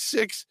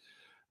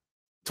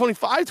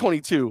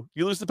 25-22.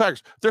 You lose the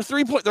Packers. They're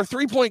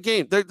 3-point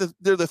game. They're the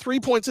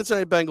 3-point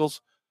Cincinnati Bengals.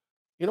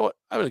 You know what?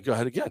 I'm going to go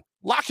ahead again.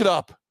 Lock it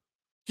up.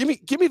 Give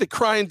me the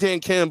crying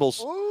Dan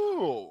Campbell's.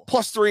 Ooh.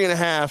 Plus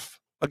 3.5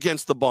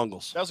 against the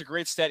Bengals. That was a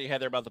great stat you had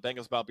there about the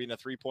Bengals about being a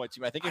 3-point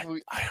team. I think I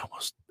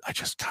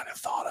just kind of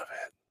thought of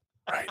it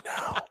right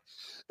now.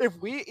 If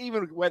we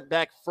even went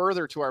back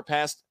further to our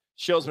past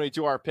shows when we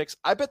do our picks,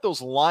 I bet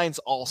those lines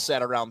all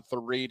sat around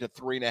 3 to 3.5 to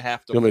 4.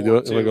 You want me to do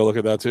it? You want to go look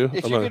at that too?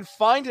 If you can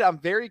find it, I'm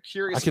very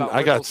curious.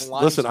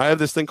 Listen, I have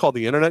this thing called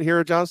the internet here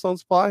at Johnstone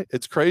Supply.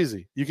 It's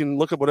crazy. You can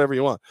look up whatever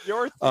you want.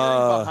 Your theory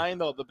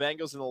behind the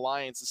Bengals and the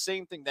Lions, the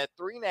same thing. That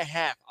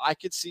 3.5, I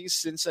could see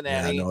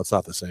Cincinnati. Yeah, no, it's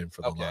not the same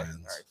for the Lions.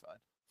 All right, fine.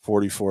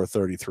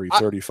 44-33,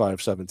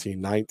 35-17,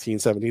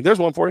 19-17. There's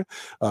one for you.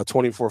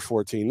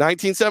 24-14,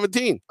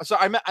 19-17. So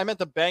I meant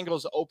the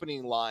Bengals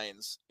opening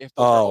lines.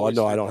 No,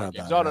 I don't have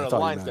that. No, the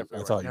line's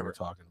different. I thought you were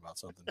talking about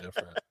something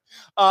different.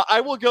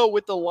 I will go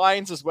with the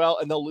Lions as well,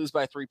 and they'll lose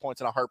by 3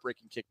 points on a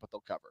heartbreaking kick, but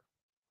they'll cover.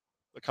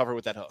 They'll cover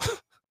with that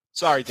hook.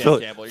 Sorry, Dan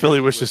Campbell. Philly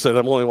wishes said,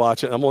 I'm only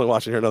watching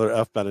here another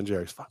F Ben and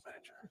Jerry's. Fuck Ben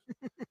and Jerry's.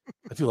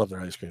 I do love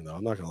their ice cream, though.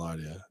 I'm not going to lie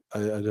to you.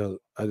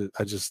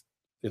 I just,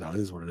 it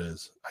is what it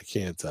is. I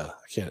can't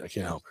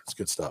help it. It's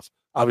good stuff.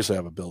 Obviously, I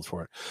have a build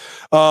for it.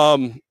 All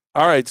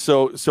right.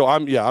 So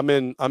I'm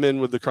in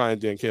with the crying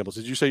Dan Campbell's.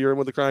 Did you say you're in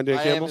with the crying Dan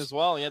Campbell's? I am as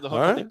well. Yeah, the hook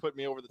that they put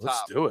me over the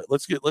top.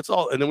 Let's do it. Let's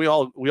all, and then we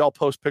all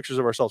post pictures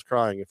of ourselves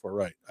crying if we're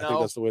right. I think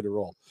that's the way to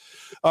roll.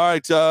 All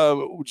right.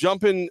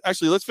 Jump in.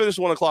 Actually, let's finish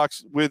 1 o'clock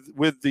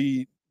with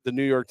the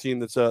New York team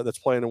that's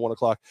playing at 1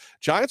 o'clock.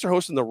 Giants are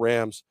hosting the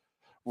Rams.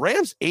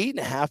 Rams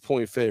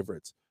 8.5-point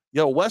favorites.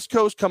 West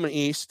Coast coming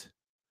east.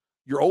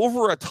 You're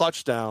over a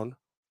touchdown.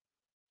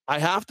 I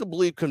have to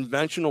believe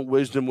conventional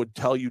wisdom would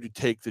tell you to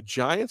take the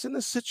Giants in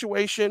this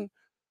situation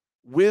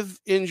with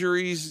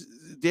injuries.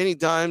 Danny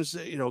Dimes,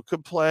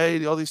 could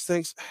play, all these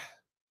things.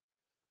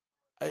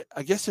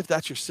 I guess if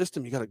that's your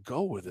system, you got to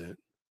go with it.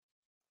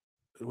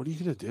 What are you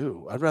going to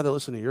do? I'd rather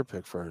listen to your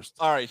pick first.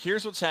 All right,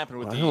 here's what's happened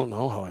with I don't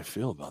know how I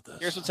feel about this.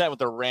 Here's what's happened with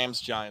the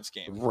Rams-Giants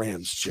game.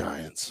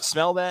 Rams-Giants.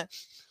 Smell that?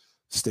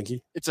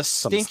 Stinky. It's a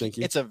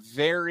stinky. It's a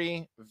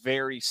very,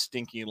 very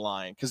stinky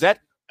line. Because that,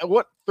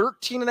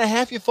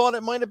 13.5 you thought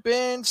it might have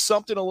been?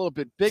 Something a little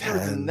bit bigger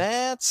than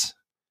that?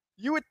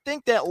 You would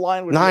think that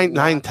line would be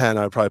 9-10,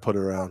 I'd probably put it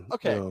around.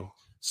 Okay.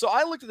 So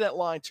I looked at that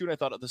line too, and I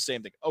thought of the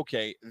same thing.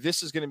 Okay,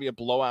 this is going to be a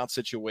blowout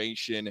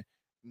situation.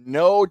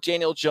 No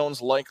Daniel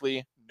Jones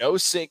likely, no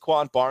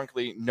Saquon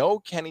Barkley, no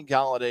Kenny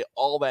Golladay,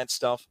 all that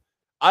stuff.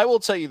 I will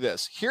tell you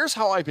this. Here's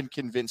how I've been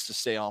convinced to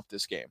stay off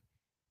this game.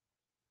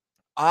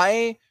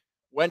 I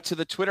went to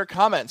the Twitter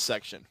comment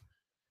section.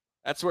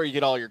 That's where you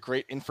get all your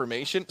great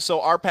information.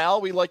 So our pal,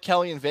 we like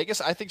Kelly in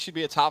Vegas. I think she'd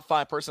be a top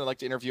 5 person I'd like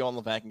to interview on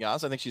Levac and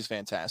Gaz. I think she's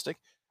fantastic.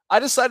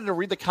 I decided to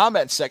read the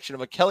comment section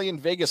of a Kelly in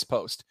Vegas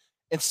post,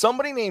 and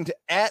somebody named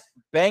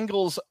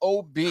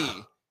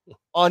 @BengalsOB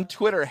on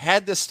Twitter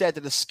had this stat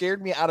that has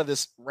scared me out of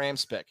this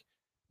Rams pick.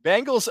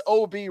 Bengals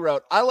OB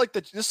wrote,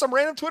 this is some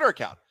random Twitter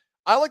account.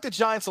 I like the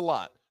Giants a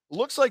lot.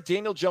 Looks like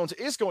Daniel Jones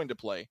is going to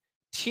play.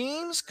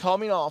 Teams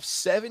coming off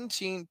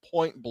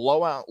 17-point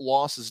blowout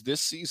losses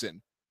this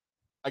season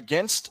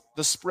against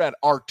the spread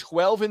are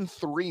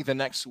 12-3 the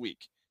next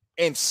week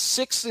and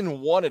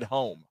 6-1 at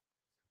home.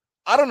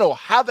 I don't know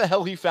how the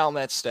hell he found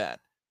that stat,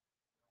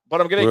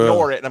 but I'm going to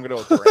ignore it and I'm going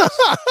to go with the Rams.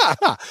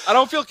 I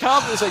don't feel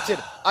confident as I did.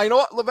 I know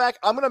what, Levac,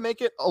 I'm going to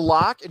make it a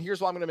lock, and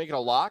here's why I'm going to make it a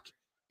lock,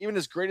 even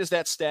as great as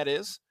that stat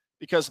is,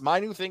 because my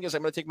new thing is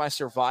I'm going to take my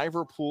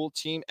Survivor pool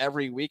team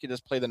every week and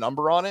just play the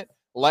number on it.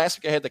 Last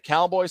week I had the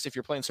Cowboys. If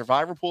you're playing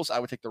Survivor pools, I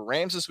would take the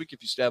Rams this week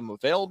if you still have them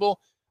available.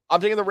 I'm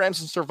taking the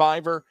Rams in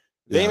Survivor.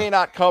 They may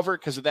not cover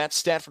because of that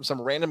stat from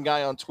some random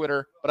guy on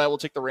Twitter, but I will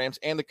take the Rams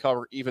and the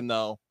cover, even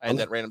though I had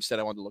that random stat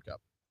I wanted to look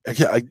up.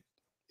 Okay,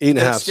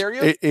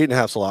 8.5.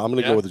 8.5's a lot. I'm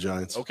going to go with the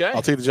Giants. Okay.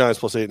 I'll take the Giants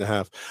plus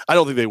 8.5. I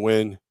don't think they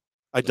win.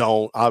 I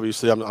don't.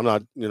 Obviously, I'm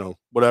not,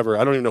 whatever.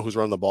 I don't even know who's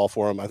running the ball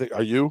for them. I think,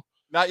 are you?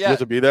 Not You have yet.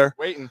 to be there.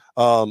 Waiting.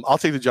 I'll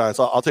take the Giants.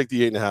 I'll take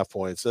the 8.5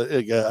 points.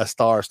 A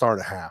star and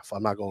a half.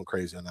 I'm not going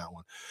crazy on that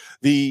one.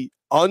 The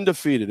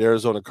undefeated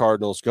Arizona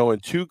Cardinals going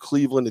to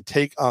Cleveland to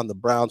take on the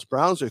Browns.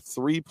 Browns are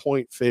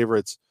 3-point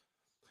favorites.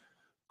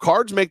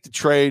 Cards make the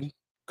trade.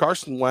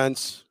 Carson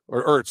Wentz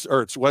or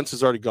Ertz. Wentz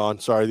is already gone.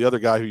 Sorry, the other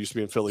guy who used to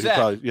be in Philly.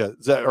 Zach.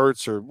 Zach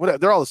Ertz or whatever.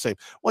 They're all the same.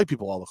 White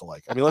people all look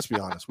alike. I mean, let's be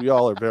honest. We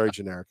all are very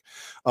generic.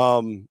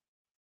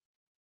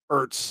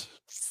 Ertz.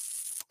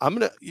 I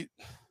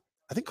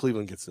think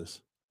Cleveland gets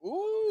this.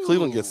 Ooh.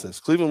 Cleveland gets this.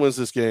 Cleveland wins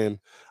this game.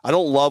 I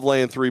don't love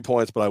laying 3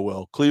 points, but I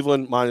will.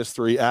 Cleveland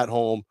 -3 at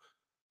home.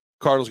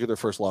 Cardinals get their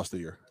first loss of the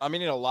year. I'm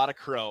eating a lot of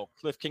crow.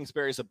 Cliff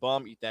Kingsbury's a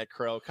bum. Eat that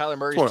crow. Kyler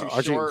Murray's too Aren't you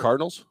eating short.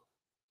 Cardinals?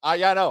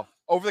 Yeah, I know.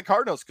 Over the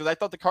Cardinals, because I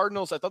thought they're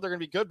going to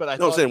be good, but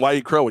I'm saying, why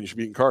eat crow when you should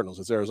be eating Cardinals?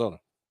 It's Arizona. You know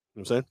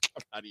what I'm saying?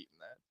 I'm not eating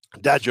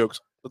that. Dad jokes.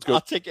 Let's go.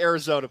 I'll take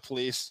Arizona,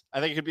 please. I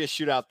think it could be a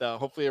shootout, though.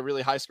 Hopefully a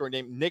really high-scoring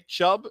game. Nick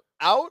Chubb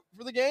out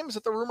for the game? Is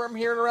that the rumor I'm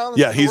hearing around?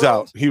 Yeah, he's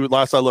out.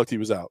 Last I looked, he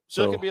was out.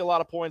 So it could be a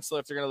lot of points, though,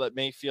 if they're going to let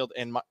Mayfield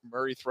and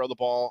Murray throw the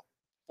ball.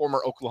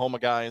 Former Oklahoma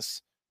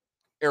guys.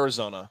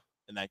 Arizona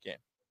in that game.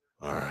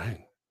 All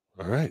right.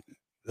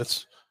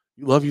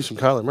 You love you some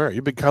Kyler Murray.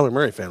 You're a big Kyler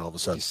Murray fan all of a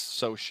sudden. He's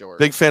so short.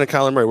 Big fan of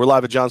Kyler Murray. We're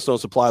live at Johnstone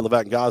Supply,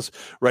 Levac and Gaz,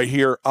 right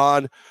here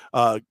on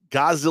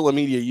Godzilla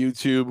Media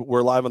YouTube.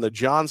 We're live on the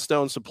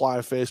Johnstone Supply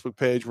Facebook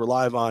page. We're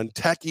live on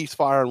Tech East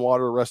Fire and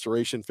Water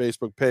Restoration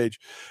Facebook page.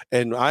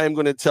 And I am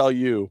going to tell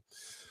you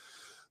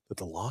that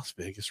the Las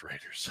Vegas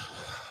Raiders.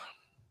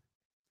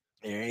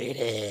 There it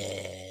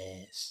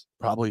is.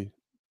 Probably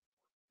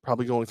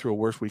going through a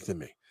worse week than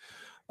me.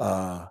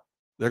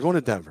 They're going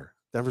to Denver.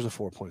 Denver's a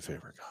 4-point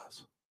favorite,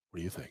 guys. What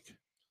do you think?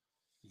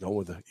 You going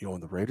with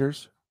the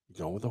Raiders? You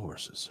going with the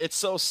horses? It's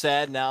so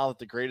sad now that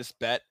the greatest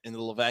bet in the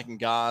Levac and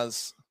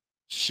Gaz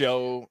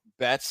show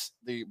bets,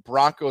 the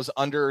Broncos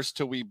unders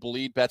till we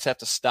bleed bets have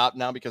to stop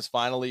now because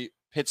finally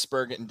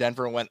Pittsburgh and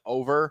Denver went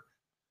over.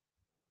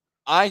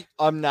 I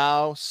am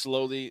now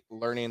slowly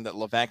learning that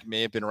Levac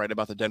may have been right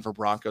about the Denver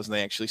Broncos and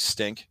they actually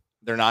stink.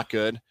 They're not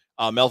good.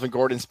 Melvin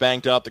Gordon's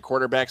banged up. The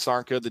quarterbacks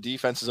aren't good. The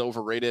defense is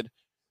overrated.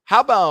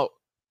 How about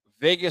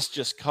Vegas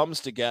just comes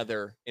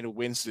together and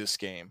wins this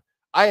game?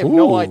 I have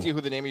no idea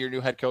who the name of your new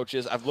head coach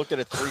is. I've looked at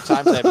it 3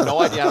 times. I have no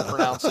idea how to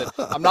pronounce it.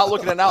 I'm not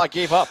looking at it now. I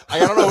gave up. I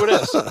don't know who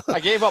it is. I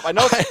gave up. I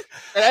know it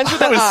ends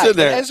with an I. It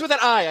ends with an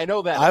I. I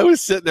know that. I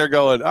was sitting there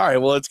going, all right,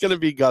 well, it's going to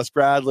be Gus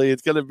Bradley.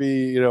 It's going to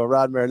be,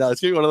 Rod Marinelli.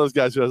 It's going to be one of those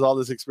guys who has all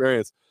this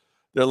experience.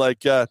 They're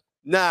like,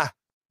 nah,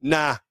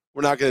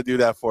 we're not going to do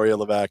that for you,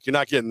 Levac. You're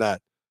not getting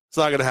that. It's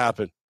not going to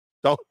happen.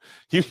 Don't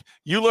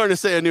you learn to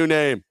say a new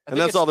name, and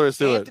that's all there is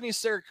to Anthony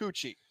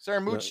Scaramucci, the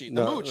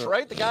Mooch,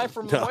 right? The guy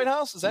from the White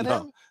House. Is that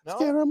him? No,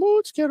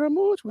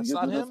 Scaramouche. That's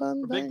not him.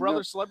 From Big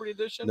Brother Celebrity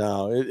Edition.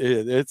 No,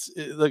 it's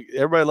look.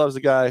 Everybody loves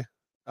the guy.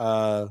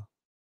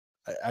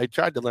 I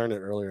tried to learn it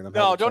earlier. And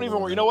no, don't even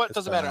worry. You know what? It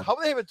doesn't matter. How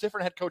do they have a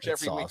different head coach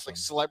every week? It's like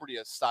celebrity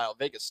style,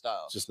 Vegas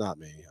style. It's just not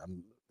me.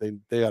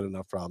 They got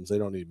enough problems. They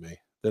don't need me.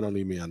 They don't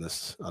need me on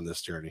this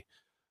journey.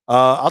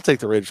 I'll take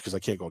the Raiders because I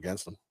can't go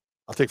against them.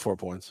 I'll take 4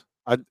 points.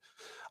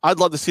 I'd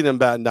love to see them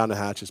batten down the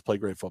hatches, play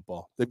great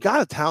football. They've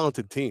got a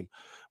talented team.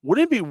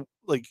 Wouldn't it be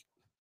like,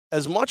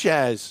 as much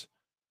as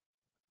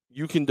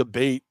you can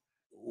debate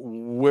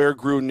where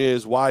Gruden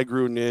is, why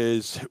Gruden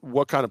is,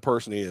 what kind of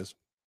person he is,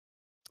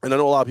 and I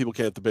know a lot of people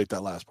can't debate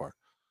that last part.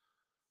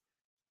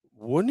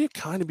 Wouldn't it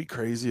kind of be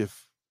crazy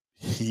if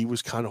he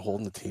was kind of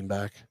holding the team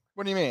back?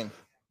 What do you mean?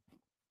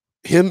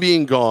 Him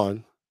being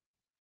gone,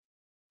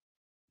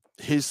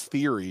 his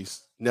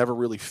theories never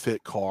really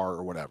fit Carr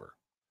or whatever.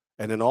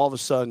 And then all of a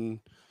sudden,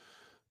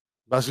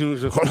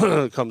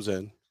 comes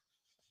in,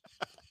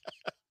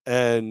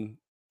 and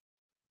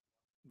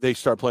they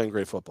start playing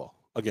great football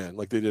again,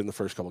 like they did in the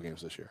first couple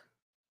games this year.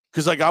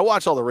 Because I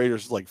watch all the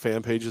Raiders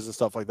fan pages and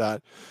stuff like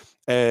that,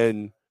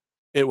 and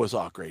it was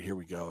great. Here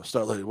we go.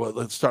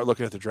 Let's start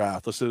looking at the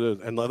draft.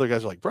 And the other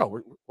guys are like, bro,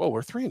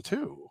 we're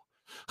 3-2.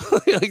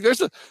 Like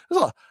there's a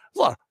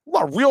lot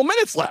of real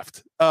minutes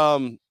left.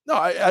 No,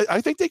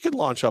 I think they could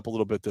launch up a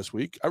little bit this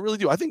week. I really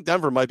do. I think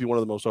Denver might be one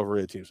of the most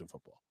overrated teams in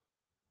football.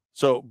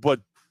 So, but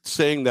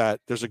saying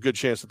that, there's a good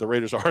chance that the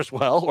Raiders are as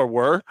well, or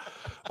were.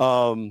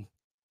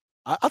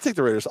 I'll take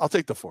the Raiders. I'll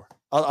take the 4.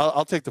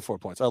 I'll take the 4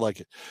 points. I like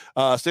it.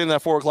 Staying in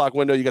that 4 o'clock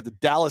window, you got the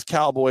Dallas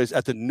Cowboys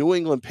at the New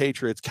England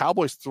Patriots.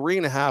 Cowboys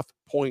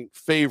 3.5-point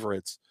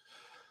favorites.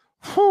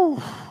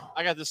 Whew.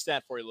 I got this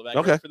stat for you, Levac.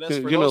 Okay. For this,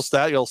 give me a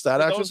stat. Your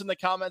stat action. Those in the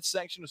comments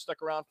section who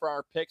stuck around for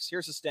our picks,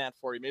 here's a stat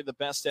for you. Maybe the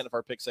best stat of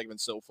our pick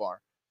segment so far.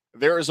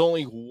 There is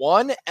only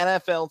one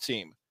NFL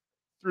team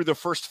through the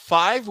first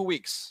 5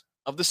 weeks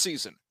of the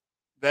season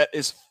that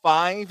is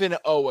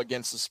 5-0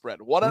 against the spread.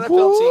 One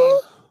NFL team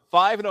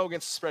 5-0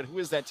 against the spread. Who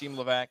is that team,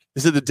 Levac?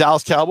 Is it the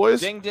Dallas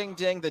Cowboys? Ding, ding,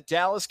 ding. The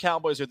Dallas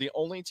Cowboys are the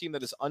only team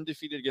that is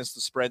undefeated against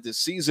the spread this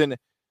season.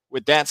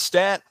 With that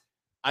stat,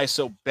 I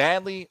so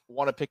badly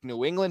want to pick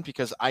New England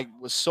because I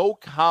was so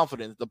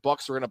confident that the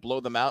Bucs were going to blow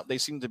them out. They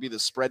seem to be the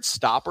spread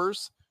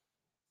stoppers,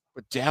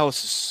 but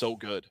Dallas is so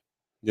good.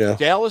 Yeah.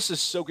 Dallas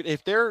is so good.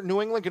 If they're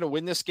New England going to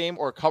win this game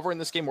or cover in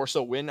this game or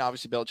so win,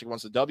 obviously Belichick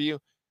wants the W.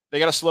 They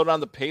got to slow down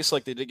the pace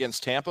like they did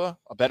against Tampa,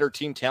 a better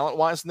team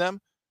talent-wise than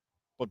them.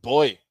 But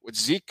boy, with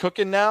Zeke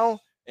cooking now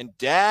and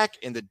Dak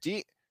and the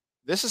D,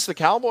 this is the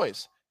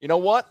Cowboys. You know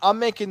what? I'm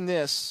making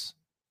this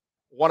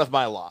one of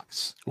my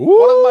locks. Ooh.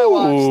 One of my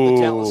locks,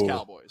 the Dallas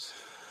Cowboys.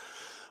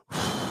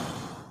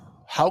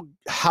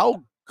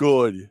 How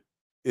good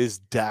is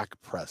Dak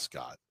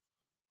Prescott?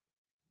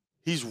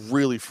 He's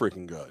really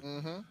freaking good.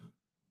 Mm-hmm.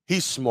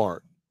 He's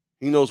smart.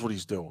 He knows what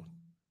he's doing.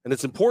 And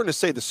it's important to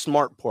say the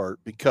smart part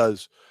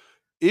because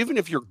even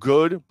if you're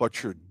good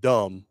but you're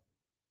dumb,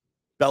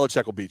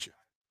 Belichick will beat you.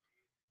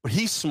 But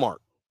he's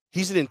smart.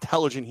 He's an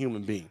intelligent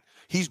human being.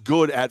 He's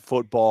good at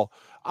football.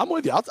 I'm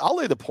with you. I'll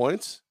lay the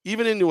points.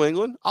 Even in New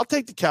England, I'll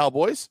take the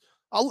Cowboys.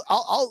 I'll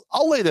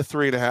lay the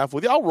 3.5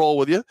 with you. I'll roll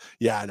with you.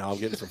 Yeah, I know. I'm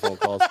getting some phone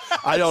calls.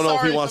 I don't know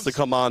if he wants to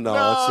come on though.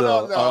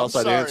 No, or else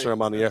I'd answer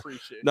him on the air.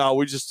 No,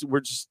 we're just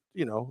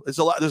there's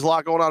a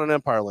lot going on in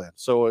Empire Land.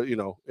 So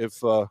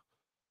if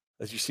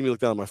as you see me look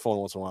down at my phone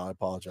once in a while, I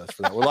apologize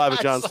for that. We're live at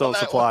Johnstone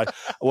Supply.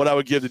 What I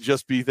would give to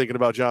just be thinking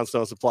about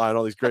Johnstone Supply and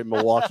all these great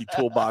Milwaukee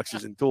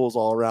toolboxes and tools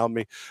all around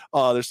me.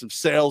 There's some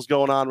sales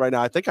going on right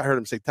now. I think I heard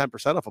him say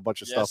 10% off a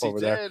bunch of stuff over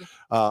there.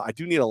 I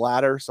do need a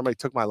ladder. Somebody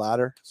took my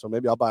ladder, so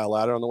maybe I'll buy a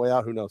ladder on the way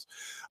out. Who knows?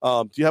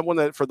 Do you have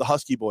one for the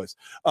Husky boys?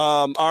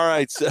 All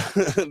right. So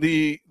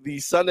the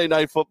Sunday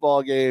night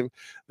football game,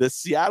 the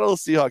Seattle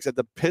Seahawks at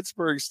the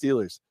Pittsburgh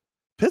Steelers.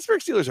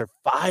 Pittsburgh Steelers are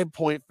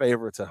 5-point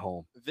favorites at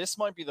home. This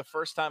might be the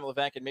first time,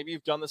 Levac, and maybe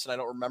you've done this and I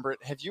don't remember it.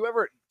 Have you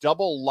ever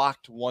double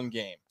locked one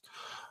game?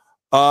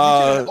 You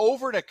did an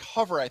over to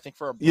cover, I think,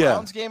 for a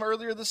Browns game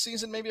earlier this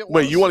season. Maybe it was.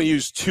 Wait, you want to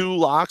use 2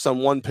 locks on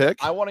one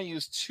pick? I want to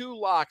use 2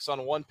 locks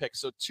on one pick.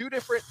 So two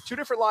different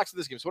locks of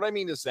this game. So what I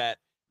mean is that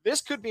this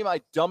could be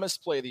my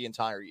dumbest play the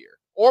entire year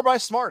or my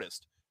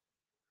smartest.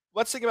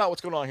 Let's think about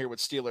what's going on here with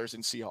Steelers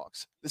and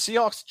Seahawks. The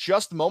Seahawks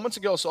just moments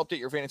ago, so update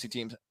your fantasy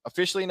teams,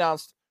 officially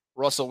announced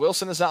Russell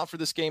Wilson is out for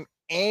this game,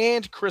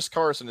 and Chris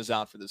Carson is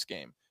out for this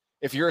game.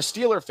 If you're a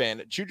Steeler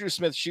fan, Juju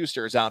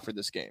Smith-Schuster is out for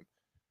this game.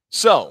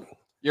 So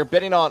you're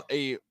betting on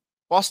a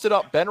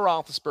busted-up Ben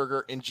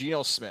Roethlisberger and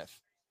Geno Smith.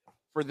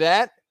 For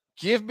that,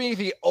 give me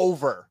the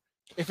over.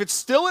 If it's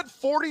still at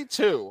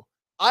 42,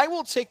 I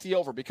will take the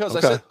over because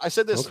I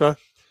said this. Okay.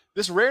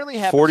 This rarely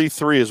happens.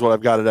 43 is what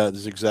I've got it at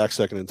this exact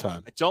second in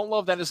time. I don't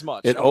love that as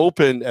much. It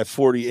opened at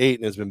 48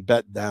 and has been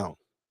bet down.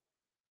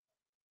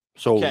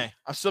 So okay,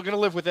 I'm still going to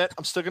live with it.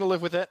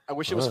 I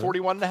wish it was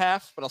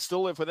 41.5, but I'll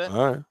still live with it.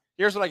 All right.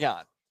 Here's what I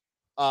got.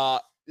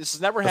 This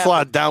has never happened. That's a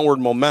lot of downward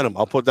momentum.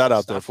 I'll put that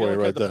out there for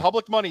you right there. The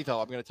public money, though,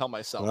 I'm going to tell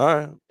myself. All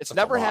right. It's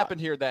never happened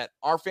here that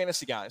our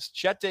fantasy guys,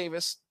 Chet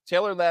Davis,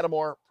 Taylor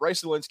Lattimore,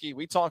 Bryce Zielinski,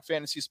 We Talk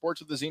Fantasy,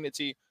 Sports with the Zenith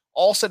T,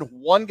 all said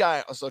one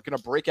guy was going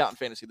to break out in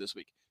fantasy this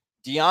week.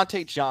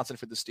 Deontay Johnson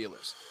for the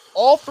Steelers.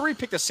 All 3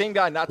 picked the same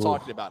guy, not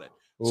talking about it.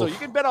 So you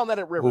can bet on that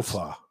at Rivers.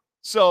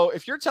 So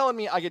if you're telling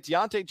me I get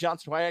Deontay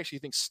Johnson, who I actually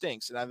think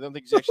stinks, and I don't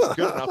think he's actually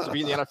good enough to be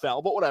in the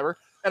NFL, but whatever,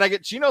 and I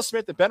get Geno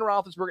Smith and Ben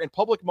Roethlisberger and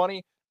public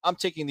money, I'm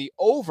taking the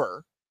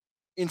over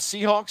in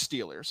Seahawks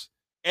Steelers,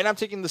 and I'm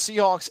taking the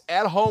Seahawks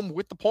at home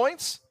with the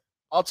points.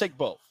 I'll take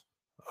both.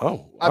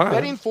 Oh, I'm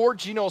betting for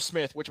Geno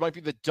Smith, which might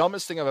be the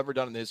dumbest thing I've ever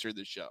done in the history of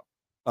this show.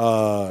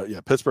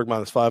 Pittsburgh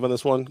 -5 on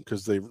this one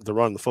because they're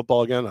running the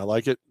football again. I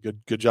like it.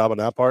 Good job on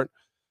that part.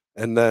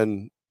 And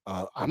then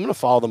I'm going to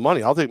follow the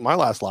money. I'll take my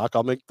last lock.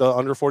 I'll make the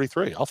under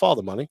 43. I'll follow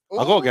the money.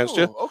 I'll go against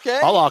you. Okay.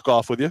 I'll lock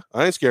off with you.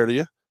 I ain't scared of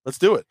you. Let's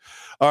do it.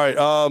 All right.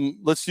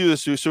 Let's do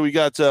this. So we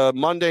got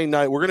Monday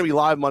night. We're going to be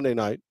live Monday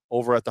night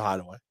over at the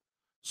Hideaway.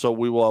 So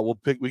we'll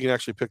pick. We can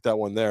actually pick that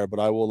one there. But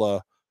I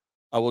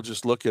will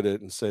just look at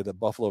it and say that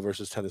Buffalo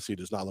versus Tennessee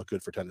does not look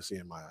good for Tennessee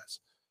in my eyes,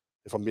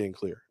 if I'm being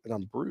clear. And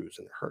I'm bruised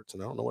and it hurts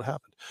and I don't know what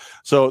happened.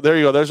 So there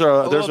you go. There's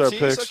our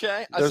picks.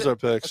 Okay. There's our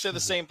picks. I said the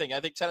same thing. I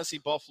think Tennessee,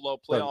 Buffalo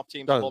playoff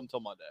teams hold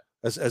until Monday.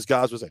 As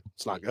Gaz was saying,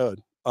 it's not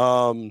good.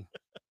 Oh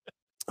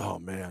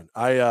man,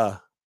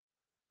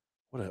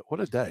 what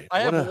a day. I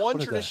have one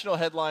traditional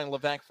headline,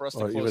 Levac, for us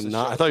to close this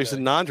show. I thought you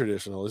said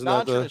non-traditional. Isn't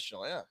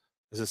non-traditional? Yeah.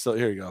 Is it still?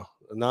 Here you go.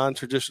 A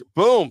non-traditional.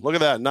 Boom! Look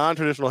at that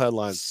non-traditional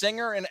headline.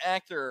 Singer and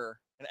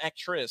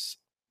actress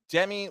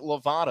Demi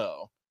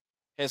Lovato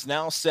has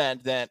now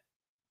said that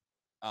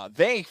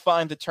they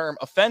find the term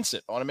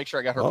offensive. I want to make sure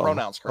I got her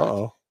pronouns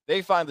correct.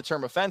 They find the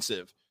term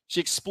offensive. She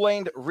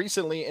explained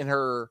recently in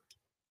her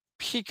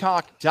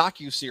Peacock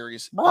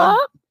docuseries,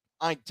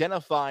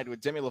 Identified with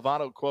Demi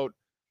Lovato, quote,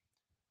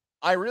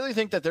 I really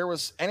think that there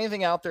was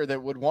anything out there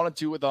that would want to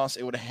do with us,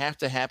 it would have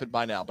to happen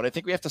by now. But I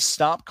think we have to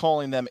stop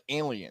calling them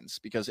aliens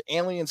because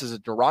aliens is a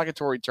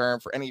derogatory term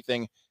for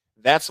anything.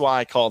 That's why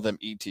I call them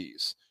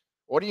ETs.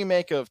 What do you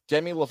make of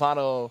Demi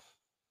Lovato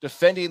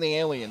defending the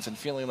aliens and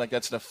feeling like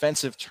that's an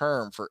offensive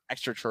term for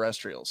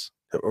extraterrestrials?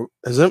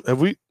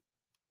 Have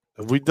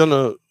we done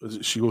a?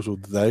 She goes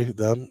with they,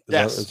 them.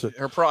 Yes, I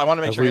want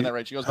to make sure I get that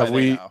right. She goes by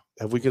they now.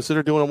 Have we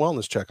considered doing a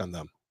wellness check on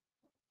them?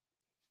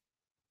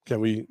 Can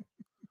we?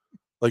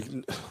 Like,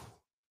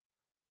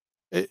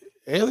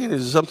 alien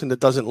is something that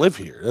doesn't live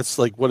here. That's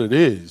like what it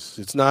is.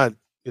 It's not,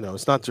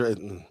 it's not.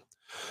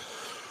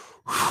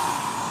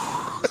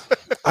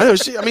 I know.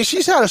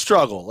 She's had a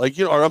struggle. Like,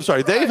 or I'm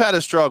sorry, they've had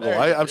a struggle.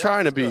 I'm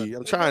trying to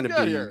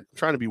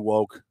be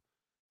woke.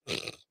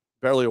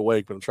 Barely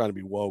awake, but I'm trying to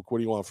be woke. What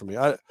do you want from me?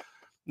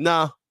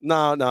 No.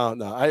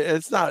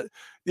 It's not.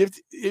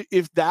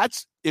 If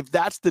that's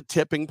the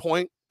tipping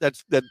point, that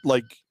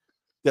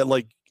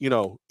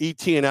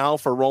ET and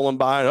Alf are rolling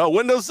by. Oh,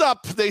 windows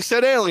up. They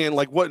said alien.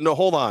 Like what? No,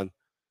 hold on.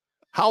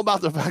 How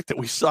about the fact that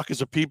we suck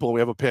as a people and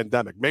we have a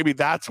pandemic? Maybe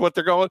that's what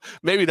they're going.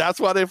 Maybe that's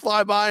why they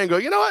fly by and go,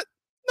 you know what?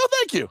 No,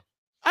 thank you.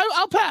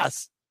 I'll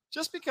pass.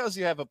 Just because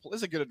you have this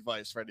is a good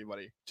advice for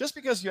anybody. Just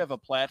because you have a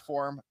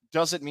platform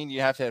doesn't mean you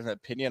have to have an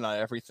opinion on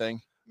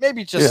everything.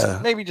 Maybe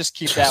just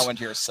keep that one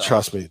to yourself.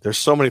 Trust me. There's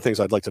so many things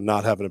I'd like to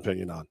not have an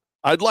opinion on.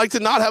 I'd like to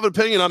not have an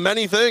opinion on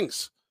many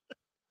things.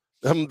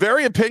 I'm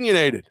very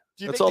opinionated.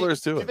 That's all there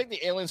is to it. Do you think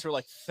the aliens were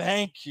like,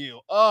 thank you?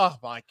 Oh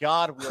my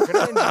God, we're going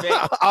to invade.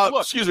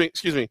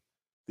 Excuse me.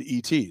 The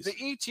ETs. The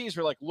ETs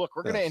were like, look,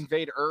 we're going to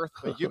invade Earth,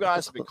 but you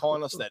guys have been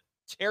calling us that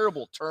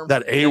terrible term.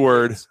 That A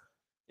word.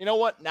 You know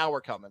what? Now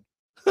we're coming.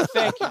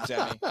 Thank you,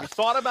 Demi. We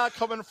thought about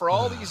coming for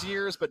all these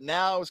years, but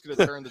now it's going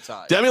to turn the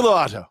tide. Demi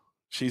Lovato.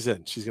 She's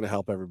in. She's going to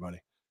help everybody.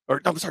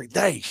 Or I'm sorry,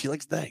 they. She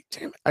likes they.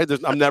 Damn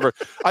it. I'm never.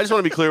 I just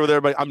want to be clear with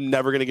everybody. I'm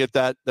never going to get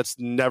that. That's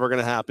never going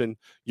to happen.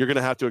 You're going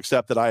to have to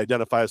accept that I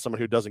identify as someone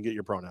who doesn't get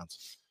your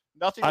pronouns.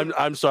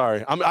 I'm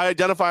sorry. I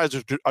identify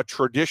as a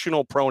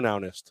traditional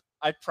pronounist.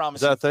 I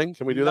promise. Is that a thing?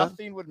 Can we do that?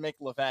 Nothing would make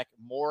Levac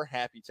more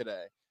happy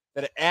today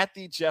than at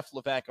the Jeff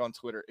Levac on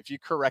Twitter if you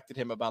corrected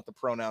him about the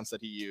pronouns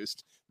that he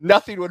used.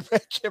 Nothing would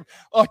make him.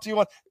 Oh, if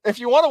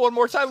you want it one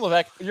more time,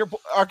 Levac,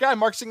 our guy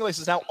Mark Singlace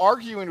is now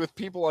arguing with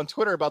people on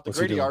Twitter about the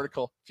Grady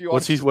article.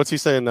 What's he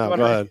saying now?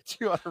 Go ahead. Do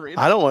you want to read it?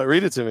 I don't want to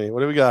read it to me.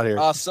 What do we got here?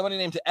 Somebody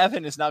named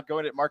Evan is now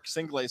going at Mark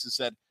Singlace, who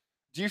said,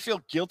 "Do you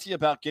feel guilty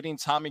about getting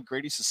Tommy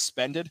Grady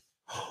suspended?"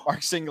 Mark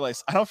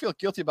Singlace, I don't feel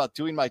guilty about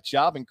doing my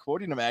job and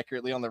quoting him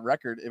accurately on the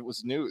record. It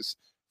was news.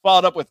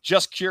 Followed up with,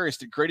 just curious,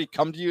 did Grady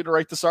come to you to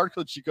write this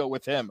article? Did you go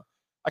with him?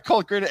 I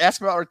called Grady to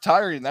ask him about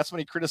retiring, and that's when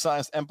he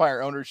criticized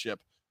Empire ownership.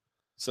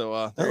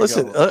 So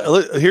listen,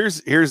 here's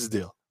the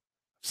deal.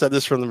 I've said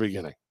this from the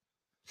beginning.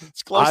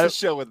 It's close to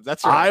show with.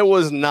 That's right. I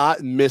was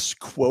not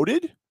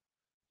misquoted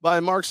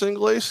by Mark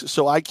Singlace,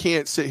 so I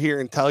can't sit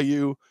here and tell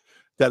you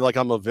that like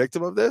I'm a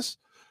victim of this.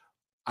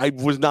 I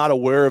was not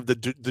aware of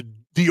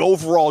the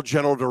overall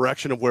general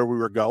direction of where we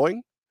were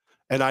going.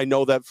 And I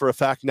know that for a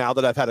fact now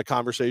that I've had a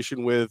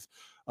conversation with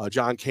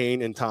John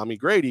Kane and Tommy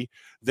Grady.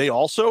 They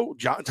also,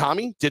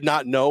 Tommy did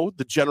not know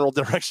the general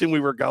direction we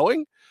were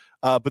going.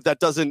 But that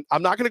doesn't,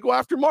 I'm not going to go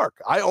after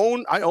Mark. I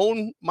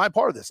own my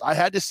part of this. I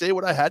had to say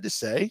what I had to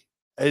say.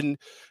 And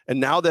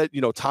now that,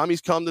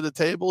 Tommy's come to the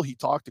table, he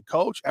talked to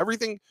coach,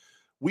 everything,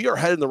 we are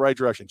headed in the right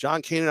direction.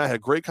 John Kane and I had a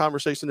great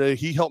conversation today.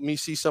 He helped me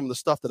see some of the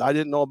stuff that I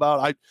didn't know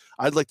about.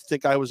 I'd like to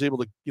think I was able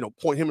to,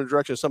 point him in the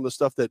direction of some of the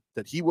stuff that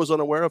he was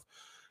unaware of.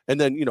 And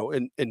then,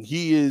 and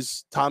he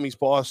is Tommy's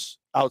boss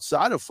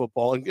outside of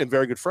football and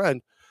very good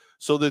friend.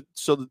 So the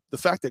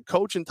fact that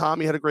coach and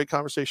Tommy had a great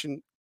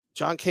conversation,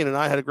 John Kane and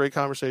I had a great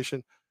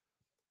conversation.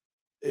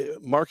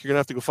 Mark, you're going to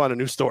have to go find a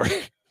new story.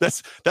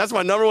 That's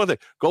my number one thing.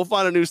 Go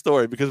find a new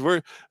story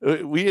because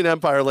we in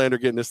Empire Land are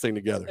getting this thing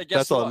together. Hey,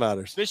 that's all that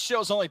matters. This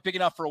show's only big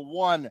enough for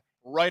one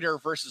writer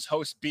versus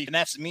host beef, and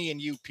that's me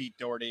and you, Pete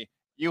Doherty.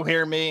 You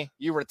hear me?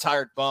 You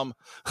retired bum.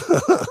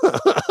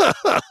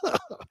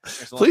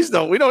 Please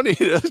don't. We don't need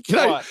it.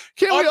 Can't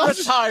we all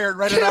retired?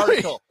 Write an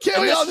article.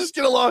 Can't we all just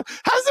get along?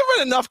 Has there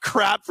been enough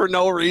crap for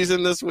no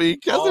reason this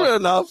week? Has there been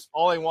enough?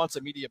 All I want's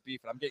a media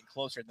beef, and I'm getting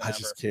closer than ever. I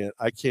just can't.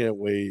 I can't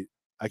wait.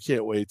 I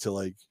can't wait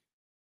to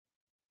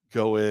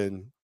go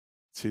in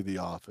to the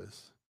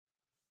office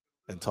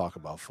and talk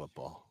about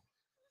football.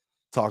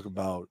 Talk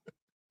about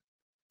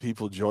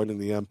people joining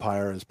the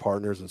Empire as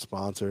partners and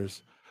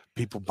sponsors.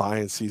 People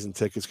buying season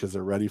tickets because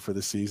they're ready for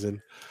the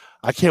season.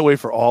 I can't wait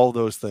for all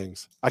those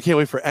things. I can't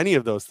wait for any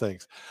of those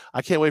things.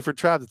 I can't wait for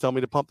Trav to tell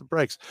me to pump the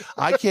brakes.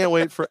 I can't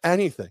wait for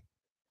anything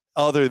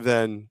other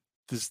than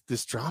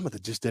this drama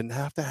that just didn't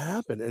have to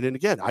happen. And then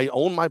again, I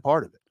own my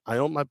part of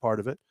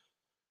it.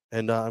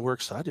 And we're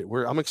excited.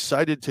 I'm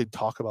excited to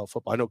talk about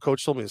football. I know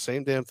Coach told me the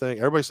same damn thing.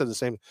 Everybody said the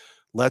same.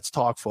 Let's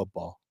talk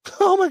football.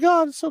 Oh my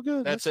God, it's so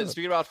good. That's it.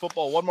 Speaking about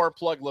football, one more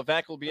plug.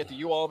 Levac will be at the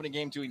U Albany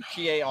game doing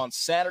PA on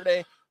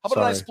Saturday. How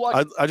about a nice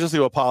plug? I just need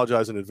to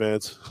apologize in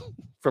advance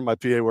for my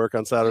PA work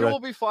on Saturday. You will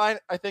be fine.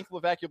 I think,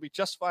 Levac, you'll be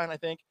just fine, I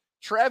think.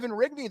 Trav and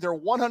Rigney, their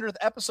 100th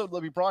episode,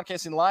 they'll be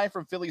broadcasting live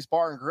from Philly's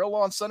Bar and Grill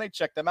on Sunday.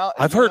 Check them out.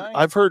 I've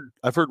heard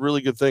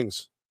really good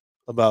things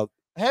about.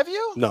 Have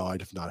you? No, I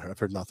have not heard. I've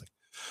heard nothing.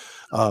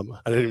 I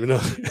didn't even know.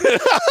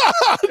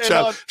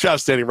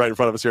 Chav's standing right in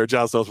front of us here at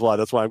Johnstone's Fly.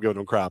 That's why I'm giving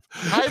him crap.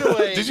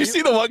 Hideaway. Did you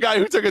see the one guy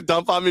who took a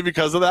dump on me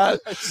because of that?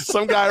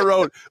 Some guy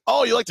wrote,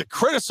 "Oh, you like to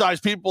criticize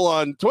people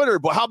on Twitter,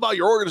 but how about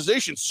your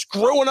organization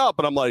screwing up?"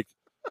 And I'm like,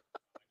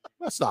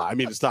 that's not. I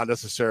mean, it's not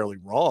necessarily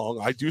wrong.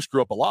 I do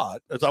screw up a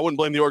lot. I wouldn't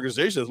blame the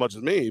organization as much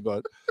as me,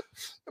 but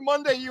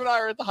Monday, you and I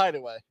are at the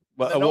Hideaway.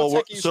 But No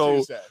Techies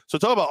Tuesday. So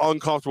talk about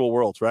uncomfortable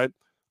worlds, right?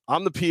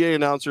 I'm the PA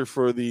announcer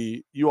for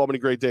the U Albany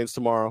Great Danes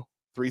tomorrow,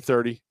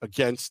 3:30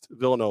 against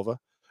Villanova,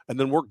 and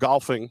then we're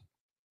golfing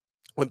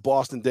with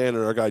Boston Dan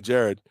and our guy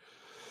Jared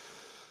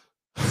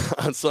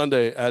on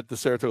Sunday at the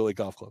Saratoga Lake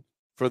Golf Club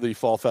for the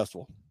fall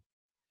festival.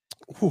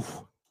 Whew.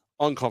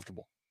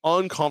 Uncomfortable.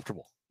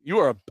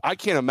 I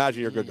can't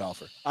imagine you're a good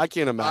golfer. I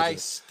can't imagine. I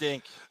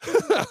stink.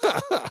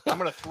 I'm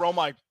going to throw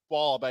my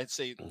ball, but I'd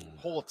say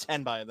hole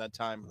 10 by that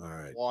time. All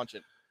right. Launch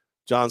it.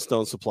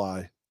 Johnstone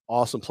Supply.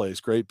 Awesome place.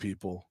 Great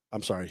people.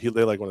 I'm sorry.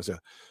 They like when I say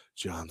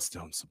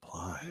Johnstone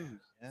Supply.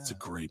 Yeah. It's a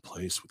great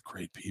place with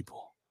great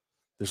people.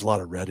 There's a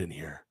lot of red in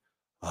here.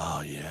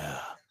 Oh, yeah.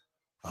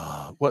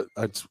 I'm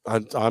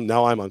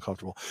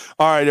uncomfortable.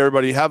 All right,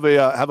 everybody, have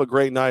a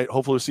great night.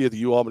 Hopefully we'll see you at the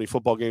U Albany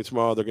football game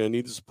tomorrow. They're going to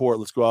need the support.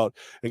 Let's go out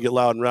and get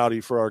loud and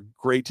rowdy for our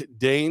great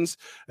Danes.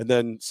 And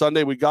then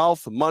Sunday we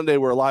golf. Monday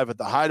we're live at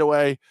the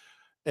Hideaway,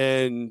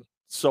 and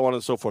so on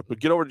and so forth. But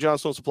get over to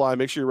Johnstone Supply.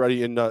 Make sure you're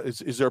ready. And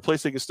is there a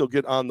place they can still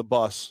get on the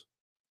bus?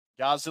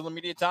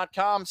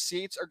 GodzillaMedia.com.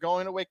 Seats are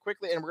going away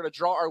quickly, and we're going to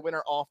draw our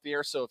winner off the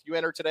air. So if you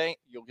enter today,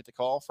 you'll get the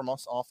call from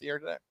us off the air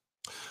today.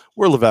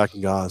 We're Levac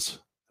and Goz.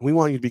 We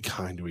want you to be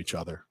kind to each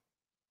other.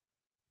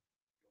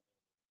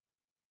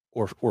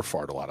 Or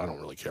fart a lot. I don't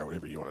really care,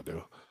 whatever you want to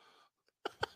do.